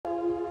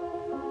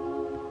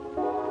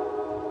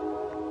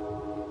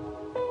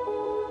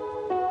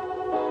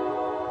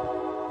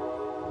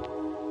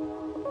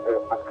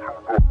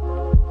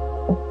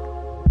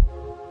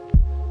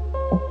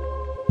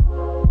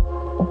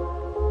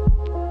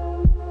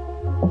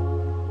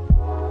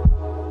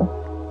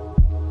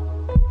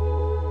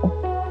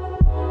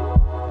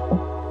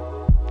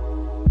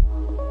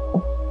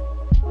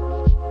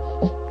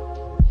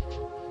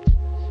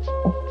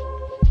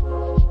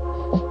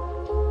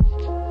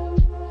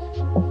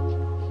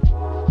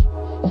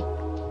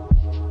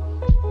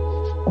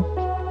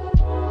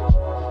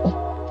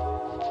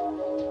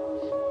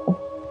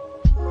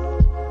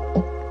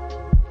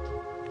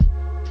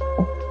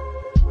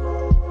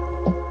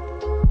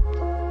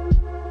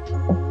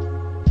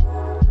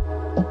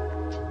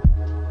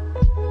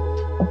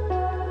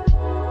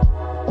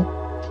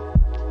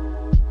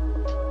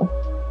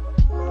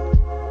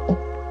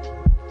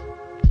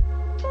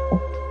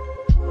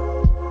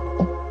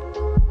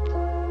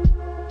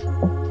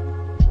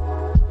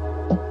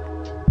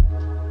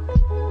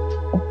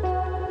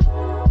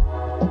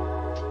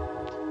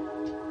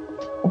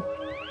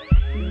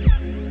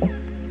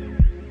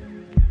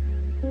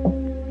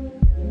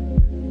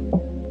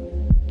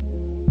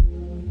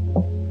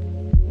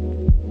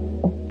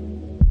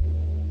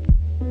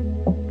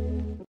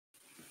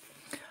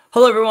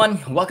Hello, everyone.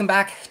 Welcome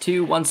back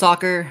to One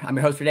Soccer. I'm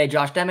your host for today,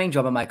 Josh Deming,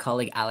 joined by my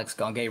colleague Alex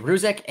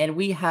Gonge-Ruzik, and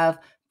we have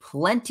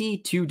plenty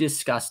to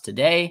discuss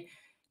today.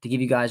 To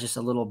give you guys just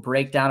a little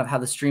breakdown of how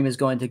the stream is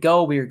going to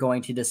go, we are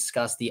going to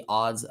discuss the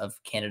odds of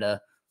Canada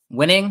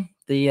winning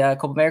the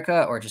Copa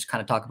America, or just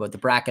kind of talk about the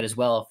bracket as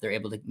well if they're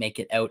able to make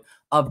it out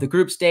of the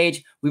group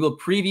stage. We will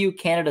preview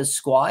Canada's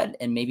squad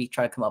and maybe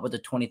try to come up with the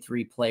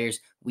 23 players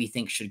we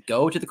think should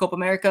go to the Copa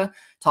America,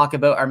 talk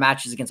about our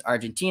matches against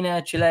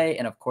Argentina, Chile,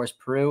 and of course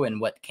Peru,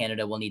 and what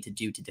Canada will need to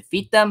do to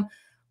defeat them,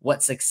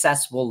 what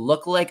success will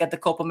look like at the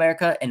Copa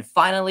America, and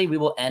finally we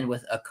will end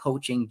with a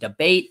coaching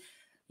debate.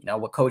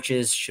 What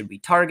coaches should we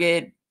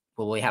target?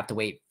 Will we have to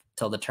wait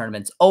till the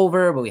tournament's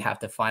over? Will we have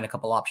to find a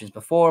couple options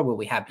before? Will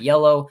we have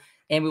yellow?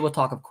 And we will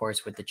talk, of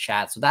course, with the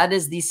chat. So that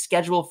is the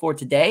schedule for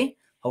today.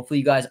 Hopefully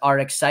you guys are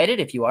excited.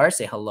 If you are,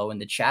 say hello in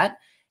the chat.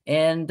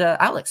 And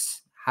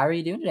Alex, how are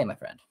you doing today, my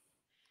friend?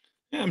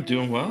 Yeah, I'm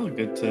doing well.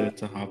 Good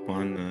to hop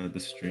on the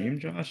stream,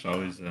 Josh.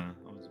 Always a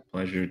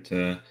pleasure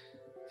to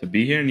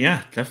be here. And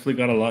yeah, definitely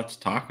got a lot to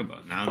talk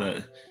about now that,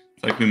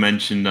 it's like we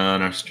mentioned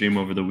on our stream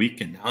over the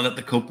weekend. Now that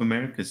the Copa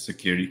America is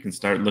secured, you can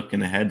start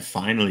looking ahead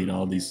finally to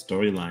all these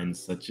storylines,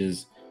 such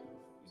as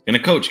who's going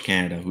to coach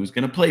Canada, who's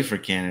going to play for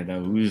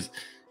Canada,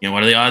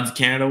 what are the odds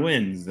Canada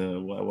wins?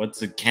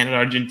 What's a Canada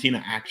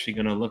Argentina actually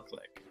going to look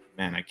like?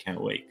 Man, I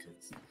can't wait,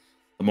 because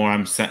the more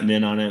I'm setting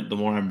in on it, the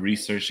more I'm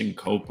researching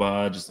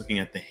Copa, just looking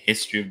at the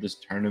history of this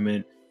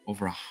tournament,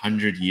 over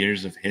 100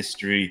 years of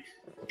history.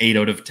 8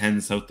 out of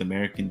 10 South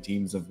American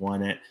teams have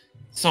won it.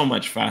 So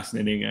much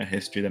fascinating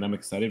history that I'm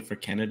excited for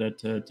Canada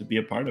to be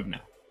a part of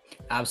now.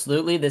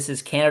 Absolutely. This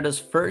is Canada's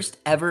first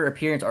ever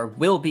appearance, or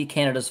will be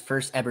Canada's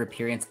first ever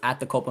appearance at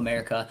the Copa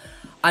America.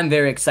 I'm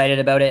very excited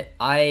about it.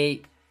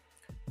 I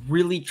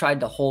really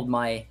tried to hold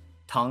my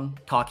tongue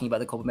talking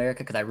about the Copa America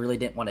because I really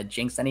didn't want to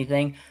jinx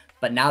anything.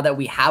 But now that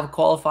we have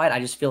qualified,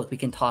 I just feel like we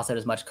can toss out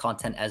as much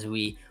content as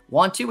we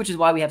want to, which is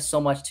why we have so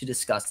much to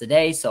discuss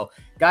today. So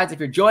guys, if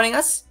you're joining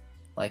us,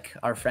 like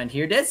our friend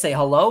here did, say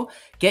hello,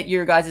 get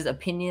your guys'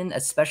 opinion,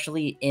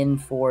 especially in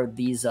for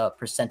these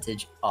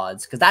percentage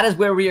odds, because that is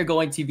where we are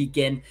going to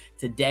begin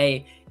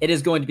today. It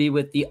is going to be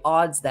with the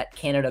odds that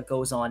Canada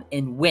goes on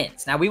and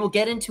wins. Now, we will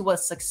get into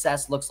what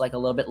success looks like a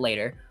little bit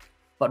later,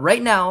 but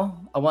right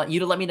now, I want you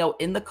to let me know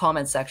in the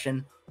comment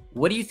section,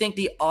 what do you think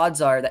the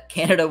odds are that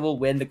Canada will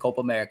win the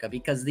Copa America?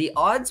 Because the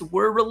odds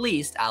were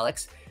released,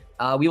 Alex.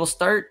 We will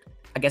start,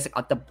 I guess,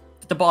 at the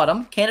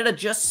bottom. Canada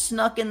just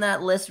snuck in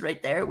that list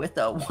right there with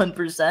a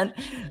 1%.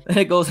 Then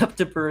it goes up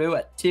to Peru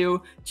at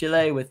 2,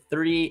 Chile with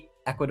 3,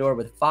 Ecuador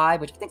with 5,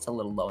 which I think is a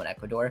little low in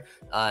Ecuador.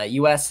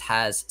 US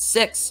has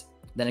 6.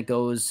 Then it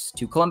goes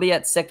to Colombia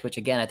at 6, which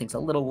again I think is a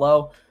little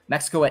low.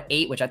 Mexico at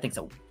 8, which I think is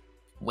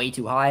way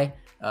too high.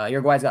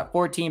 Uruguay's got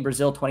 14,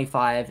 Brazil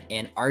 25,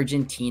 and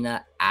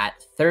Argentina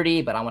at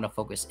 30. But I want to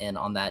focus in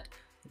on that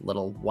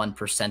little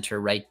 1%er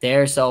right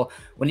there. So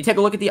when you take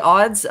a look at the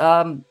odds,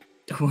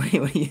 what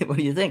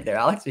do you think there,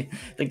 Alex? You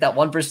think that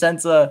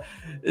 1%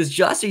 is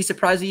just? Are you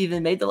surprised you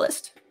even made the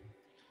list?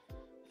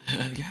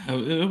 Yeah,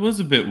 it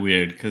was a bit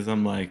weird because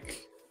I'm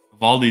like,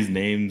 of all these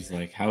names,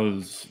 like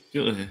feels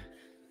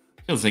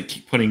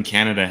like putting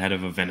Canada ahead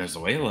of a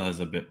Venezuela is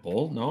a bit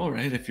bold. No,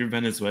 right? If you're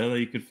Venezuela,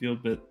 you could feel a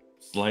bit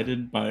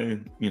slighted by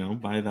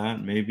that.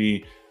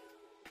 Maybe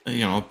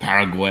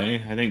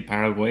Paraguay. I think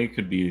Paraguay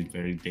could be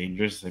very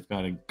dangerous. They've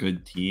got a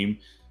good team.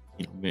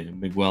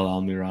 Miguel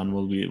Almiron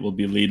will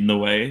be leading the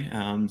way.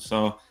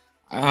 So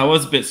I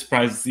was a bit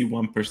surprised to see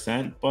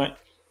 1%, but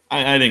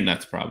I think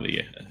that's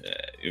probably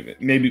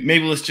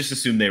maybe let's just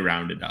assume they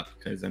rounded up,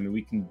 because I mean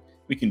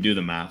we can do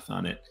the math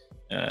on it.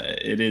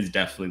 It is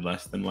definitely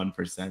less than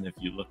 1% if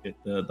you look at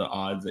the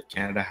odds that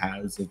Canada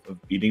has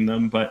of beating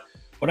them. But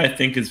what I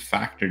think is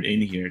factored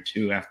in here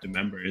too, have to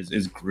remember,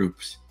 is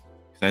groups.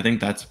 Because I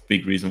think that's a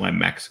big reason why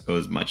Mexico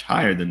is much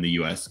higher than the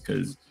US,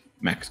 because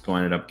Mexico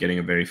ended up getting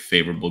a very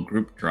favorable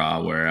group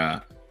draw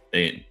where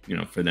they,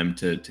 for them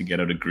to get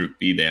out of Group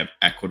B, they have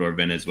Ecuador,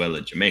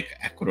 Venezuela,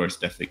 Jamaica. Ecuador is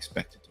definitely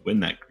expected to win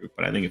that group,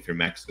 but I think if you're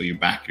Mexico, you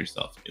back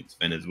yourself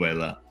against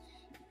Venezuela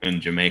and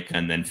Jamaica,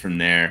 and then from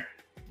there,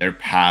 their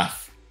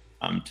path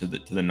to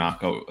the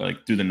knockout,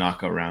 like through the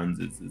knockout rounds,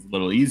 is a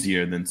little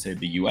easier than say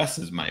the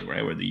US's might,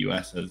 right? Where the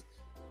US has,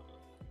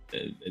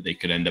 they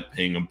could end up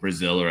paying a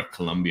Brazil or a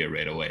Colombia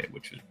right away,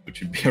 which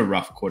would be a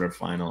rough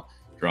quarterfinal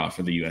draw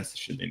for the US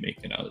should they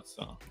make it out.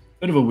 So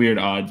bit of a weird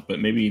odds, but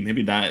maybe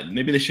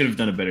they should have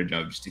done a better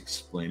job just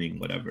explaining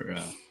whatever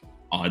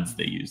odds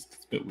they used.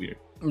 It's a bit weird.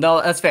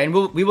 No, that's fair, and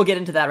we will get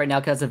into that right now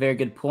because that's a very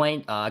good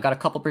point. I got a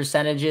couple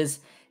percentages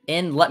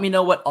in. Let me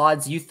know what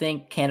odds you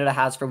think Canada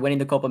has for winning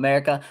the Copa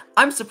America.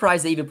 I'm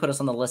surprised they even put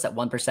us on the list at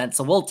 1%,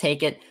 so we'll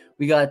take it.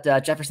 We got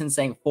Jefferson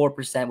saying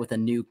 4% with a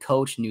new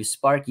coach, new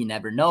spark. You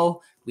never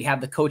know. We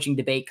have the coaching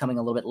debate coming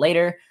a little bit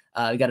later.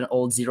 We got an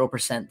old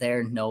 0%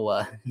 there.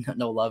 No,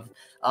 no love.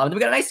 Then we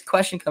got a nice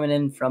question coming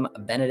in from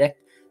Benedict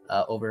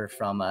over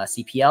from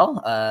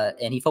CPL.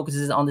 And he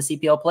focuses on the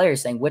CPL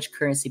players, saying, which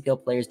current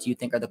CPL players do you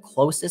think are the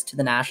closest to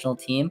the national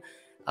team?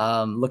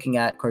 looking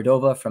at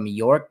Cordova from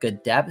York,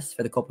 good depth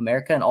for the Copa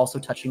America, and also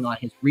touching on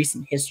his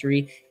recent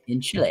history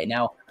in Chile.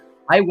 Now,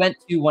 I went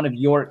to one of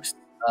York's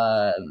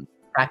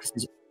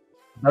practices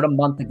about a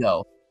month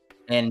ago,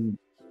 and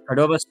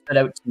Cordova stood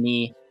out to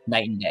me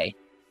night and day.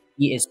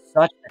 He is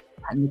such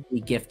a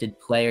technically gifted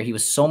player. He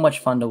was so much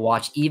fun to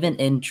watch, even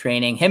in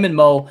training. Him and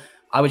Mo,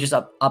 I was just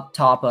up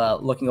top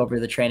looking over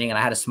the training, and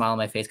I had a smile on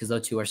my face because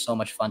those two are so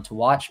much fun to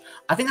watch.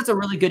 I think that's a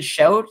really good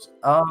shout.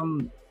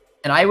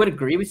 And I would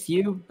agree with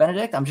you,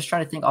 Benedict. I'm just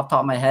trying to think off the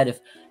top of my head if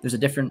there's a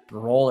different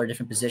role or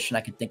different position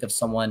I could think of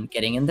someone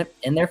getting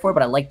in there for.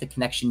 But I like the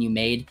connection you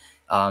made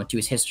to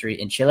his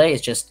history in Chile.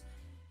 It's just,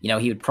 he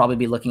would probably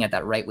be looking at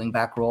that right wing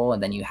back role,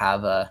 and then you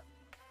have a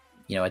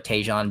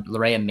Tejan.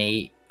 Larea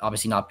may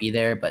obviously not be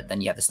there, but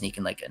then you have to sneak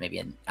in like maybe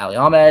an Ali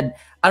Ahmed.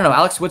 I don't know,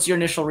 Alex. What's your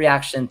initial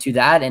reaction to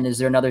that? And is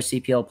there another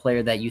CPL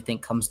player that you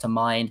think comes to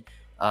mind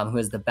who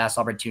has the best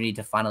opportunity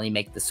to finally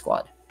make the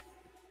squad?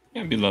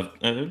 Yeah,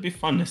 it'd be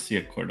fun to see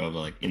a Cordova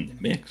like in the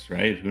mix,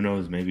 right? Who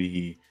knows?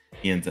 Maybe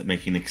he ends up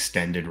making an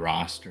extended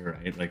roster,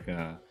 right? Like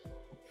a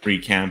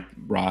pre-camp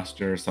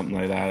roster or something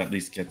like that. At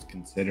least gets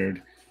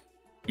considered.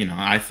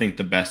 I think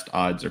the best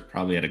odds are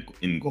probably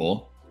in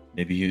goal.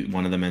 Maybe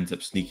one of them ends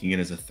up sneaking in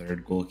as a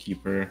third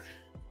goalkeeper,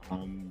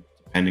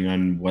 depending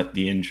on what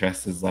the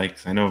interest is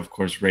like. I know, of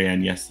course,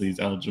 Rayan Yesley is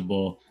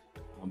eligible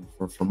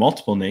for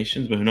multiple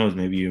nations, but who knows?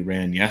 Maybe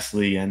Rayan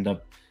Yesley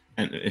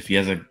if he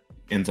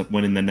ends up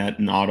winning the net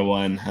in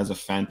Ottawa and has a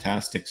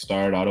fantastic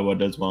start. Ottawa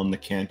does well in the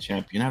CAN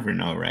Champ. You never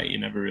know, right? You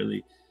never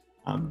really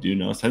do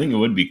know. So I think it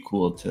would be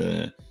cool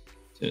to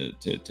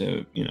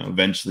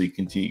eventually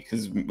continue,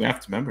 because we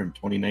have to remember in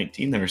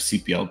 2019 there were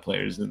CPL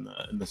players in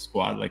the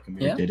squad like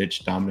Amir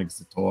Didic, Dominic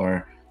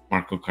Zator,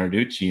 Marco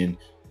Carducci, and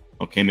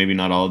okay, maybe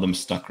not all of them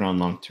stuck around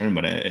long term,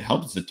 but it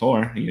helps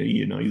Zator.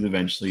 He's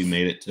eventually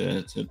made it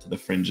to the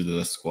fringe of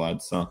the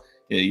squad. So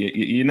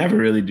you never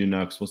really do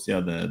know, because we'll see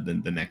how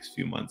the next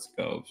few months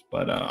goes.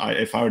 But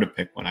if I were to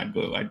pick one, I'd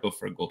go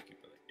for a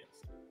goalkeeper.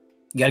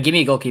 You gotta give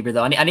me a goalkeeper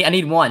though. I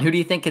need one. Who do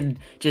you think could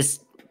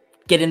just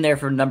get in there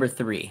for number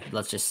 3?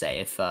 Let's just say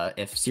if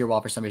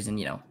Searwall for some reason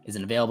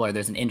isn't available or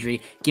there's an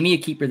injury, give me a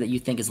keeper that you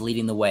think is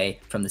leading the way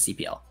from the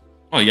CPL.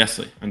 Oh,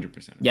 Yesley,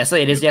 100%.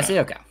 Yesley, it is Yesley.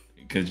 Okay.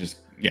 Because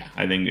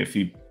I think if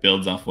he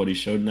builds off what he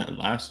showed in that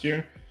last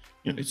year,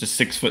 it's a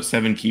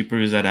 6'7" keeper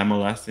who's had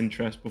MLS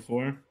interest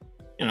before.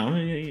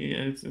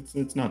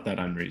 It's not that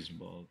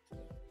unreasonable.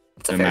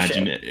 To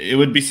imagine it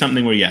would be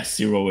something where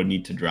Ciro would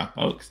need to drop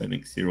out, because I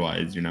think Ciro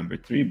is your number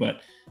 3,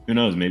 but who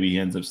knows? Maybe he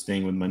ends up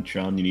staying with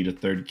Montreal and you need a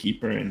third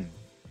keeper, and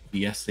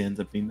Yesley ends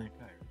up being that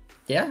guy.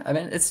 Yeah, I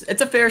mean it's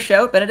a fair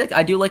shout, Benedict.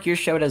 I do like your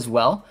shout as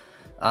well.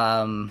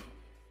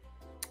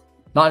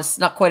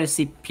 Not quite a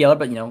CPL,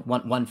 but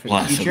one for the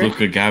future.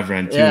 Luka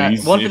Gavran too. Yeah,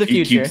 one for the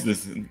future.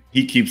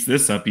 He keeps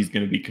this up, he's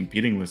going to be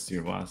competing with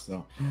Sirois.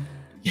 So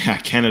yeah,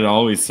 Canada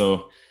always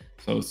so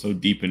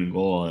deep in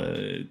goal.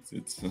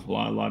 It's a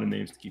lot of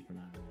names to keep an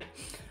eye on.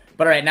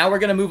 But all right, now we're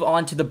going to move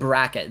on to the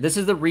bracket. This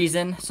is the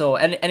reason. So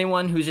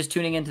anyone who's just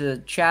tuning into the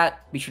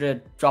chat, be sure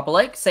to drop a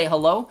like, say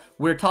hello.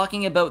 We're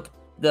talking about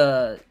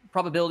the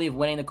probability of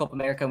winning the Copa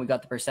America, and we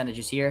got the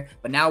percentages here.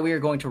 But now we are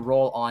going to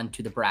roll on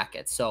to the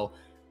bracket. So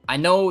I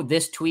know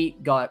this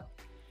tweet got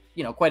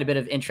quite a bit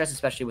of interest,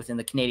 especially within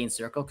the Canadian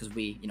circle, because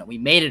we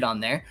made it on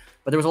there.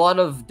 But there was a lot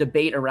of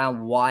debate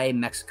around why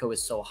Mexico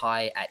is so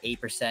high at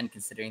 8%,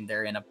 considering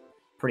they're in a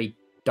pretty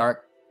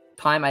dark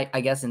time,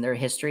 I guess, in their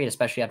history,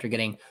 especially after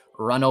getting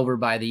run over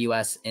by the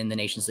U.S. in the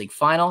Nations League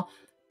final.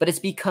 But it's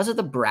because of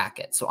the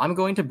bracket. So I'm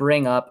going to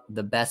bring up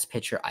the best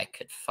picture I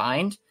could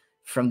find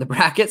from the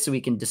bracket so we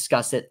can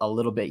discuss it a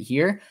little bit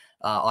here.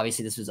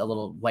 Obviously, this was a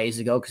little ways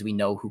ago because we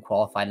know who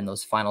qualified in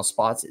those final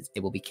spots. It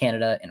will be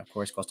Canada and, of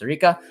course, Costa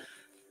Rica.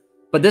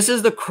 But this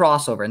is the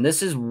crossover, and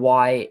this is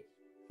why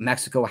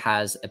Mexico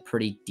has a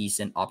pretty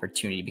decent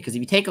opportunity. Because if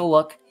you take a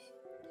look,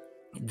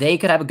 they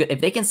could have if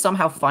they can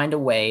somehow find a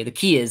way, the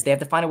key is they have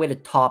to find a way to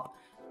top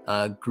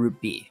Group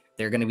B.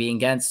 They're going to be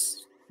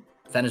against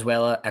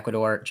Venezuela,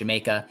 Ecuador,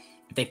 Jamaica.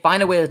 If they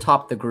find a way to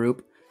top the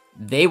group,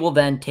 they will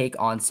then take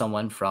on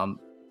someone from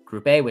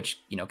Group A,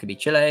 which, could be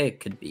Chile, it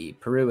could be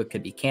Peru, it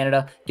could be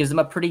Canada. Gives them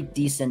a pretty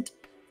decent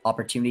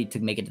opportunity to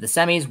make it to the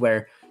semis,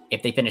 where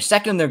if they finish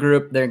second in their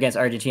group, they're against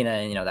Argentina,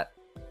 and, that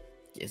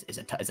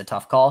is a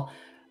tough call.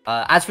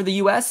 As for the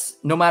U.S.,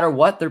 no matter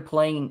what, they're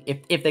playing,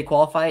 if they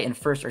qualify in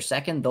first or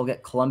second, they'll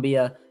get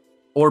Colombia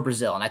or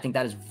Brazil. And I think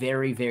that is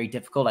very, very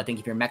difficult. I think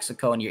if you're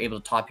Mexico and you're able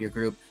to top your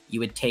group, you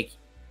would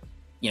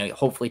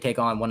hopefully take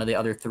on one of the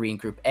other 3 in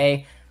Group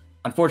A.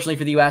 Unfortunately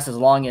for the U.S., as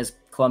long as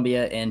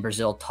Colombia and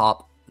Brazil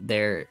top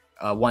their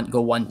go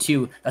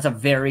 1-2, that's a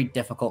very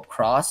difficult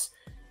cross.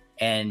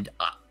 And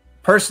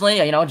personally,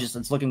 just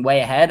it's looking way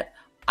ahead,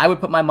 I would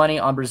put my money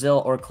on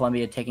Brazil or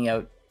Colombia taking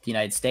out the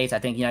United States. I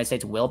think the United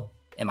States will,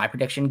 in my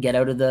prediction, get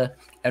out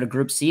of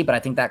Group C, but I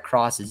think that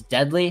cross is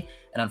deadly.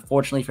 And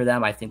unfortunately for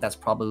them, I think that's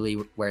probably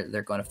where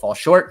they're going to fall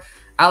short.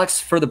 Alex,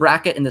 for the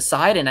bracket in the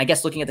side, and I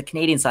guess looking at the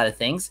Canadian side of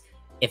things,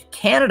 if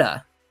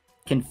Canada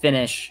can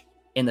finish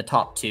in the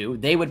top 2,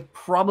 they would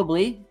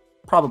probably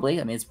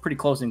probably. I mean, it's pretty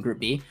close in Group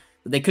B.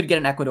 They could get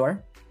an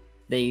Ecuador.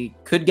 They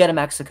could get a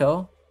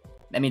Mexico.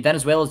 I mean,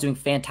 Venezuela is doing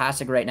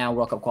fantastic right now,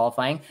 World Cup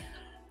qualifying.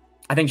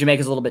 I think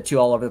Jamaica's a little bit too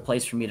all over the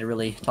place for me to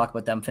really talk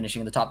about them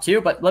finishing in the top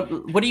 2. But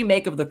what do you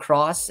make of the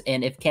cross?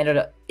 And if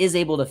Canada is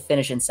able to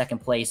finish in second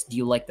place, do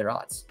you like their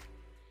odds?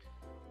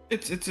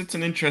 It's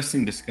an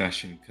interesting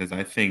discussion because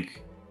I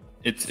think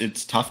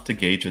it's tough to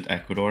gauge with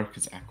Ecuador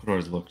because Ecuador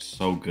has looked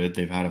so good.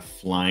 They've had a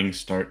flying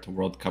start to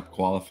World Cup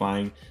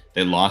qualifying.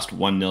 They lost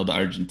 1-0 to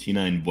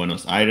Argentina in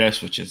Buenos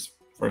Aires, which is,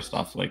 first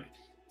off, like,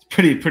 it's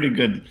pretty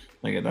good.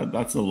 Like,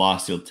 that's a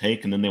loss you'll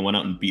take. And then they went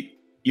out and beat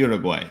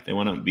Uruguay. They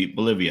went out and beat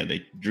Bolivia.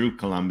 They drew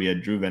Colombia,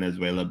 drew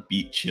Venezuela,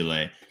 beat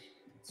Chile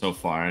so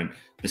far. And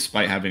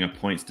despite having a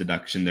points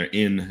deduction, they're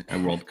in a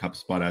World Cup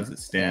spot as it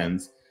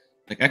stands.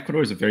 Like,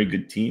 Ecuador is a very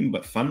good team,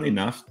 but funnily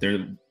enough,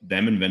 them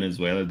and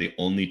Venezuela are the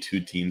only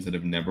 2 teams that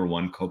have never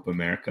won Copa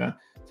America.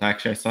 So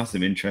actually, I saw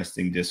some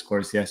interesting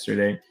discourse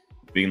yesterday,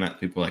 being that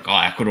people are like, oh,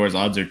 Ecuador's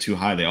odds are too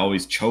high. They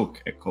always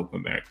choke at Copa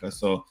America.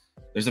 So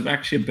there's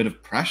actually a bit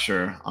of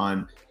pressure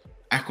on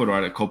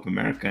Ecuador at Copa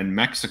America, and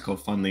Mexico,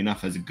 funnily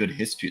enough, has a good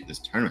history at this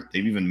tournament.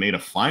 They've even made a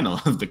final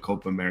of the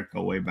Copa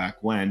America way back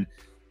when.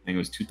 I think it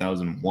was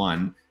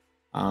 2001.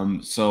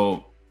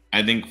 So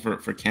I think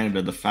for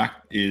Canada, the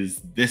fact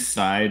is this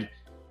side,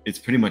 it's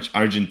pretty much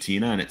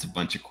Argentina and it's a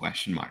bunch of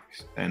question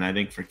marks. And I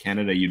think for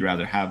Canada, you'd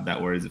rather have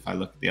that. Whereas if I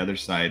look at the other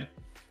side,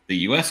 the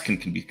U.S. can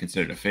be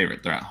considered a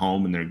favorite. They're at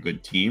home and they're a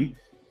good team.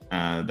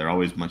 They're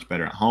always much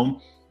better at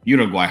home.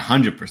 Uruguay,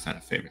 100%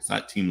 of favorites.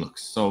 That team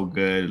looks so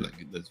good.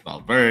 Like, there's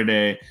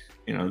Valverde,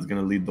 is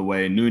going to lead the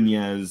way.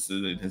 Nunez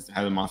has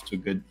had him off to a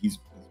good. He's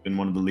been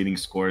one of the leading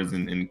scorers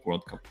in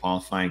World Cup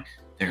qualifying.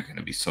 They're going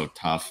to be so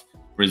tough.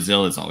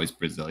 Brazil is always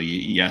Brazil.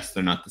 Yes,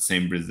 they're not the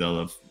same Brazil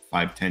of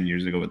 5-10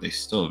 years ago, but they're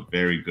still a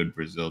very good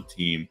Brazil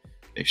team.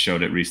 They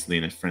showed it recently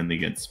in a friendly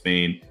against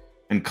Spain.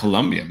 And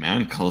Colombia,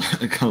 man.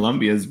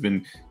 Colombia has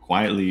been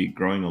quietly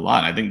growing a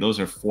lot. I think those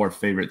are 4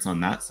 favorites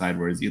on that side,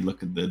 whereas you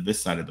look at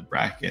this side of the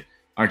bracket,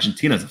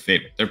 Argentina's a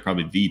favorite. They're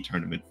probably the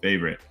tournament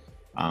favorite.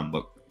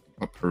 But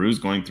Peru's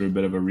going through a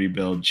bit of a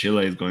rebuild.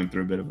 Chile is going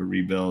through a bit of a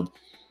rebuild.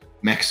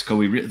 Mexico,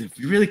 we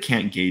really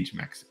can't gauge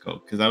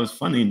Mexico because I was,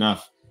 funny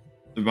enough,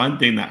 the one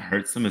thing that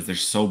hurts them is they're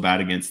so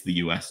bad against the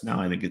U.S. now.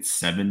 I think it's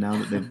 7 now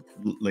that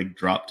they've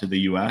dropped to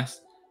the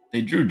U.S.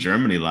 They drew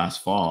Germany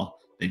last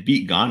fall. They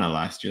beat Ghana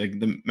last year. Like,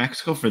 the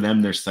Mexico, for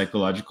them, their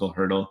psychological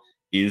hurdle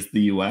is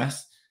the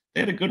U.S.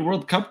 They had a good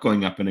World Cup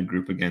going up in a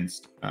group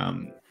against,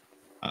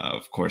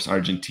 of course,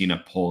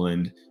 Argentina,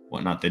 Poland,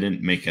 whatnot. They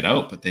didn't make it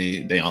out, but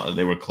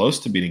they were close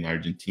to beating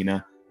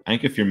Argentina. I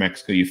think if you're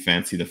Mexico, you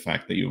fancy the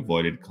fact that you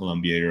avoided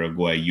Colombia,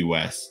 Uruguay,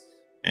 U.S.,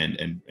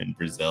 and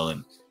Brazil.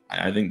 And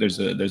I think there's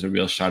a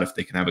real shot if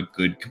they can have a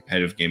good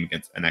competitive game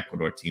against an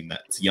Ecuador team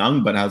that's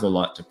young but has a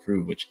lot to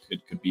prove, which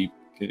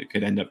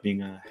could end up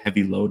being a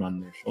heavy load on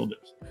their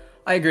shoulders.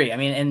 I agree. I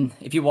mean, and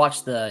if you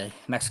watch the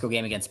Mexico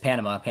game against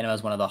Panama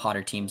is one of the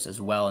hotter teams as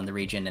well in the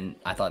region, and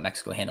I thought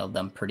Mexico handled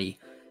them pretty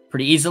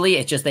easily.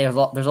 It's just there's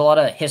a lot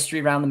of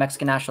history around the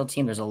Mexican national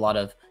team. There's a lot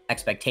of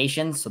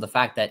expectations. So the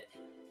fact that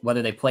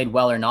whether they played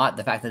well or not,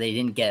 the fact that they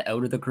didn't get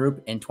out of the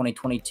group in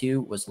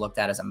 2022 was looked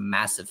at as a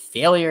massive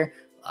failure.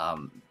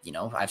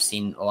 I've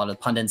seen a lot of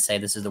pundits say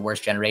this is the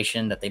worst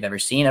generation that they've ever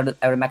seen out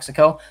of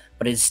Mexico,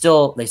 but they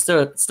still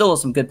have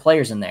some good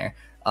players in there.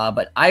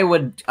 But I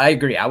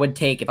agree. I would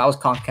take, if I was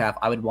CONCACAF,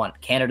 I would want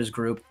Canada's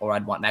group, or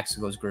I'd want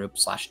Mexico's group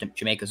 /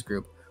 Jamaica's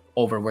group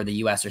over where the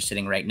U.S. are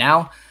sitting right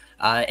now.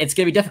 It's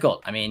going to be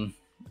difficult. I mean,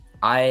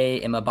 I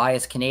am a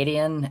biased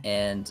Canadian,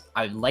 and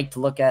I like to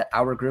look at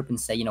our group and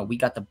say, we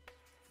got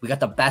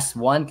the best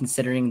one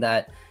considering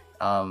the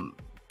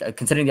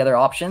other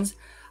options.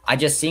 I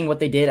just seeing what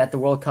they did at the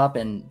World Cup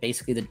and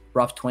basically the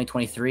rough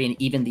 2023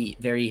 and even the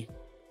very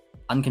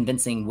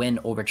unconvincing win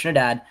over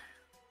Trinidad.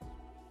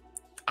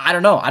 I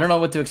don't know. I don't know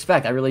what to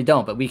expect. I really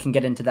don't, but we can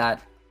get into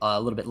that a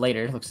little bit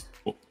later.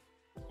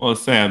 Well,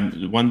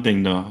 Sam, one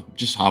thing to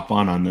just hop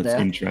on that's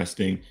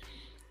interesting.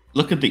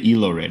 Look at the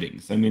ELO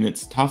ratings. I mean,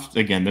 it's tough.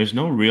 Again, there's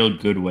no real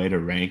good way to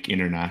rank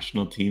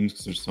international teams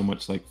because there's so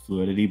much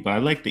fluidity, but I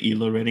like the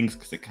ELO ratings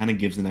because it kind of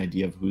gives an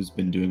idea of who's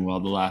been doing well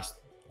the last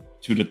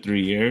 2 to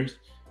 3 years.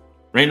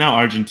 Right now,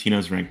 Argentina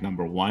is ranked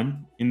number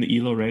 1 in the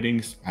ELO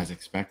ratings. As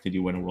expected,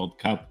 you win a World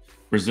Cup.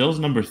 Brazil's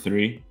number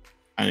 3.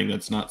 I think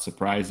that's not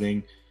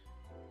surprising.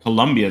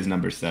 Colombia is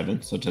number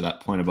 7. So to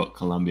that point about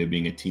Colombia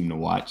being a team to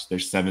watch, they're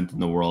 7th in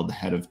the world,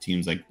 ahead of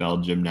teams like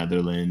Belgium,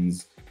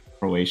 Netherlands,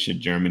 Croatia,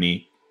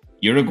 Germany.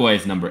 Uruguay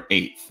is number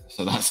 8th.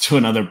 So that's to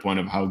another point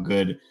of how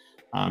good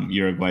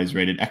Uruguay is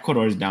rated.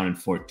 Ecuador is down in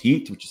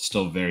 14th, which is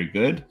still very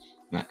good.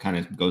 And that kind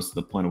of goes to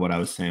the point of what I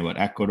was saying about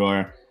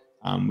Ecuador.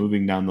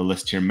 Moving down the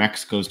list here,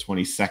 Mexico's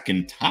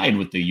 22nd, tied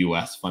with the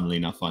U.S., funnily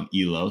enough, on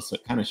ELO. So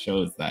it kind of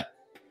shows that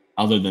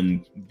other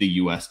than the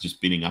U.S.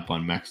 just beating up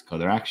on Mexico,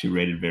 they're actually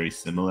rated very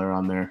similar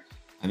on there.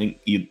 I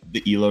think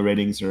the ELO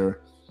ratings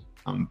are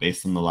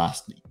based on the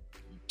last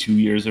 2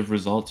 years of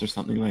results or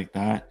something like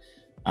that.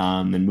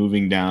 Then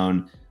moving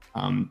down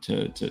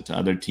to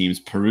other teams,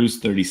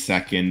 Peru's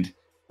 32nd.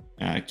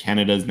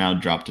 Canada's now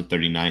dropped to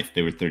 39th.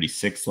 They were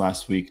 36th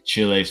last week.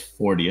 Chile's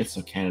 40th,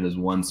 so Canada's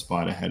one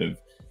spot ahead of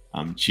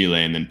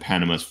Chile, and then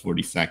Panama's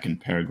 42nd,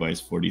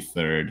 Paraguay's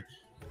 43rd,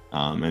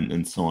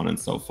 and so on and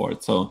so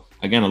forth. So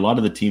again, a lot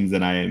of the teams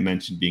that I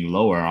mentioned being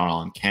lower are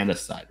on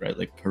Canada's side, right?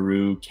 Like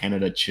Peru,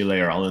 Canada,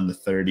 Chile are all in the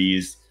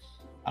 30s,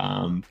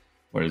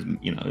 whereas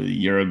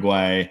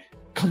Uruguay,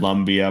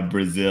 Colombia,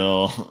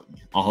 Brazil,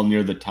 all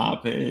near the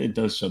top. It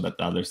does show that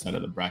the other side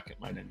of the bracket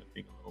might end up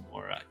being a little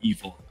more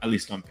evil, at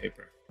least on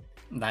paper.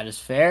 That is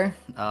fair.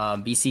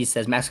 BC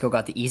says Mexico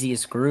got the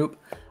easiest group.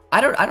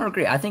 I don't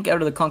agree. I think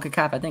out of the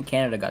CONCACAF, I think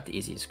Canada got the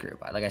easiest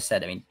group. Like I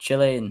said, I mean,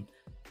 Chile and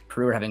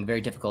Peru are having a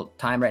very difficult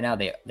time right now.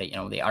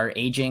 They are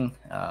aging.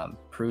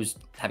 Peru's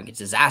having a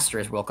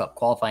disastrous World Cup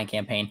qualifying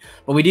campaign.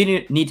 But we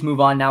do need to move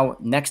on now.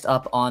 Next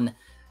up on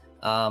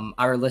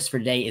our list for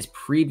today is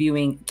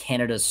previewing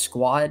Canada's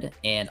squad,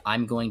 and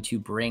I'm going to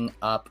bring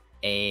up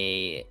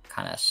a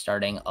kind of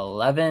starting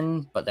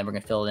 11, but then we're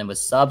going to fill it in with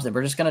subs, and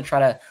we're just going to try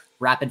to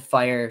rapid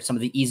fire some of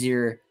the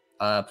easier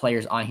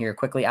players on here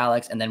quickly,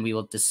 Alex, and then we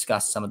will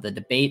discuss some of the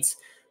debates.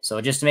 So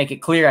just to make it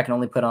clear, I can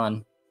only put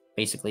on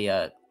basically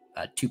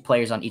 2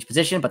 players on each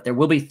position, but there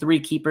will be 3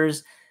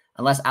 keepers.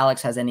 Unless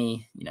Alex has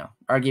any,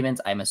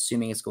 arguments, I'm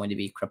assuming it's going to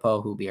be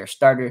Crepeau, who will be our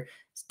starter.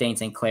 Dane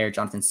St. Clair,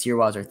 Jonathan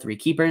Sirois are 3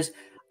 keepers.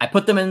 I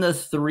put them in the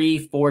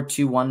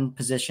 3-4-2-1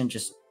 position.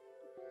 Just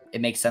it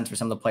makes sense for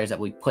some of the players that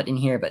we put in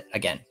here, but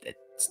again,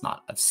 it's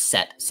not a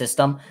set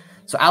system.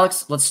 So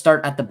Alex, let's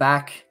start at the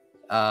back.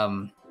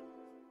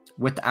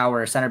 With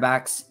our center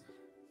backs,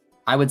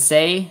 I would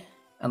say,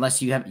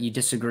 unless you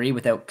disagree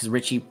because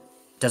Richie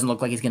doesn't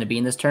look like he's going to be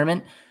in this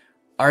tournament,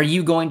 are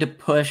you going to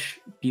push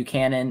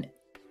Buchanan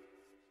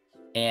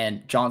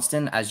and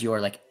Johnston as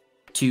your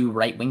 2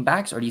 right wing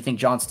backs, or do you think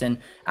Johnston,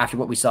 after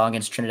what we saw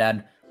against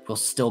Trinidad, will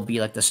still be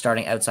the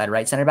starting outside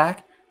right center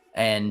back?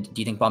 And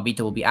do you think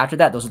Bombito will be after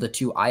that? Those are the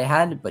 2 I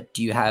had, but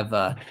do you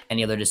have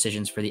any other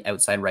decisions for the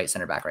outside right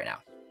center back right now?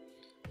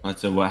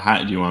 So what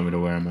hat do you want me to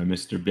wear? Am I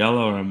Mr.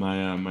 Biello, or am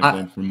I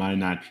going for my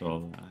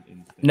natural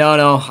instinct?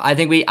 No.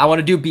 I want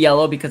to do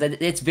Biello because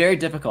it's very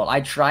difficult. I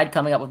tried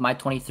coming up with my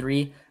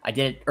 23. I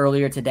did it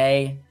earlier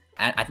today.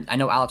 I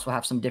know Alex will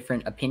have some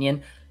different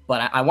opinion,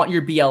 but I want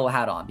your Biello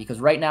hat on because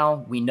right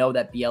now we know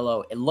that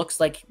Biello, it looks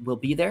like will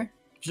be there.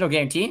 There's no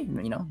guarantee.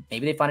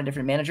 Maybe they find a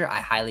different manager. I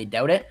highly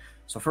doubt it.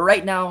 So for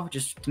right now,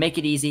 just to make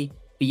it easy,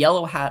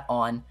 Biello hat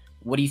on.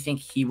 What do you think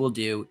he will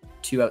do?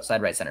 2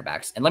 outside right center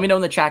backs. And let me know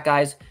in the chat,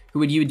 guys, who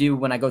would you do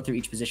when I go through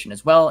each position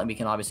as well, and we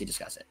can obviously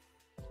discuss it.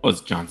 Well,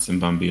 it's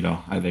Johnson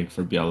Bombito, I think,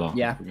 for Biello.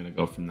 Yeah. If we're going to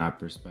go from that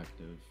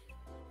perspective.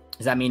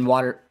 Does that mean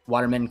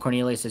Waterman,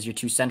 Cornelius as your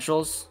 2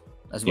 centrals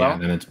as well? Yeah,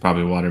 then it's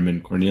probably Waterman,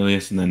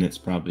 Cornelius, and then it's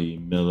probably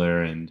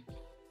Miller, and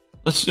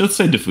let's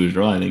say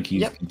Defugero. I think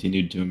he's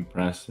continued to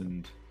impress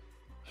and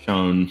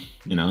shown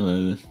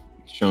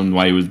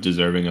why he was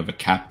deserving of a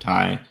cap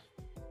tie.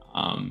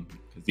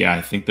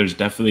 I think there's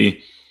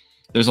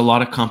a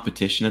lot of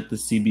competition at the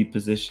CB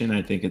position.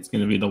 I think it's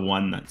going to be the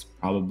one that's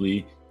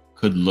probably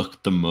could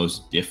look the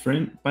most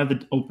different by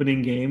the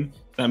opening game.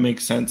 If that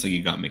makes sense. Like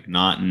you got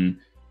McNaughton,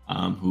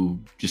 who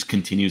just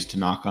continues to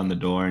knock on the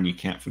door, and you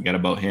can't forget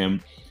about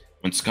him.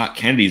 When Scott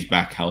Kennedy's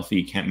back healthy,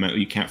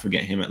 you can't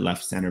forget him at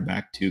left center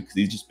back too, because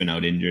he's just been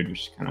out injured,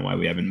 which is kind of why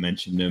we haven't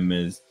mentioned him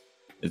as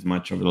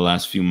much over the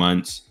last few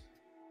months.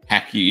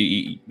 Heck,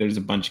 there's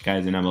a bunch of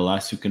guys in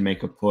MLS who can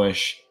make a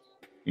push.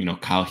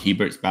 Kyle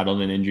Hebert's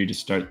battled an injury to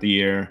start the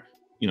year.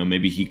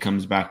 Maybe he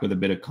comes back with a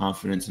bit of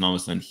confidence and all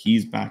of a sudden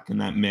he's back in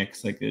that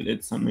mix.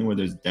 It's something where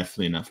there's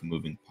definitely enough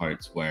moving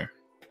parts where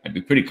I'd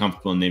be pretty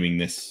comfortable naming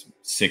this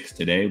 6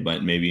 today,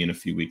 but maybe in a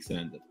few weeks it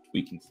ends up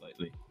tweaking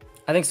slightly.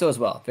 I think so as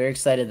well. Very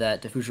excited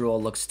that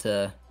Defugero looks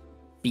to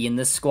be in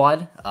this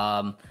squad.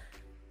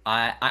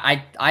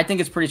 I think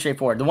it's pretty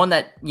straightforward. The one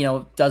that,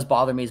 does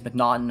bother me is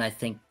McNaughton. I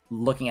think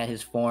looking at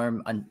his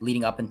form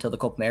leading up until the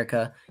Copa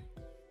America,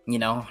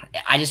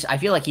 I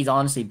feel like he's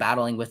honestly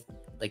battling with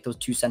those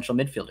 2 central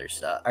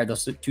midfielders, or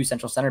those 2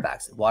 central center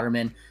backs,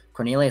 Waterman,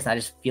 Cornelius. I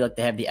just feel like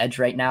they have the edge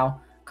right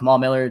now. Kamal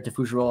Miller,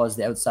 Defugero as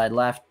the outside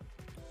left.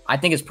 I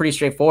think it's pretty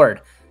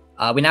straightforward.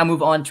 We now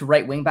move on to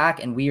right wing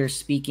back, and we are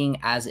speaking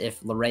as if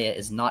Larea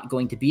is not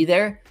going to be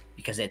there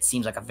because it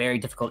seems like a very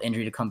difficult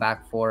injury to come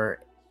back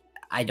for.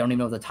 I don't even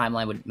know if the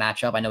timeline would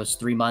match up. I know it's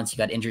 3 months. He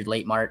got injured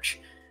late March.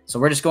 So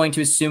we're just going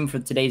to assume for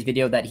today's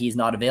video that he's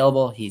not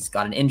available. He's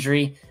got an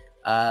injury.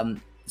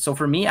 So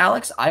for me,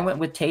 Alex, I went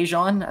with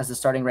Tejan as the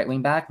starting right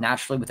wing back.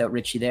 Naturally, without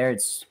Richie there,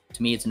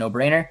 to me, it's a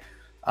no-brainer.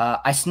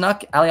 I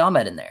snuck Ali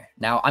Ahmed in there.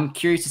 Now, I'm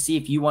curious to see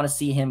if you want to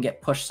see him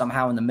get pushed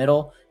somehow in the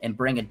middle and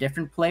bring a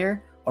different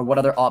player, or what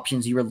other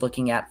options you were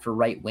looking at for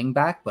right wing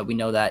back. But we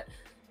know that,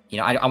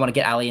 I want to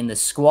get Ali in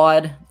this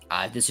squad.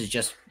 This is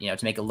just, to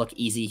make it look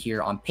easy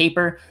here on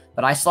paper.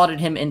 But I slotted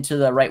him into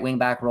the right wing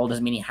back role.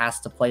 Doesn't mean he has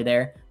to play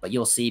there, but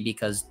you'll see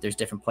because there's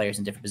different players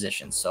in different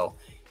positions. So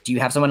do you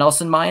have someone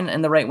else in mind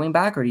in the right wing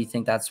back, or do you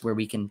think that's where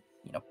we can,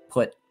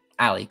 put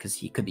Ali because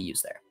he could be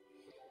used there?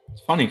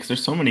 It's funny because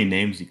there's so many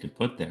names you could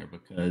put there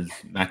because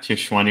Mathieu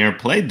Chouanier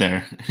played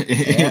there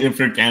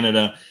for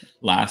Canada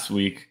last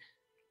week.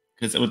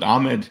 because with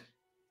Ahmed,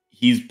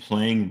 he's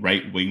playing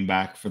right wing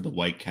back for the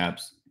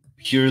Whitecaps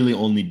purely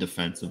only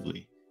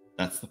defensively.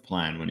 That's the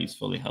plan when he's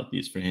fully healthy.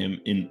 Is for him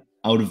in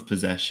out of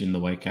possession. The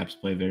Whitecaps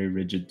play very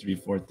rigid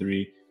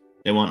 3-4-3.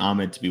 They want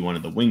Ahmed to be one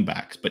of the wing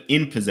backs, but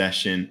in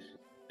possession,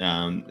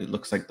 it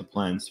looks like the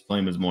plans to play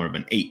him as more of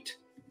an 8,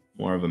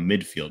 more of a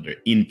midfielder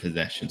in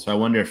possession. So I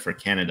wonder if for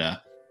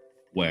Canada,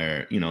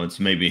 where it's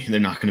maybe they're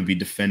not going to be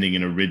defending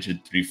in a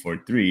rigid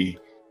 3-4-3,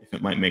 if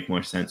it might make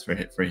more sense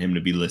for him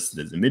to be listed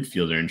as a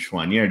midfielder and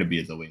Chouanier to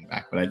be as a wing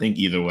back. But I think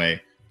either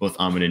way, both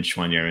Ahmed and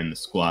Chouanier are in the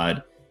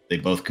squad. They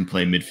both can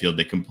play midfield.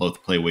 They can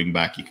both play wing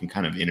back. You can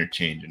kind of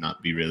interchange and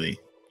not be really,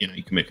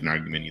 you can make an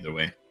argument either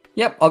way.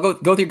 Yep, I'll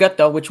go with your gut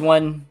though. Which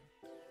one?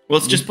 Well,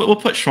 we'll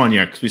put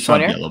Chouanier because we saw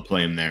Chouanier? Biello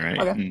play him there, right?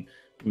 Okay. And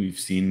we've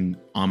seen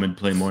Ahmed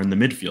play more in the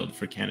midfield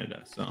for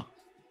Canada. So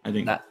I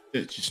think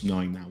it's just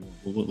knowing that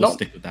we'll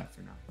stick with that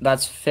for now.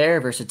 That's fair.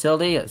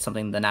 Versatility. It's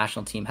something the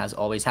national team has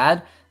always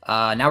had.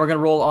 Now we're going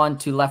to roll on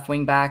to left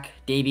wing back.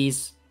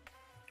 Davies,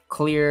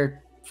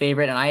 clear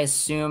favorite. And I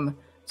assume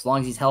as long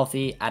as he's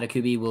healthy,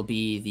 Adekubi will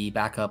be the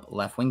backup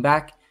left wing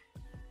back.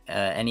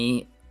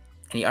 Any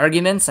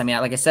arguments? I mean,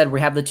 like I said, we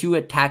have the 2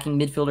 attacking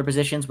midfielder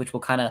positions, which will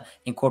kind of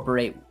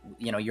incorporate,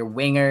 your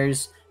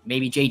wingers,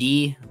 maybe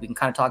JD. We can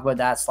kind of talk about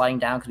that sliding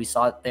down because we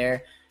saw it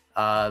there.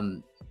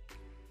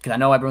 Because I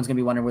know everyone's going to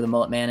be wondering where the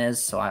mullet man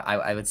is. So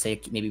I would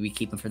say maybe we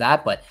keep him for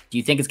that. But do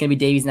you think it's going to be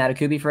Davies and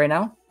Adekubi for right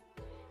now?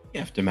 You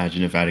have to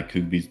imagine if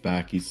Adekubi's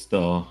back, he's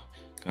still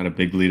got a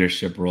big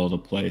leadership role to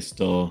play,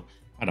 still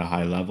at a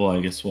high level. I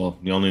guess,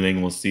 the only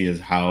thing we'll see is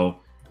how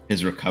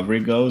his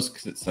recovery goes,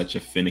 because it's such a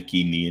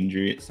finicky knee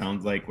injury, it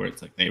sounds like, where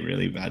it's like they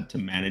really had to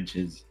manage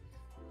his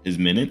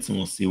minutes, and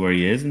we'll see where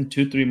he is in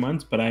 2-3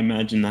 months. But I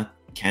imagine that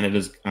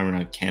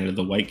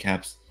the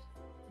Whitecaps,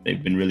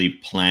 they've been really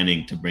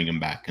planning to bring him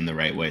back in the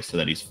right way so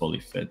that he's fully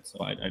fit.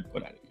 So I'd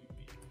put Adekubi.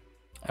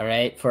 All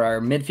right, for our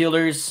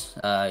midfielders,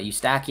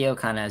 Eustachio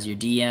kind of as your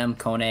DM,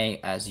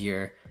 Kone as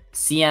your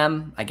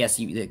CM. I guess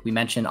we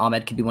mentioned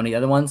Ahmed could be one of the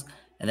other ones,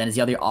 and then is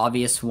the other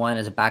obvious one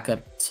as a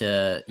backup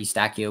to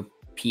Eustachio,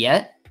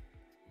 Piet.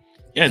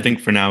 Yeah, I think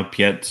for now,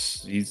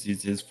 Piet's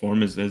his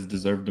form has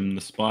deserved him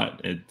the spot.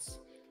 It's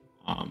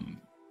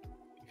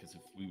because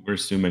if we're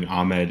assuming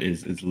Ahmed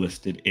is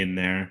listed in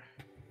there,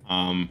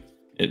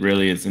 it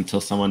really is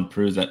until someone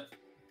proves that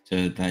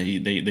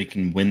they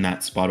can win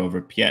that spot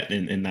over Piet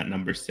in that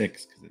number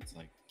 6, because it's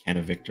like, can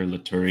a Victor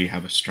Laturi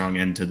have a strong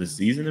end to the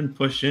season and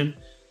push in?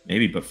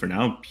 Maybe, but for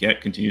now,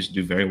 Piet continues to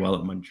do very well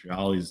at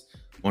Montreal. He's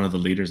one of the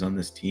leaders on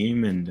this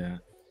team,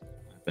 and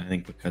I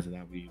think because of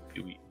that, we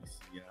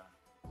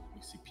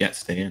see Piet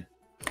stay in.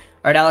 All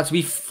right, Alex,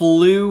 we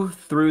flew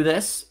through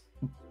this,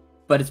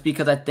 but it's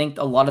because I think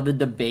a lot of the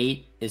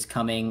debate is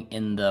coming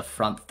in the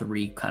front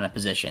 3 kind of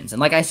positions. And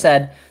like I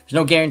said, there's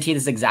no guarantee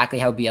this is exactly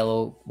how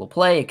Biello will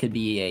play. It could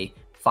be a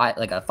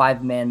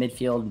 5-man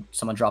midfield.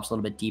 Someone drops a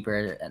little bit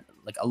deeper,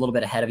 like a little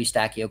bit ahead of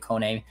Eustachio,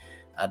 Kone.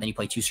 Then you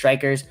play 2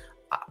 strikers.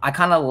 I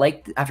kind of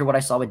liked, after what I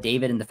saw with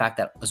David and the fact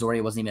that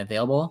Osorio wasn't even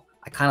available,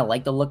 I kind of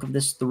like the look of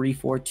this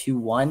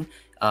 3-4-2-1.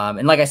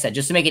 And like I said,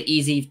 just to make it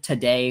easy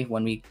today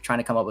when we trying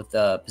to come up with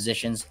the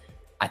positions,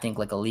 I think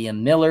like a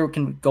Liam Miller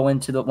can go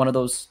into one of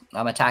those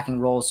attacking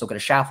roles. So could a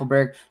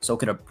Schaffelberg, so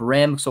could a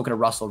Brim, so could a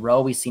Russell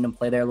Rowe. We've seen him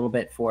play there a little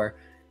bit for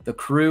the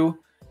Crew.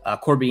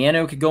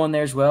 Corbiano could go in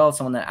there as well.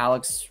 Someone that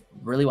Alex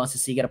really wants to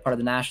see get a part of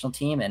the national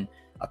team, and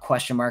a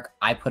question mark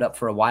I put up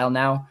for a while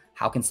now.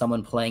 How can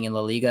someone playing in La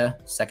Liga,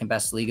 second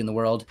best league in the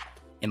world,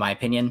 in my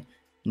opinion,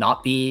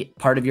 not be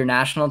part of your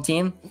national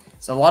team?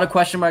 So a lot of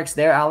question marks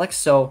there, Alex.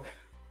 So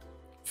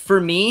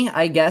for me,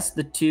 I guess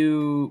the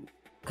 2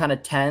 kind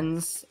of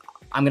 10s,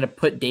 I'm going to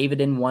put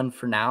David in one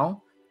for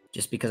now,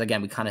 just because,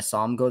 again, we kind of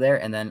saw him go there.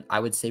 And then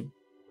I would say,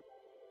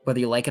 whether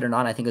you like it or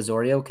not, I think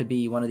Osorio could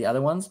be one of the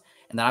other ones.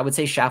 And then I would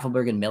say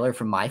Schaffelberg and Miller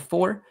for my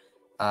 4.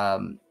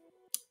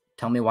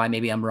 Tell me why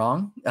maybe I'm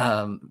wrong.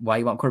 Why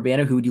you want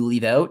Corbiano? Who do you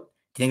leave out?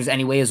 Do you think there's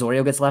any way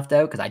Osorio gets left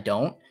out? Because I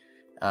don't.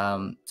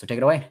 So take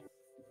it away.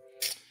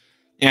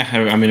 Yeah,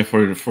 I mean, if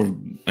we're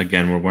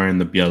again, we're wearing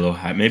the Biello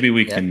hat, maybe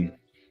we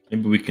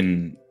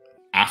can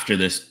after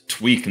this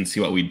tweak and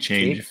see what we'd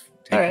change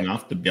taking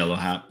off the Biello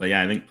hat. But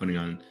yeah, I think putting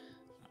on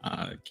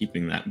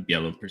keeping that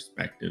Biello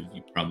perspective,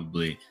 you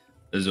probably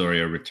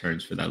Osorio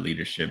returns for that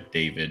leadership,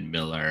 David,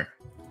 Miller,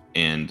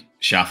 and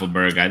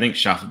Schaffelberg. I think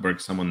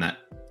Schaffelberg's someone that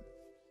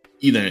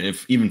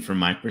even from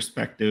my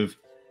perspective,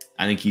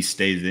 I think he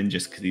stays in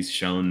just because he's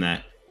shown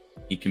that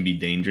he can be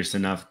dangerous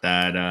enough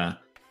that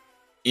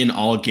in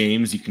all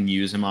games you can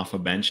use him off a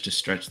bench to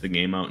stretch the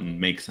game out and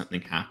make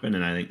something happen.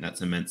 And I think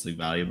that's immensely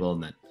valuable,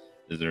 and that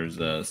deserves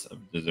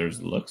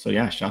a look. So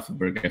yeah,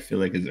 Schaffelberg, I feel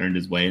like, has earned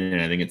his way in,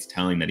 and I think it's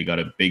telling that he got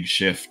a big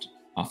shift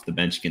off the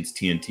bench against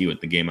TNT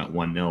with the game at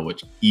 1-0,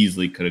 which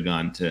easily could have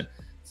gone to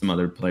some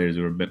other players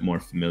who were a bit more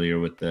familiar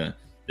with the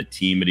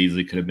team. It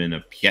easily could have been a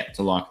Piet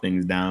to lock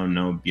things down.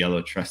 No,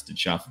 Biello trusted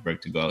Schaffelberg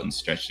to go out and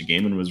stretch the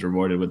game and was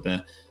rewarded with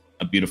a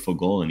beautiful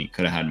goal, and he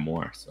could have had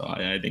more. So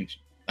I think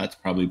that's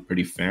probably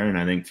pretty fair. And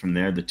I think from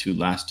there, the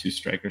last two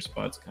striker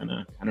spots kind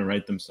of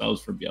write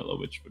themselves for Biello,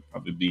 which would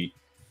probably be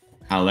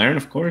Kyle Aaron,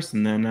 of course,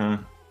 and then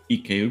Ike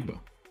Ugbo.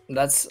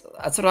 That's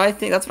what I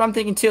think. That's what I'm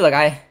thinking too. Like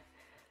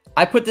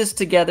I put this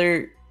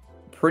together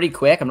pretty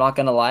quick. I'm not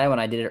gonna lie. When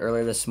I did it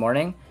earlier this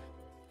morning,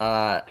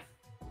 I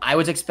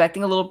was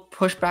expecting a little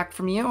pushback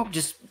from you.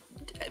 Just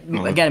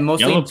again,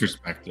 mostly yellow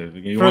perspective.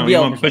 You from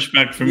want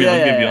pushback from me?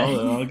 Yeah,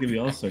 I'll give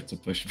you all sorts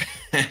of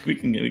pushback. we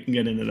can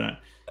get into that.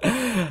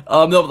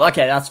 No,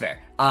 okay, that's fair.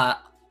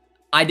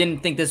 I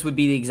didn't think this would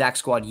be the exact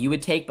squad you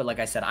would take, but like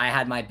I said, I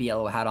had my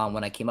BLO hat on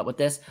when I came up with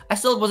this. I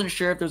still wasn't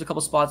sure if there's a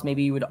couple spots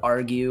maybe you would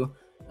argue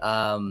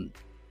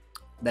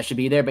that should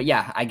be there, but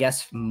yeah, I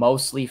guess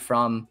mostly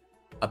from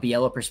a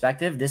BLO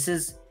perspective, this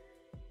is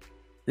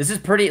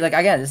pretty, like,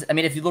 again, I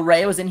mean, if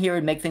Loreo was in here, it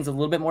would make things a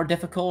little bit more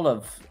difficult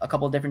of a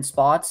couple of different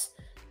spots.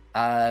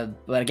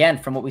 But again,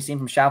 from what we've seen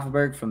from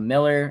Schaffelberg, from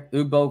Miller,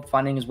 Ugbo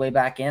finding his way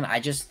back in, I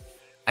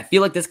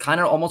feel like this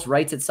kind of almost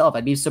writes itself.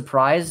 I'd be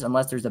surprised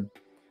unless there's a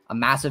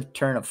massive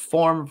turn of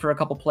form for a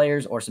couple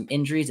players or some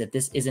injuries if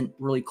this isn't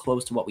really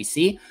close to what we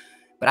see.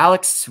 But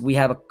Alex, we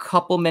have a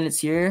couple minutes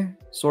here,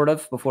 sort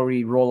of, before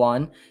we roll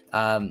on.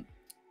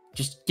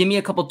 Just give me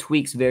a couple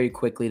tweaks very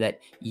quickly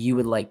that you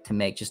would like to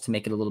make, just to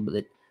make it a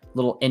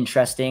little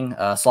interesting.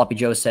 Sloppy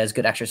Joe says,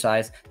 good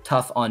exercise,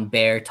 tough on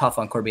Bear, tough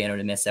on Corbiano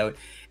to miss out.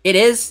 It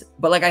is,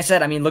 but like I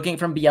said, I mean, looking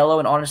from Biello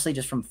and honestly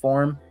just from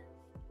form,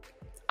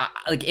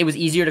 like it was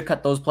easier to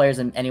cut those players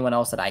than anyone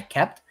else that I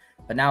kept.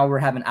 But now we're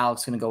having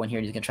Alex going to go in here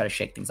and he's going to try to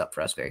shake things up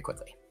for us very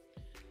quickly.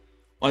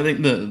 Well, I think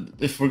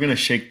if we're going to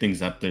shake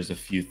things up, there's a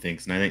few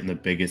things. And I think the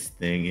biggest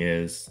thing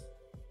is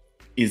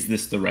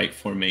this the right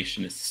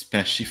formation,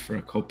 especially for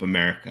a Copa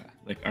America?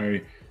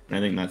 And I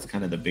think that's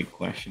kind of the big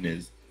question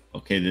is,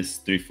 okay, this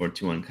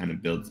 3-4-2-1 kind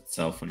of builds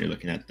itself when you're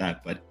looking at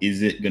that, but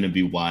is it going to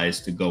be wise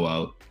to go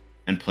out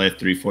and play a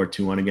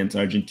 3-4-2-1 against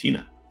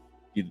Argentina?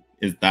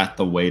 Is that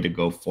the way to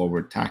go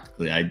forward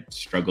tactically? I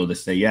struggle to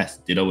say yes.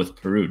 Ditto with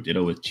Peru,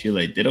 ditto with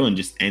Chile, ditto in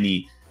just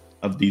any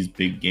of these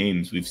big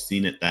games. We've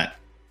seen it that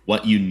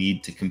what you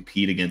need to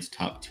compete against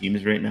top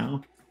teams right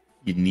now,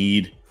 you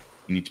need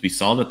to be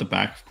solid at the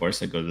back. Of course,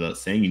 that goes without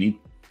saying. You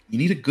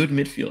need a good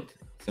midfield.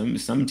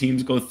 Some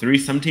teams go 3,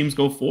 some teams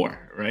go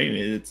 4, right?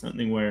 It's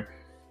something where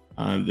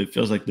it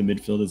feels like the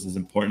midfield is as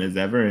important as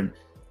ever. And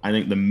I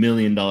think the $1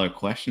 million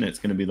question, it's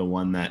going to be the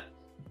one that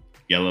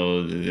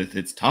Yellow,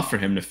 it's tough for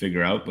him to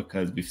figure out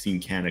because we've seen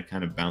Canada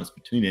kind of bounce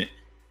between it,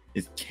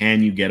 is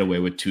can you get away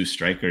with 2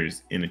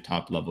 strikers in a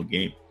top level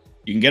game?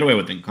 You can get away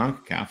with it in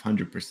CONCACAF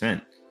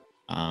 100%.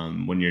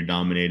 When you're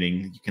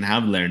dominating, you can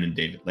have Larin and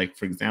David. Like,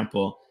 for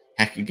example,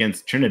 heck,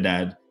 against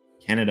Trinidad,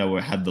 Canada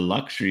had the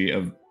luxury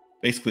of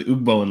basically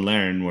Ugbo and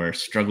Larin were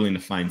struggling to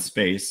find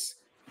space,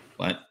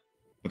 but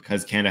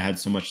because Canada had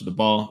so much of the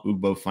ball,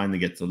 Ugbo finally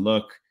gets a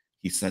look.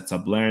 He sets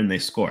up Larin, they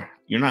score.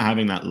 You're not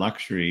having that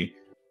luxury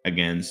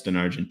against an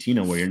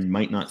Argentina where you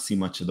might not see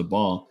much of the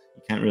ball.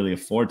 You can't really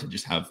afford to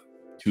just have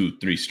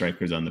 2-3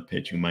 strikers on the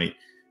pitch. You might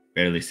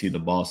barely see the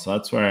ball. So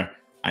that's where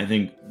I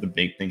think the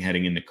big thing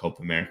heading into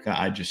Copa America,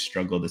 I just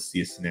struggle to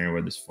see a scenario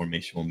where this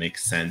formation will make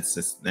sense.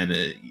 Then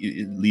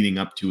leading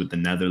up to with the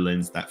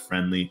Netherlands, that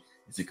friendly,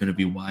 is it going to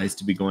be wise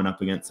to be going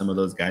up against some of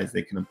those guys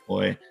they can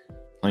employ,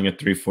 playing a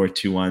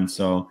 3-4-2-1?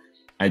 So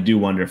I do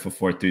wonder if a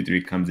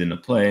 4-3-3 comes into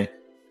play.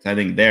 So I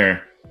think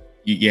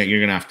you're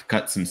going to have to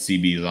cut some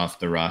CBs off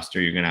the roster.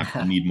 You're going to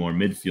have to need more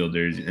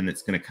midfielders, and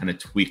it's going to kind of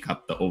tweak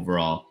up the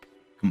overall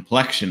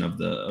complexion of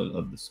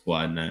the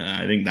squad. And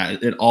I think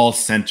that it all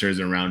centers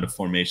around a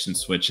formation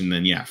switch. And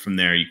then, yeah, from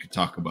there you could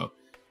talk about,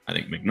 I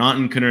think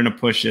McNaughton could earn a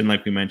push in,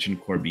 like we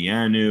mentioned,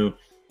 Corbianu.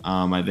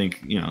 I think,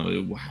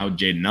 how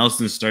Jaden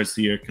Nelson starts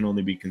the year can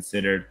only be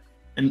considered.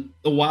 And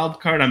the wild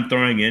card I'm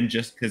throwing in,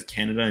 just because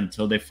Canada,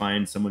 until they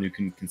find someone who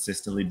can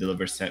consistently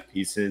deliver set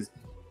pieces,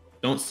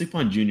 don't sleep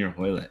on Junior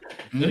Hoylett.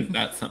 I feel like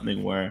that's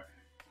something where,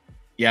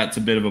 yeah, it's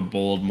a bit of a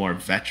bold, more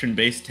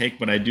veteran-based take,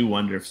 but I do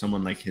wonder if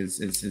someone like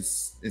his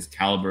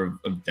caliber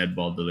of dead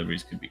ball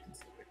deliveries could be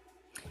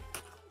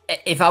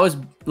considered. If I was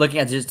looking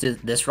at just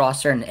this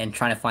roster and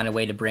trying to find a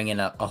way to bring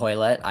in a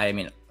Hoylett, I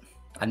mean,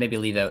 I'd maybe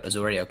leave out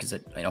Azurio because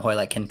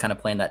Hoylett can kind of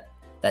play in that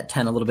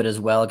 10 a little bit as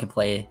well. He can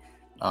play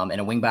in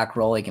a wingback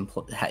role.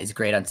 He's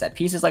great on set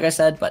pieces, like I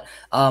said. But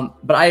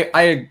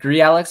I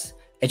agree, Alex.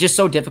 It's just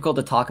so difficult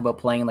to talk about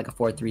playing in like a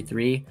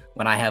 4-3-3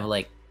 when I have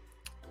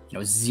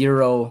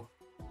zero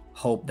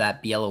hope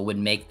that Biello would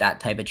make that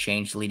type of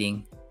change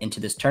leading into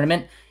this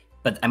tournament.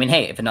 But I mean,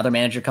 hey, if another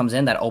manager comes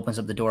in, that opens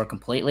up the door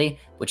completely,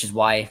 which is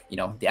why,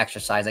 the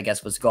exercise, I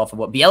guess, was go off of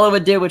what Biello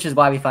would do, which is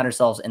why we find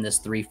ourselves in this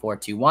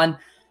 3-4-2-1.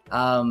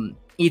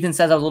 Ethan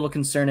says I was a little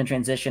concerned in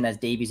transition as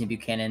Davies and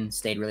Buchanan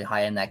stayed really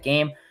high in that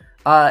game.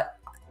 That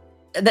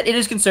it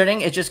is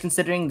concerning. It's just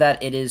considering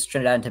that it is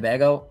Trinidad and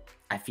Tobago.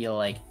 I feel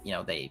like,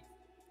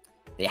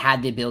 they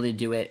had the ability to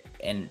do it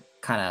and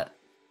kind of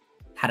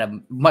had a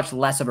much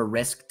less of a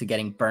risk to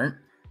getting burnt.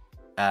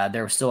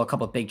 There were still a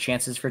couple of big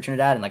chances for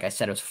Trinidad. And like I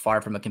said, it was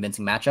far from a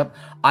convincing matchup.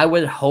 I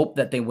would hope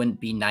that they wouldn't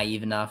be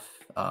naive enough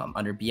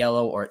under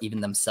Biello or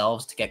even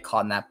themselves to get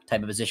caught in that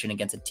type of position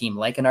against a team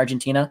like an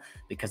Argentina,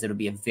 because it would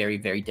be a very,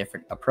 very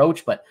different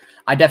approach. But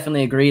I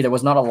definitely agree. There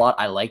was not a lot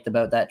I liked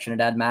about that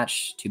Trinidad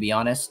match, to be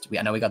honest.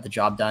 I know we got the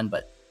job done,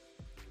 but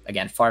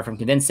again, far from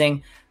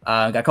convincing.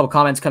 Got a couple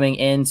comments coming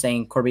in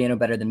saying Corbiano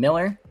better than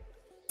Miller.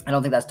 I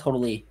don't think that's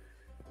totally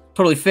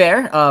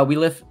fair.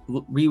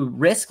 We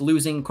risk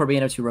losing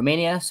Corbiano to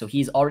Romania, so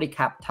he's already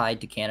cap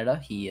tied to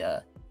Canada. He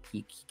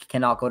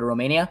cannot go to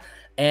Romania.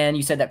 And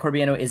you said that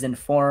Corbiano is in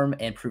form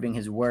and proving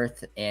his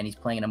worth, and he's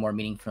playing in a more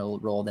meaningful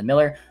role than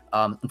Miller.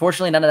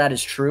 Unfortunately, none of that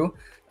is true.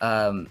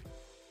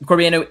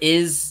 Corbiano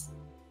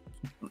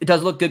it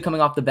does look good coming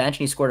off the bench,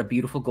 and he scored a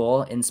beautiful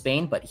goal in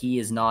Spain, but he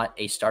is not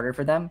a starter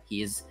for them.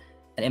 He is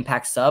an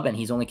impact sub, and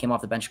he's only came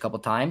off the bench a couple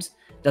times.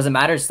 Doesn't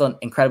matter. It's still an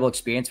incredible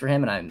experience for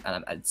him, and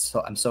I'm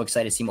so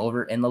excited to see him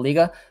over in La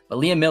Liga. But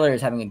Liam Miller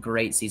is having a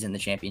great season in the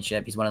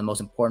championship. He's one of the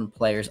most important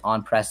players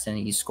on Preston.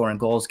 He's scoring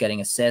goals,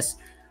 getting assists.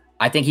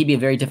 I think he'd be a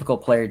very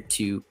difficult player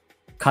to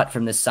cut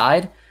from this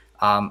side.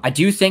 I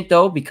do think,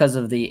 though, because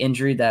of the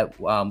injury that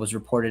was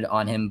reported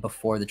on him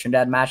before the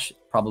Trinidad match,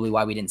 probably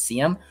why we didn't see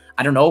him.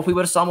 I don't know if we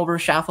would have saw him over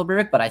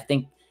Schaffelberg, but I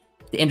think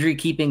the injury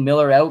keeping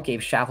Miller out gave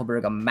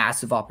Schaffelberg a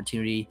massive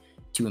opportunity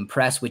to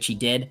impress, which he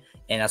did.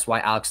 And that's why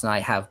Alex and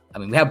I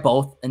we have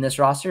both in this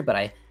roster, but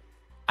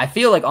I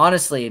feel like,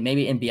 honestly,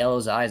 maybe in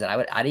Biello's eyes,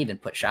 I'd even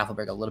put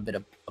Schaffelberg a little bit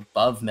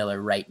above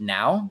Miller right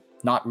now.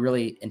 Not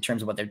really in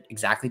terms of what they're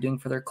exactly doing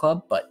for their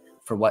club, but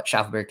for what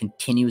Schaffelberg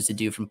continues to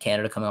do from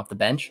Canada coming off the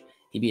bench.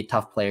 He'd be a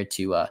tough player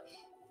to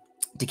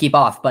keep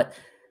off. But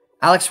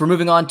Alex, we're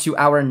moving on to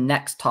our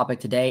next topic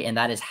today, and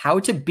that is how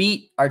to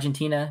beat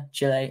Argentina,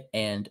 Chile,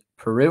 and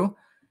Peru.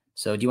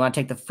 So do you want to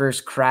take the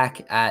first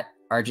crack at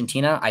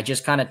Argentina? I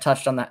just kind of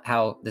touched on that,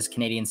 how this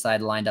Canadian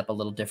side lined up a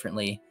little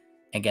differently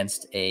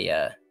against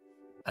a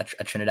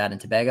Trinidad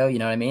and Tobago. You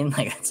know what I mean?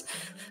 Like, it's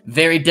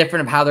very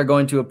different of how they're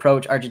going to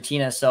approach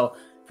Argentina. So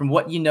from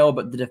what you know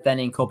about the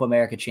defending Copa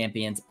America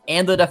champions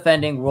and the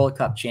defending World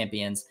Cup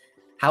champions,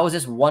 how is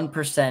this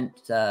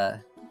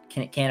 1%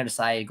 Canada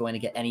side going to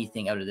get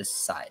anything out of this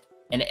side?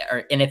 And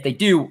if they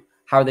do,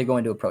 how are they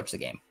going to approach the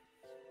game?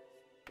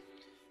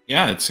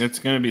 Yeah, it's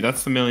going to be,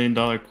 that's the $1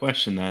 million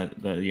question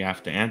that you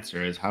have to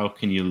answer, is how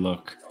can you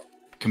look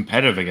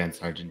competitive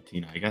against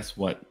Argentina? I guess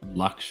what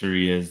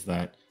luxury is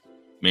that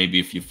maybe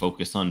if you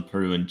focus on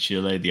Peru and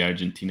Chile, the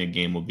Argentina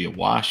game will be a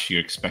wash.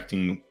 You're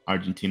expecting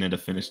Argentina to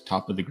finish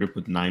top of the group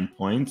with 9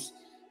 points.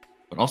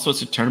 But also,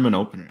 it's a tournament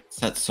opener. It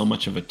sets so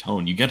much of a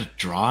tone. You get a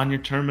draw on your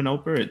tournament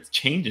opener, it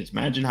changes.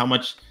 Imagine how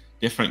much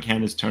different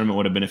Canada's tournament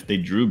would have been if they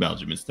drew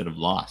Belgium instead of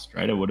lost,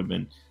 right? It would have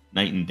been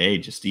night and day,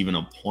 just even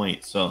a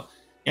point. So,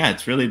 yeah,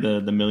 it's really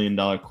the $1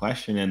 million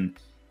question. And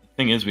the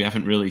thing is, we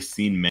haven't really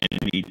seen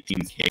many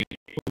teams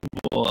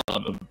capable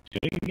of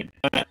doing it.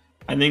 But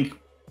I think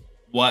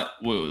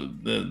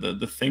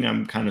the thing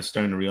I'm kind of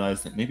starting to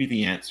realize, that maybe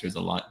the answer is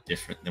a lot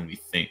different than we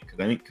think. Because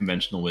I think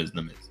conventional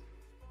wisdom is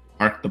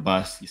park the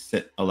bus, you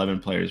sit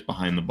 11 players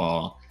behind the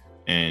ball,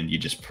 and you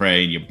just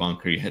pray and you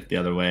bunker, you hit the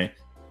other way.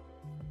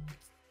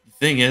 The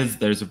thing is,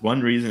 there's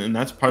one reason, and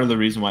that's part of the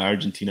reason why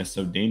Argentina is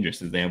so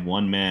dangerous, is they have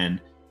one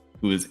man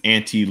who is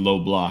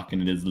anti-low block,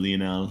 and it is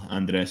Lionel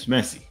Andres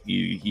Messi.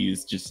 He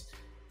is just,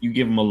 you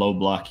give him a low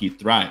block, he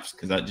thrives,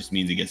 because that just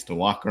means he gets to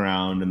walk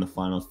around in the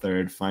final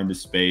third, find a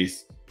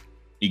space.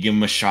 You give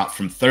him a shot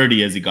from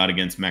 30, as he got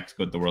against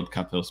Mexico at the World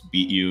Cup, he'll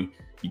beat you.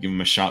 You give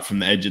him a shot from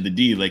the edge of the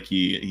D, like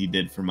he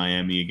did for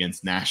Miami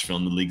against Nashville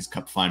in the League's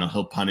Cup final,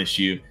 he'll punish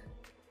you.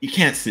 You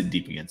can't sit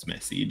deep against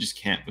Messi. You just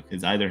can't,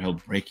 because either he'll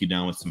break you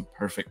down with some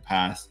perfect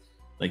pass,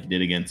 like he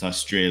did against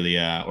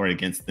Australia or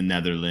against the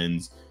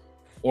Netherlands,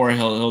 or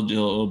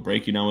he'll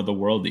break you down with a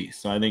worldie.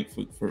 So I think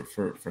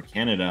for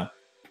Canada,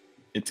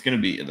 it's going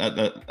to be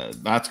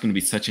that's going to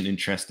be such an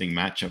interesting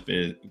matchup,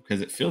 because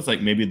it feels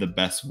like maybe the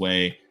best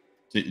way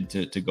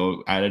to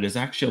go at it is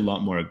actually a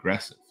lot more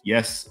aggressive.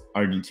 Yes,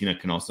 Argentina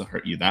can also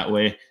hurt you that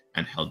way,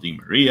 and Di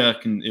Maria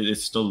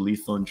is still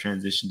lethal in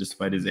transition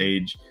despite his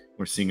age.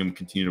 We're seeing him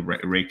continue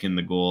to rake in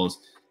the goals.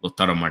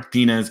 Lautaro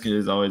Martinez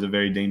is always a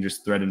very dangerous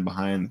threat in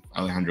behind.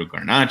 Alejandro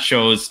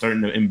Garnacho is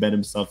starting to embed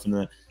himself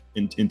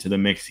into the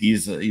mix.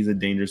 He's a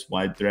dangerous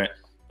wide threat.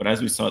 But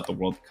as we saw at the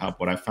World Cup,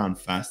 what I found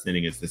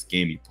fascinating is this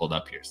game he pulled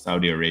up here,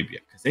 Saudi Arabia,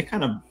 because they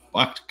kind of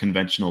bucked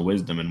conventional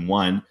wisdom and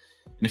won.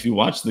 And if you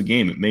watch the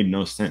game, it made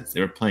no sense. They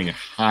were playing a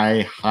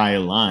high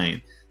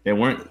line. They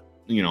weren't,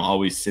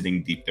 always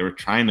sitting deep. They were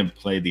trying to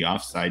play the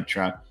offside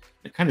trap.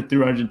 It kind of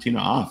threw Argentina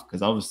off,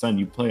 because all of a sudden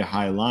you play a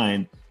high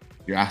line,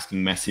 you're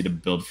asking Messi to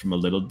build from a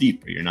little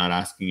deeper. You're not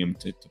asking him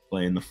to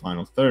play in the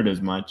final third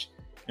as much.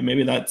 And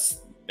maybe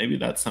that's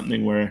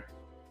something where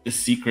the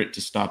secret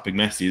to stopping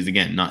Messi is,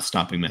 again, not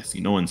stopping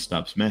Messi. No one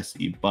stops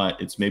Messi, but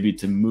it's maybe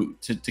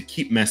to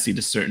keep Messi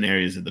to certain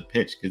areas of the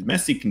pitch, because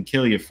Messi can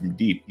kill you from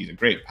deep. He's a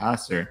great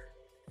passer.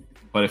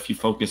 But if you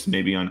focus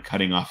maybe on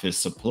cutting off his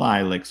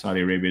supply, like Saudi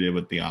Arabia did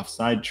with the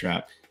offside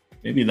trap,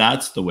 maybe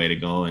that's the way to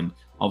go. And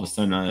all of a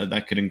sudden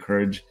that could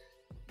encourage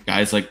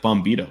guys like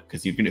Bombito,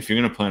 because if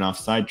you're gonna play an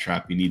offside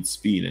trap, you need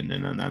speed,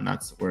 and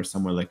that's where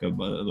somewhere like a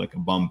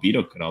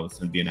Bombito could all of a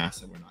sudden be an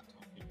asset we're not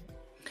talking about.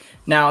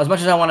 Now, as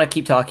much as I want to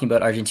keep talking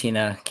about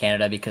Argentina,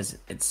 Canada, because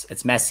it's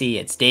Messi,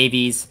 it's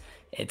Davies,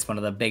 it's one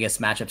of the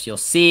biggest matchups you'll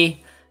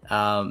see.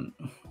 Actually,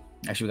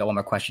 we got one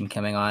more question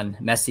coming on.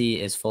 Messi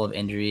is full of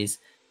injuries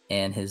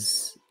and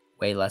his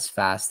way less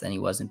fast than he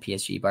was in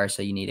PSG.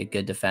 Barca, you need a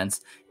good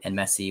defense, and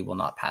Messi will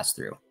not pass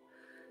through.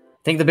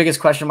 I think the biggest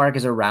question mark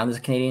is around this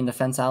Canadian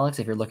defense, Alex.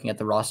 If you're looking at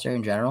the roster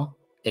in general,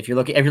 if you're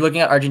looking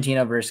at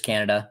Argentina versus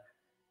Canada,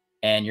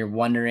 and you're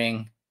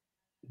wondering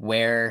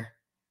where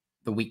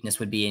the weakness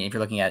would be, and if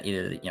you're looking at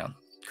either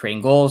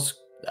creating goals,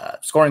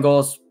 scoring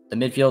goals, the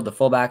midfield, the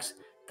fullbacks,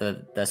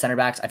 the center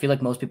backs, I feel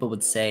like most people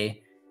would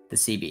say the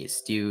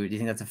CBs. Do you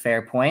think that's a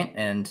fair point?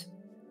 And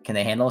can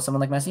they handle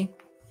someone like Messi?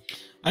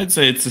 I'd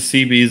say it's the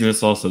CBs and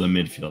it's also the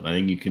midfield. I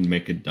think you can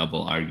make a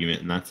double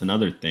argument, and that's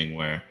another thing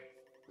where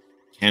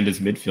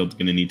Canada's midfield is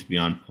going to need to be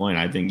on point.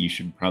 I think you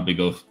should probably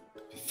go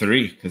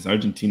 3, because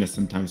Argentina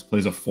sometimes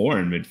plays a 4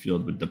 in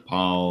midfield with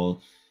DePaul,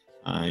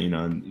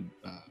 McAllister,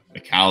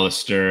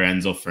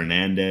 Enzo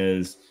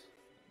Fernandez,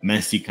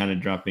 Messi kind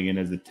of dropping in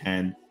as a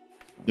 10.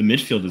 The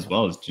midfield as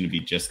well is going to be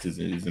just as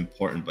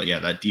important. But yeah,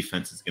 that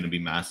defense is going to be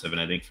massive.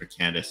 And I think for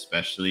Canada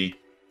especially,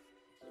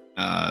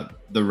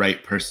 the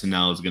right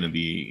personnel is going to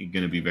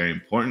be very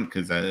important,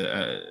 because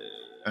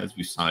as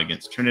we saw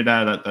against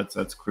Trinidad,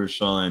 that's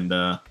crucial. And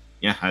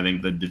yeah, I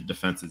think the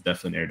defense is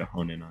definitely there to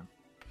hone in on.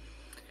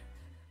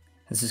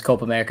 This is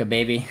Copa America,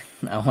 baby.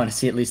 I want to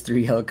see at least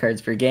 3 yellow cards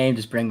per game.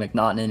 Just bring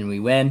McNaughton in and we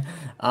win.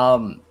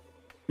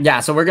 Yeah,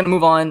 so we're gonna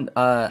move on.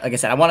 Like I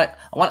said,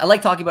 I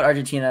like talking about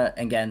Argentina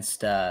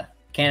against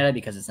Canada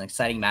because it's an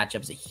exciting matchup.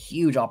 It's a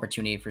huge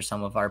opportunity for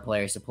some of our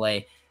players to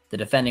play the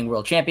defending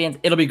world champions.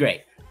 It'll be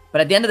great.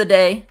 But at the end of the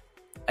day,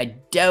 I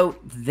doubt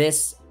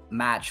this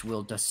match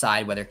will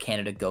decide whether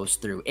Canada goes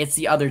through. It's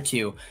the other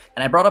two.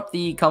 And I brought up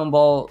the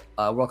CONMEBOL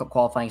World Cup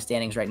qualifying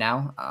standings right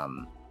now.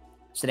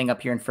 Sitting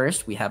up here in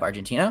first, we have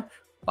Argentina,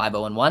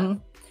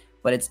 5-0-1.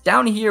 But it's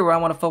down here where I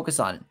want to focus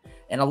on.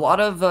 And a lot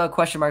of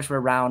question marks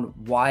were around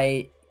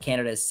why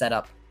Canada is set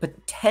up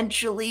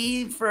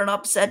potentially for an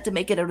upset to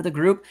make it out of the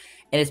group.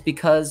 And it's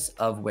because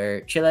of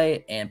where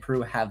Chile and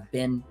Peru have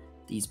been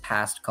these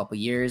past couple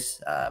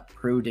years.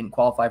 Peru didn't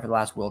qualify for the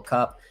last World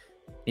Cup.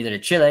 Neither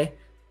did Chile.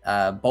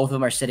 Both of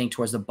them are sitting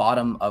towards the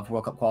bottom of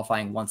World Cup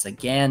qualifying once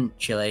again.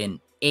 Chile in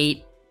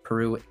 8,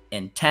 Peru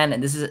in 10.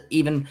 And this is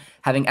even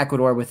having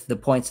Ecuador with the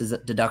points as a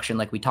deduction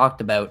like we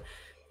talked about.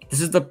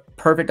 This is the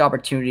perfect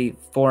opportunity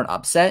for an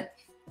upset.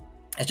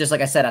 It's just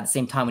like I said, at the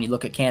same time, when you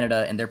look at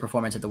Canada and their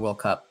performance at the World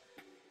Cup,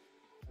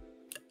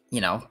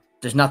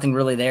 there's nothing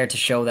really there to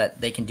show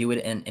that they can do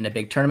it in a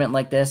big tournament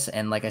like this.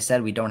 And like I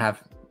said, we don't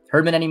have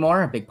Herdman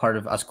anymore, a big part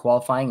of us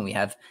qualifying, and we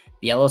have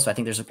Biello. So I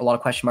think there's a lot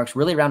of question marks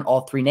really around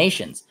all 3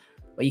 nations.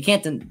 But you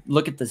can't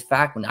look at this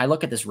fact. When I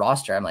look at this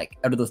roster, I'm like,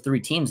 out of those 3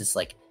 teams, it's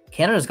like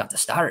Canada's got the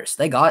starters.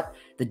 They got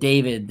the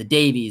David, the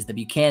Davies, the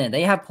Buchanan.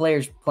 They have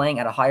players playing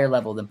at a higher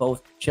level than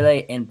both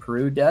Chile and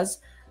Peru does.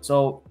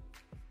 So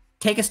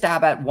take a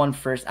stab at one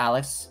first,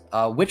 Alex.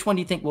 Which one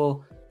do you think,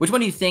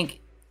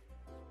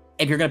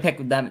 if you're going to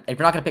pick them, if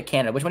you're not going to pick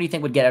Canada, which one do you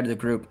think would get out of the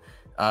group,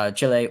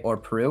 Chile or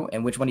Peru?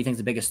 And which one do you think is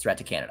the biggest threat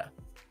to Canada?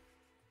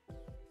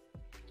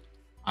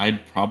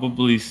 I'd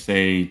probably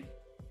say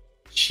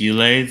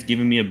Chile is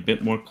giving me a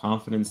bit more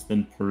confidence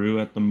than Peru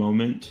at the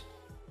moment.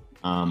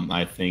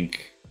 I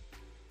think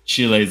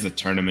Chile is a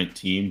tournament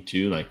team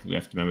too. Like, we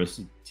have to remember, it's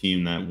a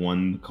team that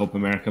won Copa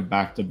America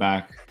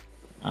back-to-back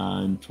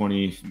in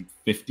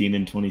 2015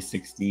 and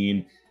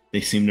 2016.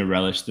 They seem to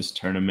relish this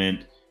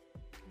tournament.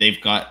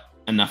 They've got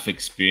enough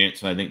experience,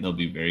 so I think they'll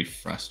be very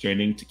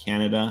frustrating to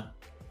Canada.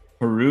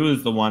 Peru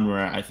is the one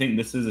where I think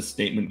this is a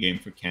statement game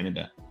for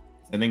Canada.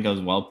 I think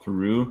as well,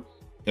 Peru,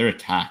 their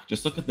attack,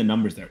 just look at the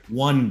numbers there.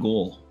 1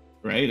 goal,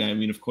 right? I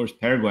mean, of course,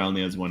 Paraguay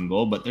only has 1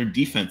 goal, but their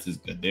defense is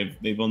good.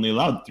 They've only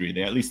allowed 3.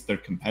 They're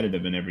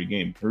competitive in every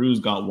game. Peru's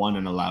got 1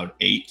 and allowed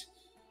 8.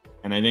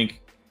 And I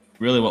think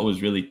really what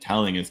was really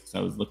telling is, because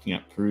I was looking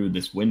at Peru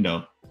this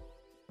window,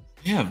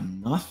 they have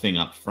nothing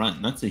up front.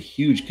 And that's a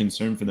huge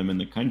concern for them in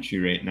the country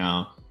right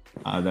now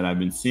that I've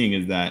been seeing,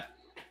 is that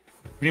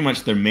pretty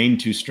much their main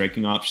 2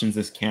 striking options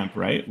this camp,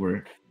 right,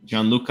 were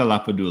Gianluca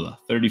Lapadula,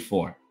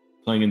 34,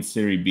 playing in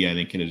Serie B, I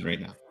think it is right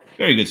now.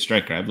 Very good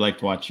striker. I've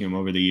liked watching him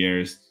over the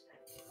years.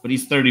 But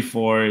he's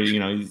 34.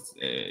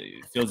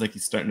 He feels like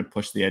he's starting to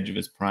push the edge of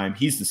his prime.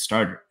 He's the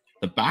starter.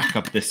 The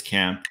backup this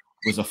camp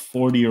was a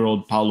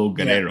 40-year-old Paulo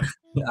Guerrero,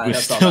 who's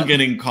still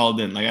getting called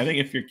in. Like, I think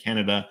if you're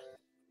Canada,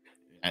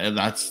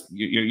 that's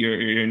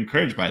you're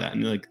encouraged by that.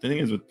 And like, the thing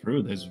is with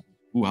Peru, there's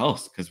who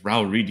else? Because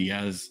Raul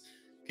Ruiz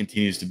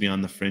continues to be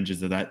on the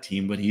fringes of that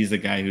team, but he's a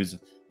guy who's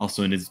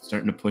also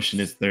starting to push in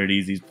his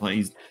 30s. He's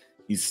playing.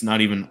 He's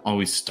not even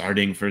always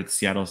starting for the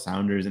Seattle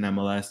Sounders in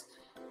MLS.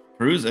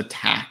 Peru's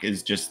attack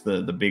is just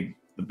the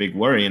big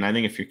worry. And I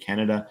think if you're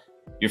Canada,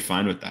 you're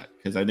fine with that,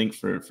 because I think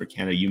for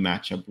Canada, you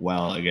match up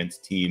well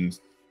against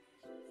teams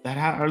that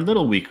are a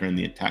little weaker in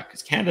the attack,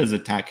 because Canada's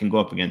attack can go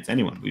up against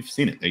anyone. We've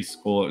seen it. They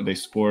scored, they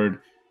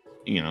scored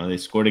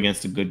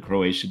against a good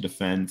Croatian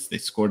defense. They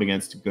scored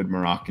against a good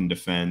Moroccan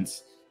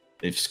defense.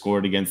 They've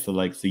scored against the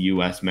likes of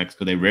US,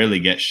 Mexico. They rarely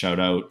get shut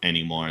out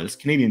anymore. This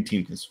Canadian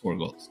team can score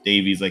goals.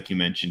 Davies, like you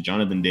mentioned,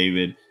 Jonathan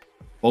David,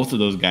 both of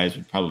those guys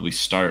would probably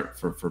start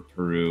for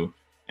Peru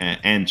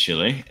and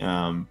Chile.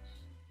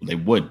 They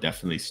would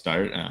definitely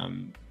start.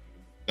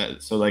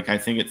 So like, I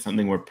think it's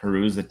something where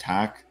Peru's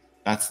attack,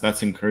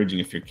 that's encouraging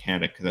if you're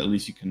Canada, because at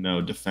least you can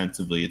know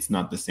defensively it's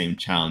not the same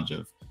challenge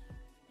of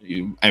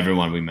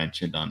everyone we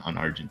mentioned on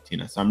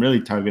Argentina. So I'm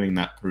really targeting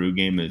that Peru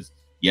game as,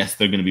 yes,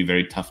 they're going to be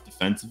very tough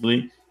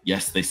defensively.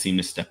 Yes, they seem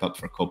to step up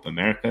for Copa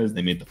Americas.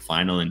 They made the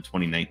final in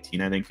 2019,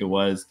 I think it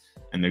was,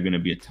 and they're going to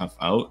be a tough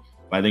out.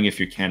 But I think if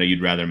you're Canada,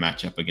 you'd rather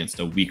match up against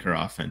a weaker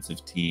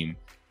offensive team.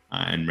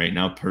 And right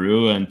now,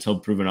 Peru, until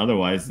proven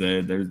otherwise,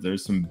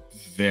 there's some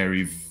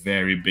very,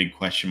 very big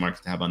question marks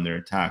to have on their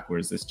attack.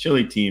 Whereas this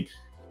Chile team,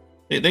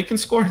 they can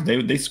score.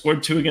 They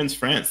scored 2 against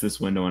France this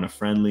window in a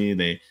friendly.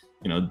 They,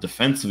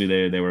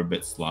 defensively, they were a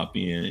bit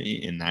sloppy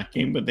in that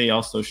game, but they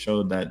also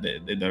showed that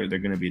they're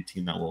going to be a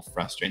team that will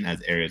frustrate and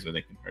has areas where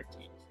they can hurt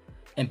teams.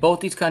 And both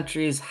these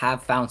countries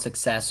have found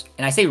success,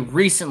 and I say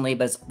recently,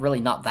 but it's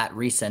really not that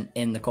recent,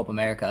 in the Copa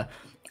America,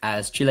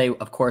 as Chile,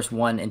 of course,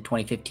 won in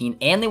 2015,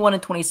 and they won in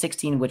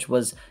 2016, which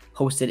was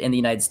hosted in the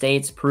United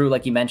States. Peru,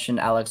 like you mentioned,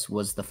 Alex,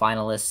 was the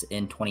finalists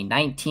in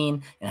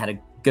 2019 and had a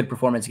good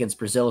performance against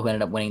Brazil, who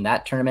ended up winning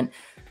that tournament.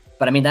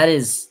 But I mean,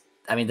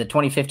 the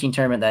 2015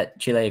 tournament that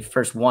Chile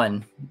first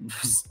won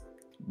was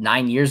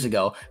 9 years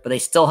ago, but they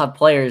still have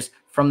players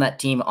from that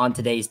team on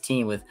today's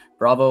team, with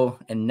Bravo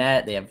and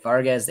net. They have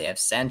Vargas, they have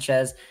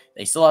Sanchez.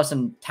 They still have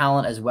some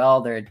talent as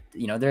well. They're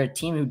a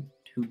team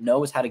who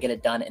knows how to get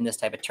it done in this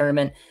type of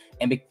tournament.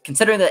 And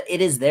considering that it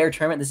is their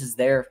tournament, this is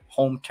their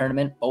home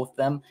tournament, both of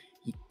them,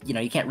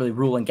 you can't really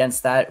rule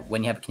against that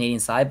when you have a Canadian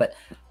side. But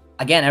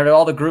again, out of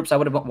all the groups I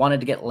would have wanted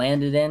to get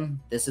landed in,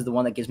 this is the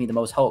one that gives me the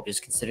most hope,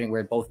 just considering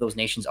where both of those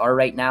nations are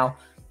right now.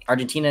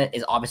 Argentina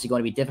is obviously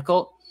going to be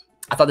difficult.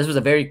 I thought this was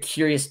a very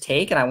curious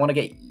take, and I want to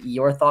get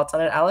your thoughts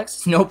on it,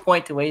 Alex. No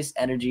point to waste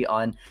energy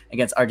on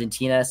against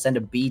Argentina. Send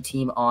a B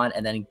team on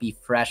and then be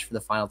fresh for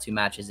the final 2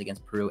 matches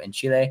against Peru and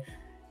Chile.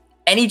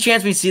 Any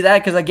chance we see that?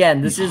 Because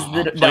again, this is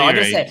the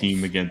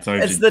team against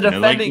Argentina. It's the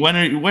defending.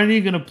 Like, when are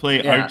you going to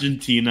play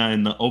Argentina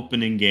in the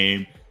opening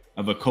game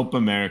of a Copa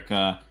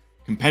America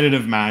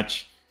competitive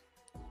match?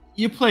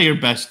 You play your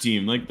best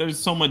team. Like, there's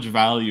so much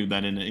value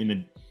that in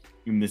a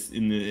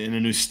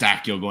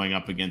Eustáquio going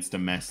up against a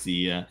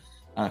Messi,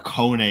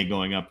 Kone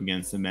going up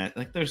against a Messi.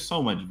 Like, there's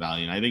so much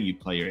value. And I think you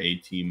play your A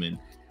team and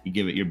you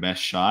give it your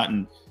best shot,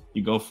 and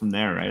you go from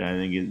there, right? I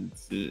think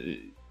it's.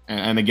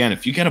 And again,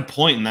 if you get a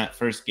point in that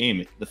first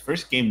game, the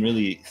first game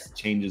really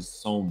changes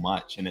so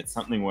much. And it's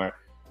something where,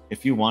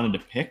 if you wanted to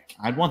pick,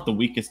 I'd want the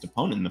weakest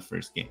opponent in the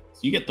first game. So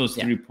you get those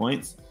 3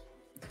 points.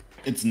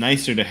 It's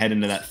nicer to head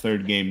into that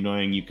third game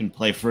knowing you can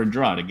play for a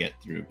draw to get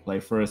through,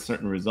 play for a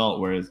certain result.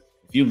 Whereas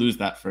if you lose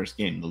that first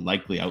game, the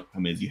likely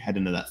outcome is you head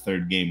into that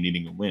third game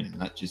needing a win. And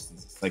that just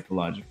is a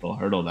psychological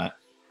hurdle that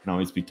can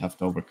always be tough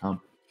to overcome.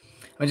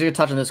 I'm just going to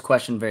touch on this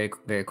question very,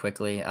 very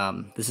quickly.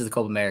 This is the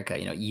Copa America.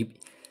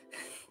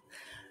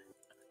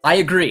 I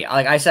agree.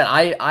 Like I said,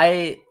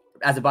 I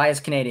as a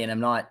biased Canadian, I'm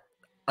not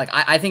like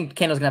I think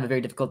Canada's gonna have a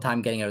very difficult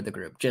time getting out of the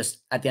group. Just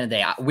at the end of the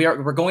day,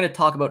 we're going to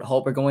talk about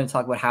hope. We're going to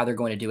talk about how they're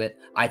going to do it.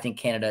 I think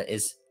Canada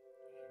is,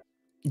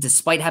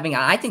 despite having,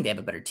 I think they have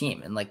a better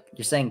team. And like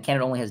you're saying,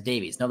 Canada only has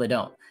Davies. No, they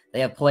don't.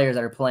 They have players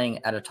that are playing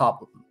at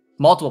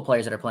multiple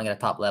players that are playing at a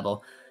top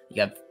level.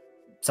 You have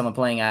someone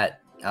playing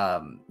at, you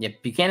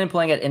have Buchanan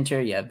playing at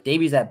Inter. You have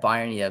Davies at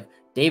Bayern. You have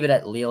David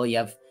at Lille. You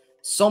have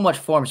so much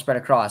form spread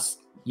across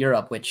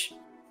Europe, which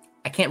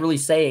I can't really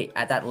say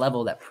at that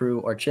level that Peru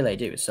or Chile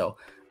do. So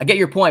I get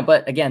your point,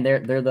 but again,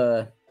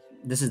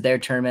 this is their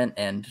tournament,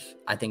 and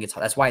I think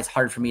that's why it's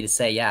hard for me to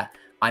say, yeah,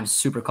 I'm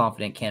super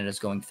confident Canada's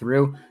going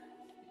through.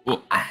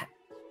 Well,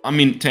 I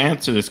mean, to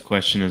answer this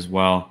question as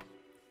well,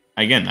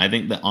 again, I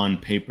think that on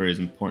paper is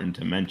important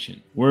to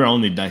mention. We're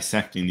only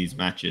dissecting these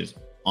matches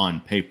on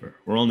paper.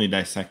 We're only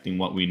dissecting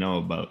what we know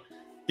about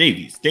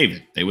Davies.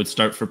 David, they would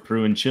start for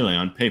Peru and Chile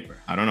on paper.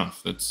 I don't know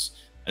if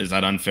is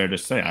that unfair to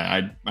say?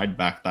 I'd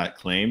back that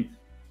claim.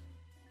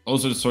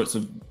 Those are the sorts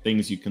of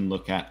things you can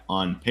look at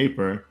on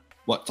paper.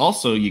 What's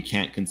also you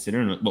can't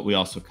consider, and what we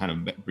also kind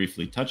of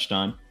briefly touched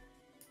on,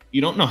 you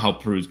don't know how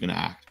Peru's going to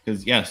act.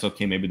 Because yes,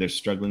 okay, maybe they're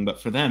struggling,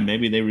 but for them,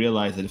 maybe they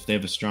realize that if they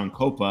have a strong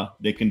Copa,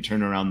 they can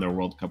turn around their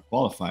World Cup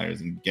qualifiers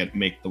and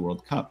make the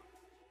World Cup.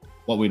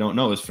 What we don't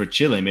know is for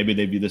Chile, maybe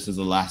they view this as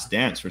a last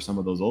dance for some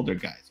of those older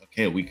guys.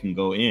 Okay, we can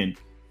go in,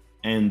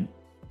 and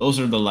those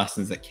are the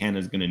lessons that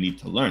Canada's going to need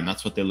to learn.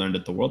 That's what they learned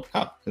at the World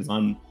Cup, because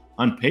on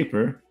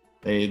paper,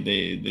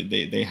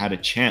 they had a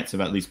chance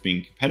of at least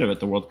being competitive at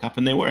the World Cup,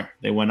 and they were.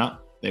 They went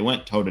up. They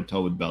went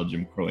toe-to-toe with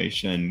Belgium,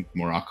 Croatia, and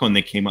Morocco, and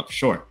they came up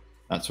short.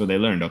 That's where they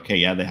learned, okay,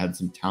 yeah, they had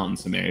some talent in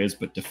some areas,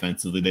 but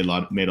defensively they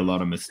made a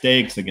lot of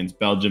mistakes. Against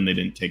Belgium, they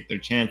didn't take their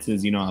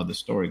chances. You know how the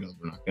story goes.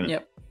 We're not going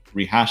to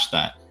rehash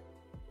that.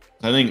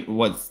 I think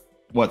what's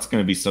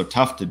going to be so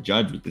tough to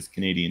judge with this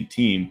Canadian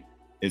team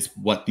is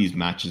what these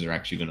matches are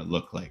actually going to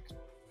look like.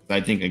 I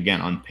think,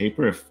 again, on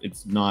paper, if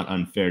it's not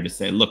unfair to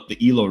say, look, the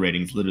ELO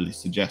ratings literally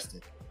suggest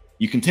it.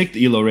 You can take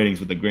the ELO ratings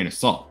with a grain of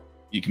salt.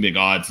 You can make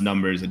odds,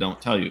 numbers that don't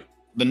tell you.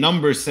 The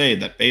numbers say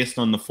that based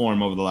on the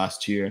form over the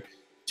last 2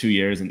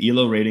 years, and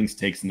ELO ratings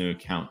takes into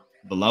account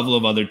the level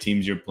of other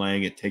teams you're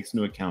playing. It takes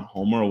into account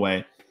home or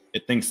away.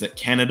 It thinks that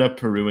Canada,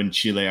 Peru, and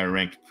Chile are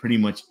ranked pretty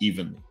much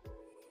evenly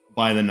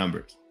by the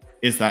numbers.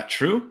 Is that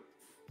true?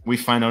 We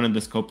find out in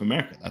this Copa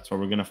America. That's where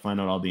we're going to find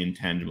out all the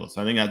intangibles.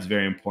 So I think that's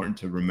very important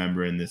to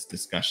remember in this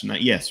discussion,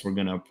 that yes, we're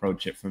going to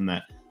approach it from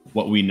that,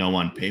 what we know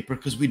on paper,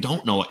 because we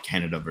don't know what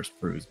Canada versus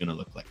Peru is going to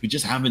look like. We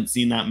just haven't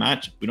seen that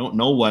match. We don't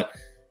know what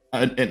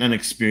an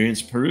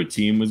experienced Peru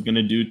team was going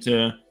to do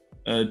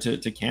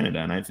to Canada.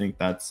 And I think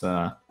that's,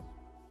 I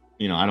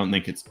don't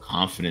think it's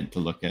confident to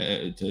look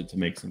at to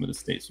make some of the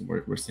states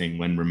we're seeing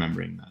when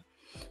remembering that.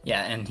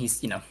 Yeah, and he's,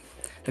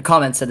 the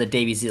comment said that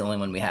Davies the only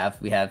one we have.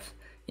 We have,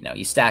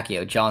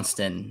 Eustachio,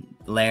 Johnston,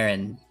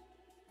 Laren,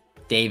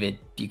 David,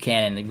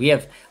 Buchanan. We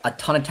have a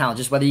ton of talent,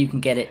 just whether you can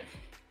get it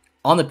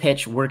on the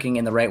pitch, working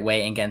in the right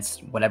way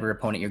against whatever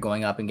opponent you're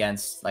going up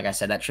against. Like I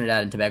said, that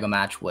Trinidad and Tobago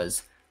match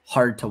was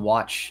hard to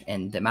watch,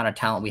 and the amount of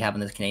talent we have on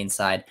the Canadian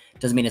side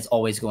doesn't mean it's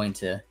always going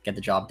to get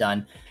the job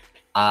done.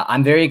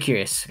 I'm very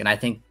curious, and I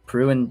think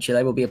Peru and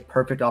Chile will be a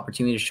perfect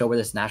opportunity to show where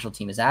this national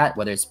team is at,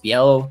 whether it's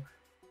Biello,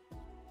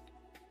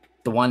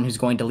 the one who's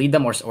going to lead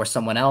them, or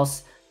someone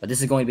else. But this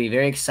is going to be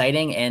very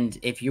exciting, and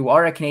if you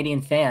are a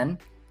Canadian fan,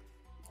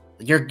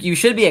 you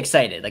should be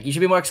excited. Like, you should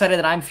be more excited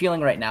than I'm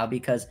feeling right now,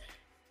 because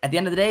at the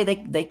end of the day,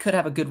 they could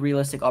have a good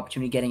realistic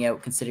opportunity getting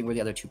out, considering where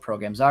the other two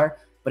programs are.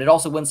 But it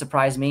also wouldn't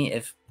surprise me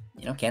if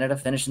Canada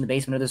finished in the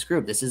basement of this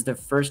group. This is their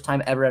first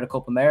time ever at a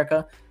Copa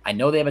America. I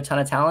know they have a ton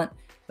of talent,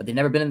 but they've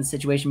never been in this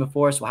situation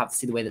before, so we'll have to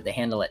see the way that they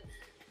handle it.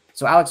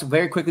 So, Alex,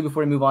 very quickly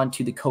before we move on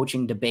to the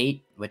coaching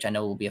debate, which I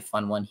know will be a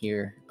fun one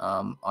here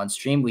on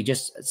stream, a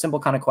simple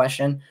kind of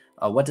question.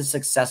 What does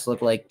success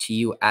look like to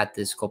you at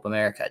this Copa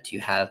America? Do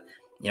you have,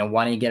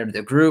 wanting to get out of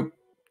the group,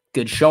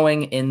 good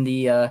showing in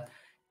the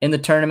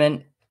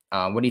tournament?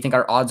 What do you think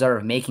our odds are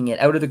of making it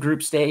out of the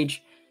group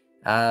stage?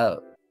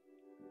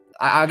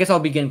 I guess I'll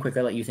begin quickly.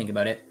 I'll let you think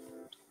about it.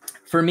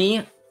 For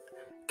me,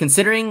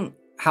 considering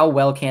how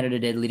well Canada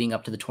did leading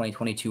up to the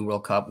 2022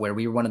 World Cup, where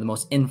we were one of the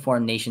most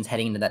informed nations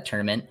heading into that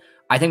tournament,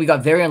 I think we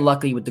got very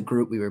unlucky with the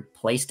group we were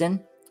placed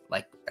in.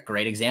 Like, a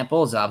great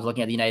example is I was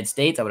looking at the United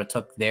States. I would have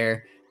took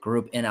their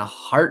group in a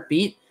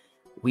heartbeat.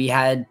 We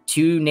had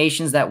two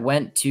nations that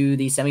went to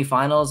the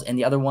semifinals, and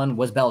the other one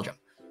was Belgium.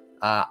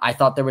 I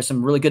thought there were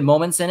some really good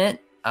moments in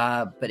it,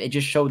 but it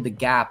just showed the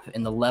gap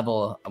in the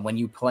level when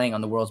you're playing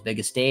on the world's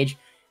biggest stage.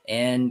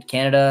 And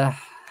Canada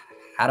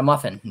had a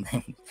muffin.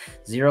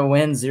 0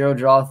 wins, 0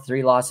 draw,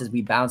 3 losses.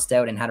 We bounced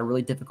out and had a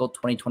really difficult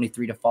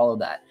 2023 to follow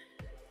that.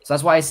 So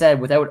that's why I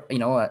said, without,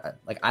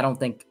 I don't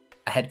think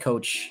a head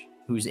coach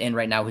who's in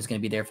right now who's going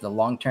to be there for the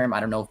long term. I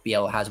don't know if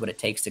Biello has what it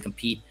takes to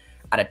compete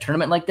at a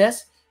tournament like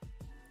this.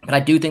 But I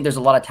do think there's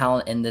a lot of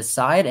talent in this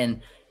side.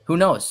 And who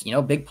knows?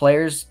 Big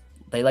players,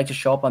 they like to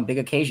show up on big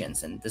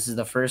occasions. And this is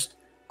the first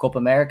Copa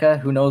America.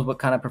 Who knows what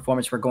kind of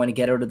performance we're going to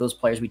get out of those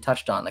players we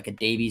touched on, like a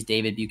Davies,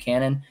 David,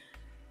 Buchanan.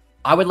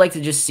 I would like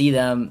to just see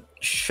them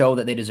show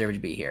that they deserve to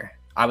be here.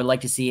 I would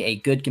like to see a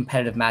good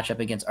competitive matchup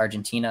against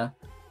Argentina,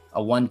 a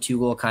 1-2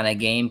 goal kind of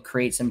game,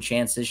 create some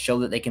chances, show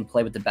that they can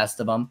play with the best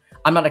of them.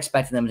 I'm not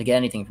expecting them to get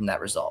anything from that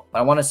result, but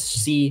I want to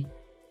see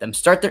them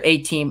start their A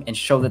team and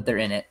show that they're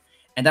in it.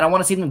 And then I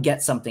want to see them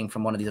get something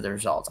from one of these other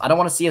results. I don't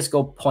want to see us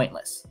go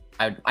pointless.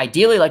 I'd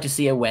ideally like to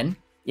see a win.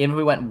 Even if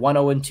we went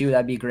 1-0-2,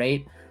 that'd be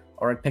great.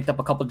 Or picked up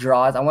a couple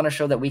draws. I want to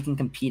show that we can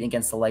compete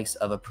against the likes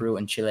of a Peru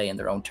and Chile in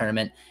their own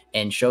tournament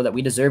and show that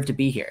we deserve to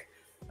be here.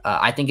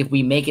 I think if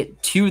we make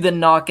it to the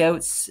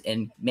knockouts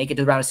and make it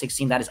to the round of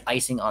 16, that is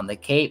icing on the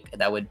cake.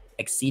 That would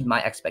exceed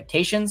my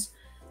expectations,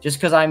 just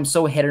because I'm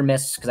so hit or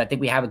miss, because I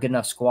think we have a good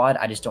enough squad.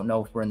 I just don't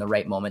know if we're in the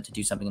right moment to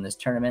do something in this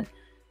tournament.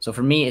 So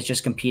for me, it's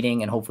just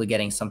competing and hopefully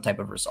getting some type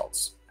of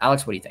results.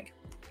 Alex, what do you think?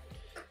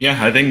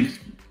 Yeah, I think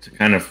to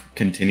kind of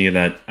continue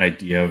that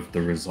idea of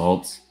the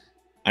results,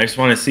 I just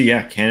want to see,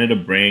 Canada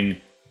bring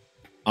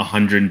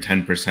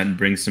 110%,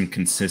 bring some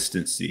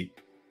consistency.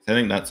 I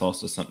think that's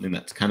also something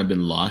that's kind of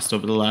been lost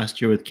over the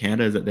last year with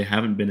Canada, is that they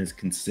haven't been as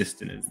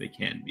consistent as they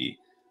can be.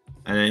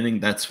 And I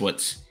think that's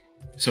what's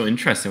so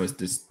interesting with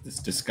this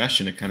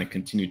discussion, to kind of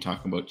continue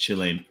talking about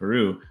Chile and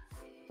Peru.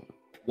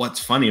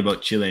 What's funny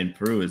about Chile and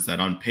Peru is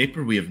that on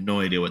paper, we have no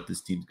idea what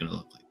this team's going to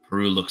look like.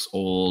 Peru looks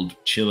old.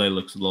 Chile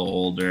looks a little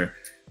older.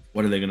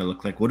 What are they going to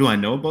look like? What do I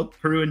know about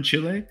Peru and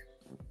Chile?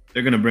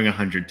 They're going to bring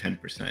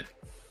 110%.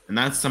 And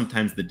that's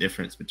sometimes the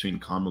difference between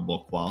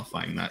CONMEBOL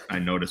qualifying that I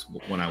notice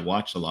when I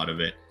watch a lot of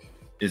it,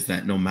 is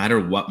that no matter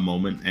what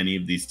moment any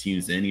of these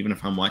teams in, even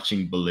if I'm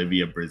watching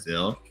Bolivia,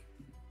 Brazil,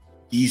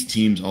 these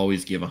teams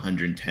always give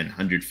 110,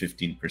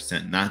 115%.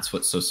 And that's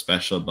what's so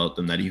special about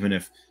them, that even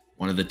if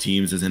one of the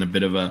teams is in a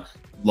bit of a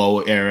low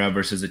era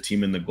versus a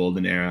team in the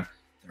golden era,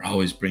 they're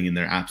always bringing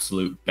their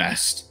absolute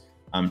best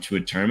to a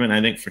tournament.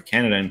 I think for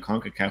Canada and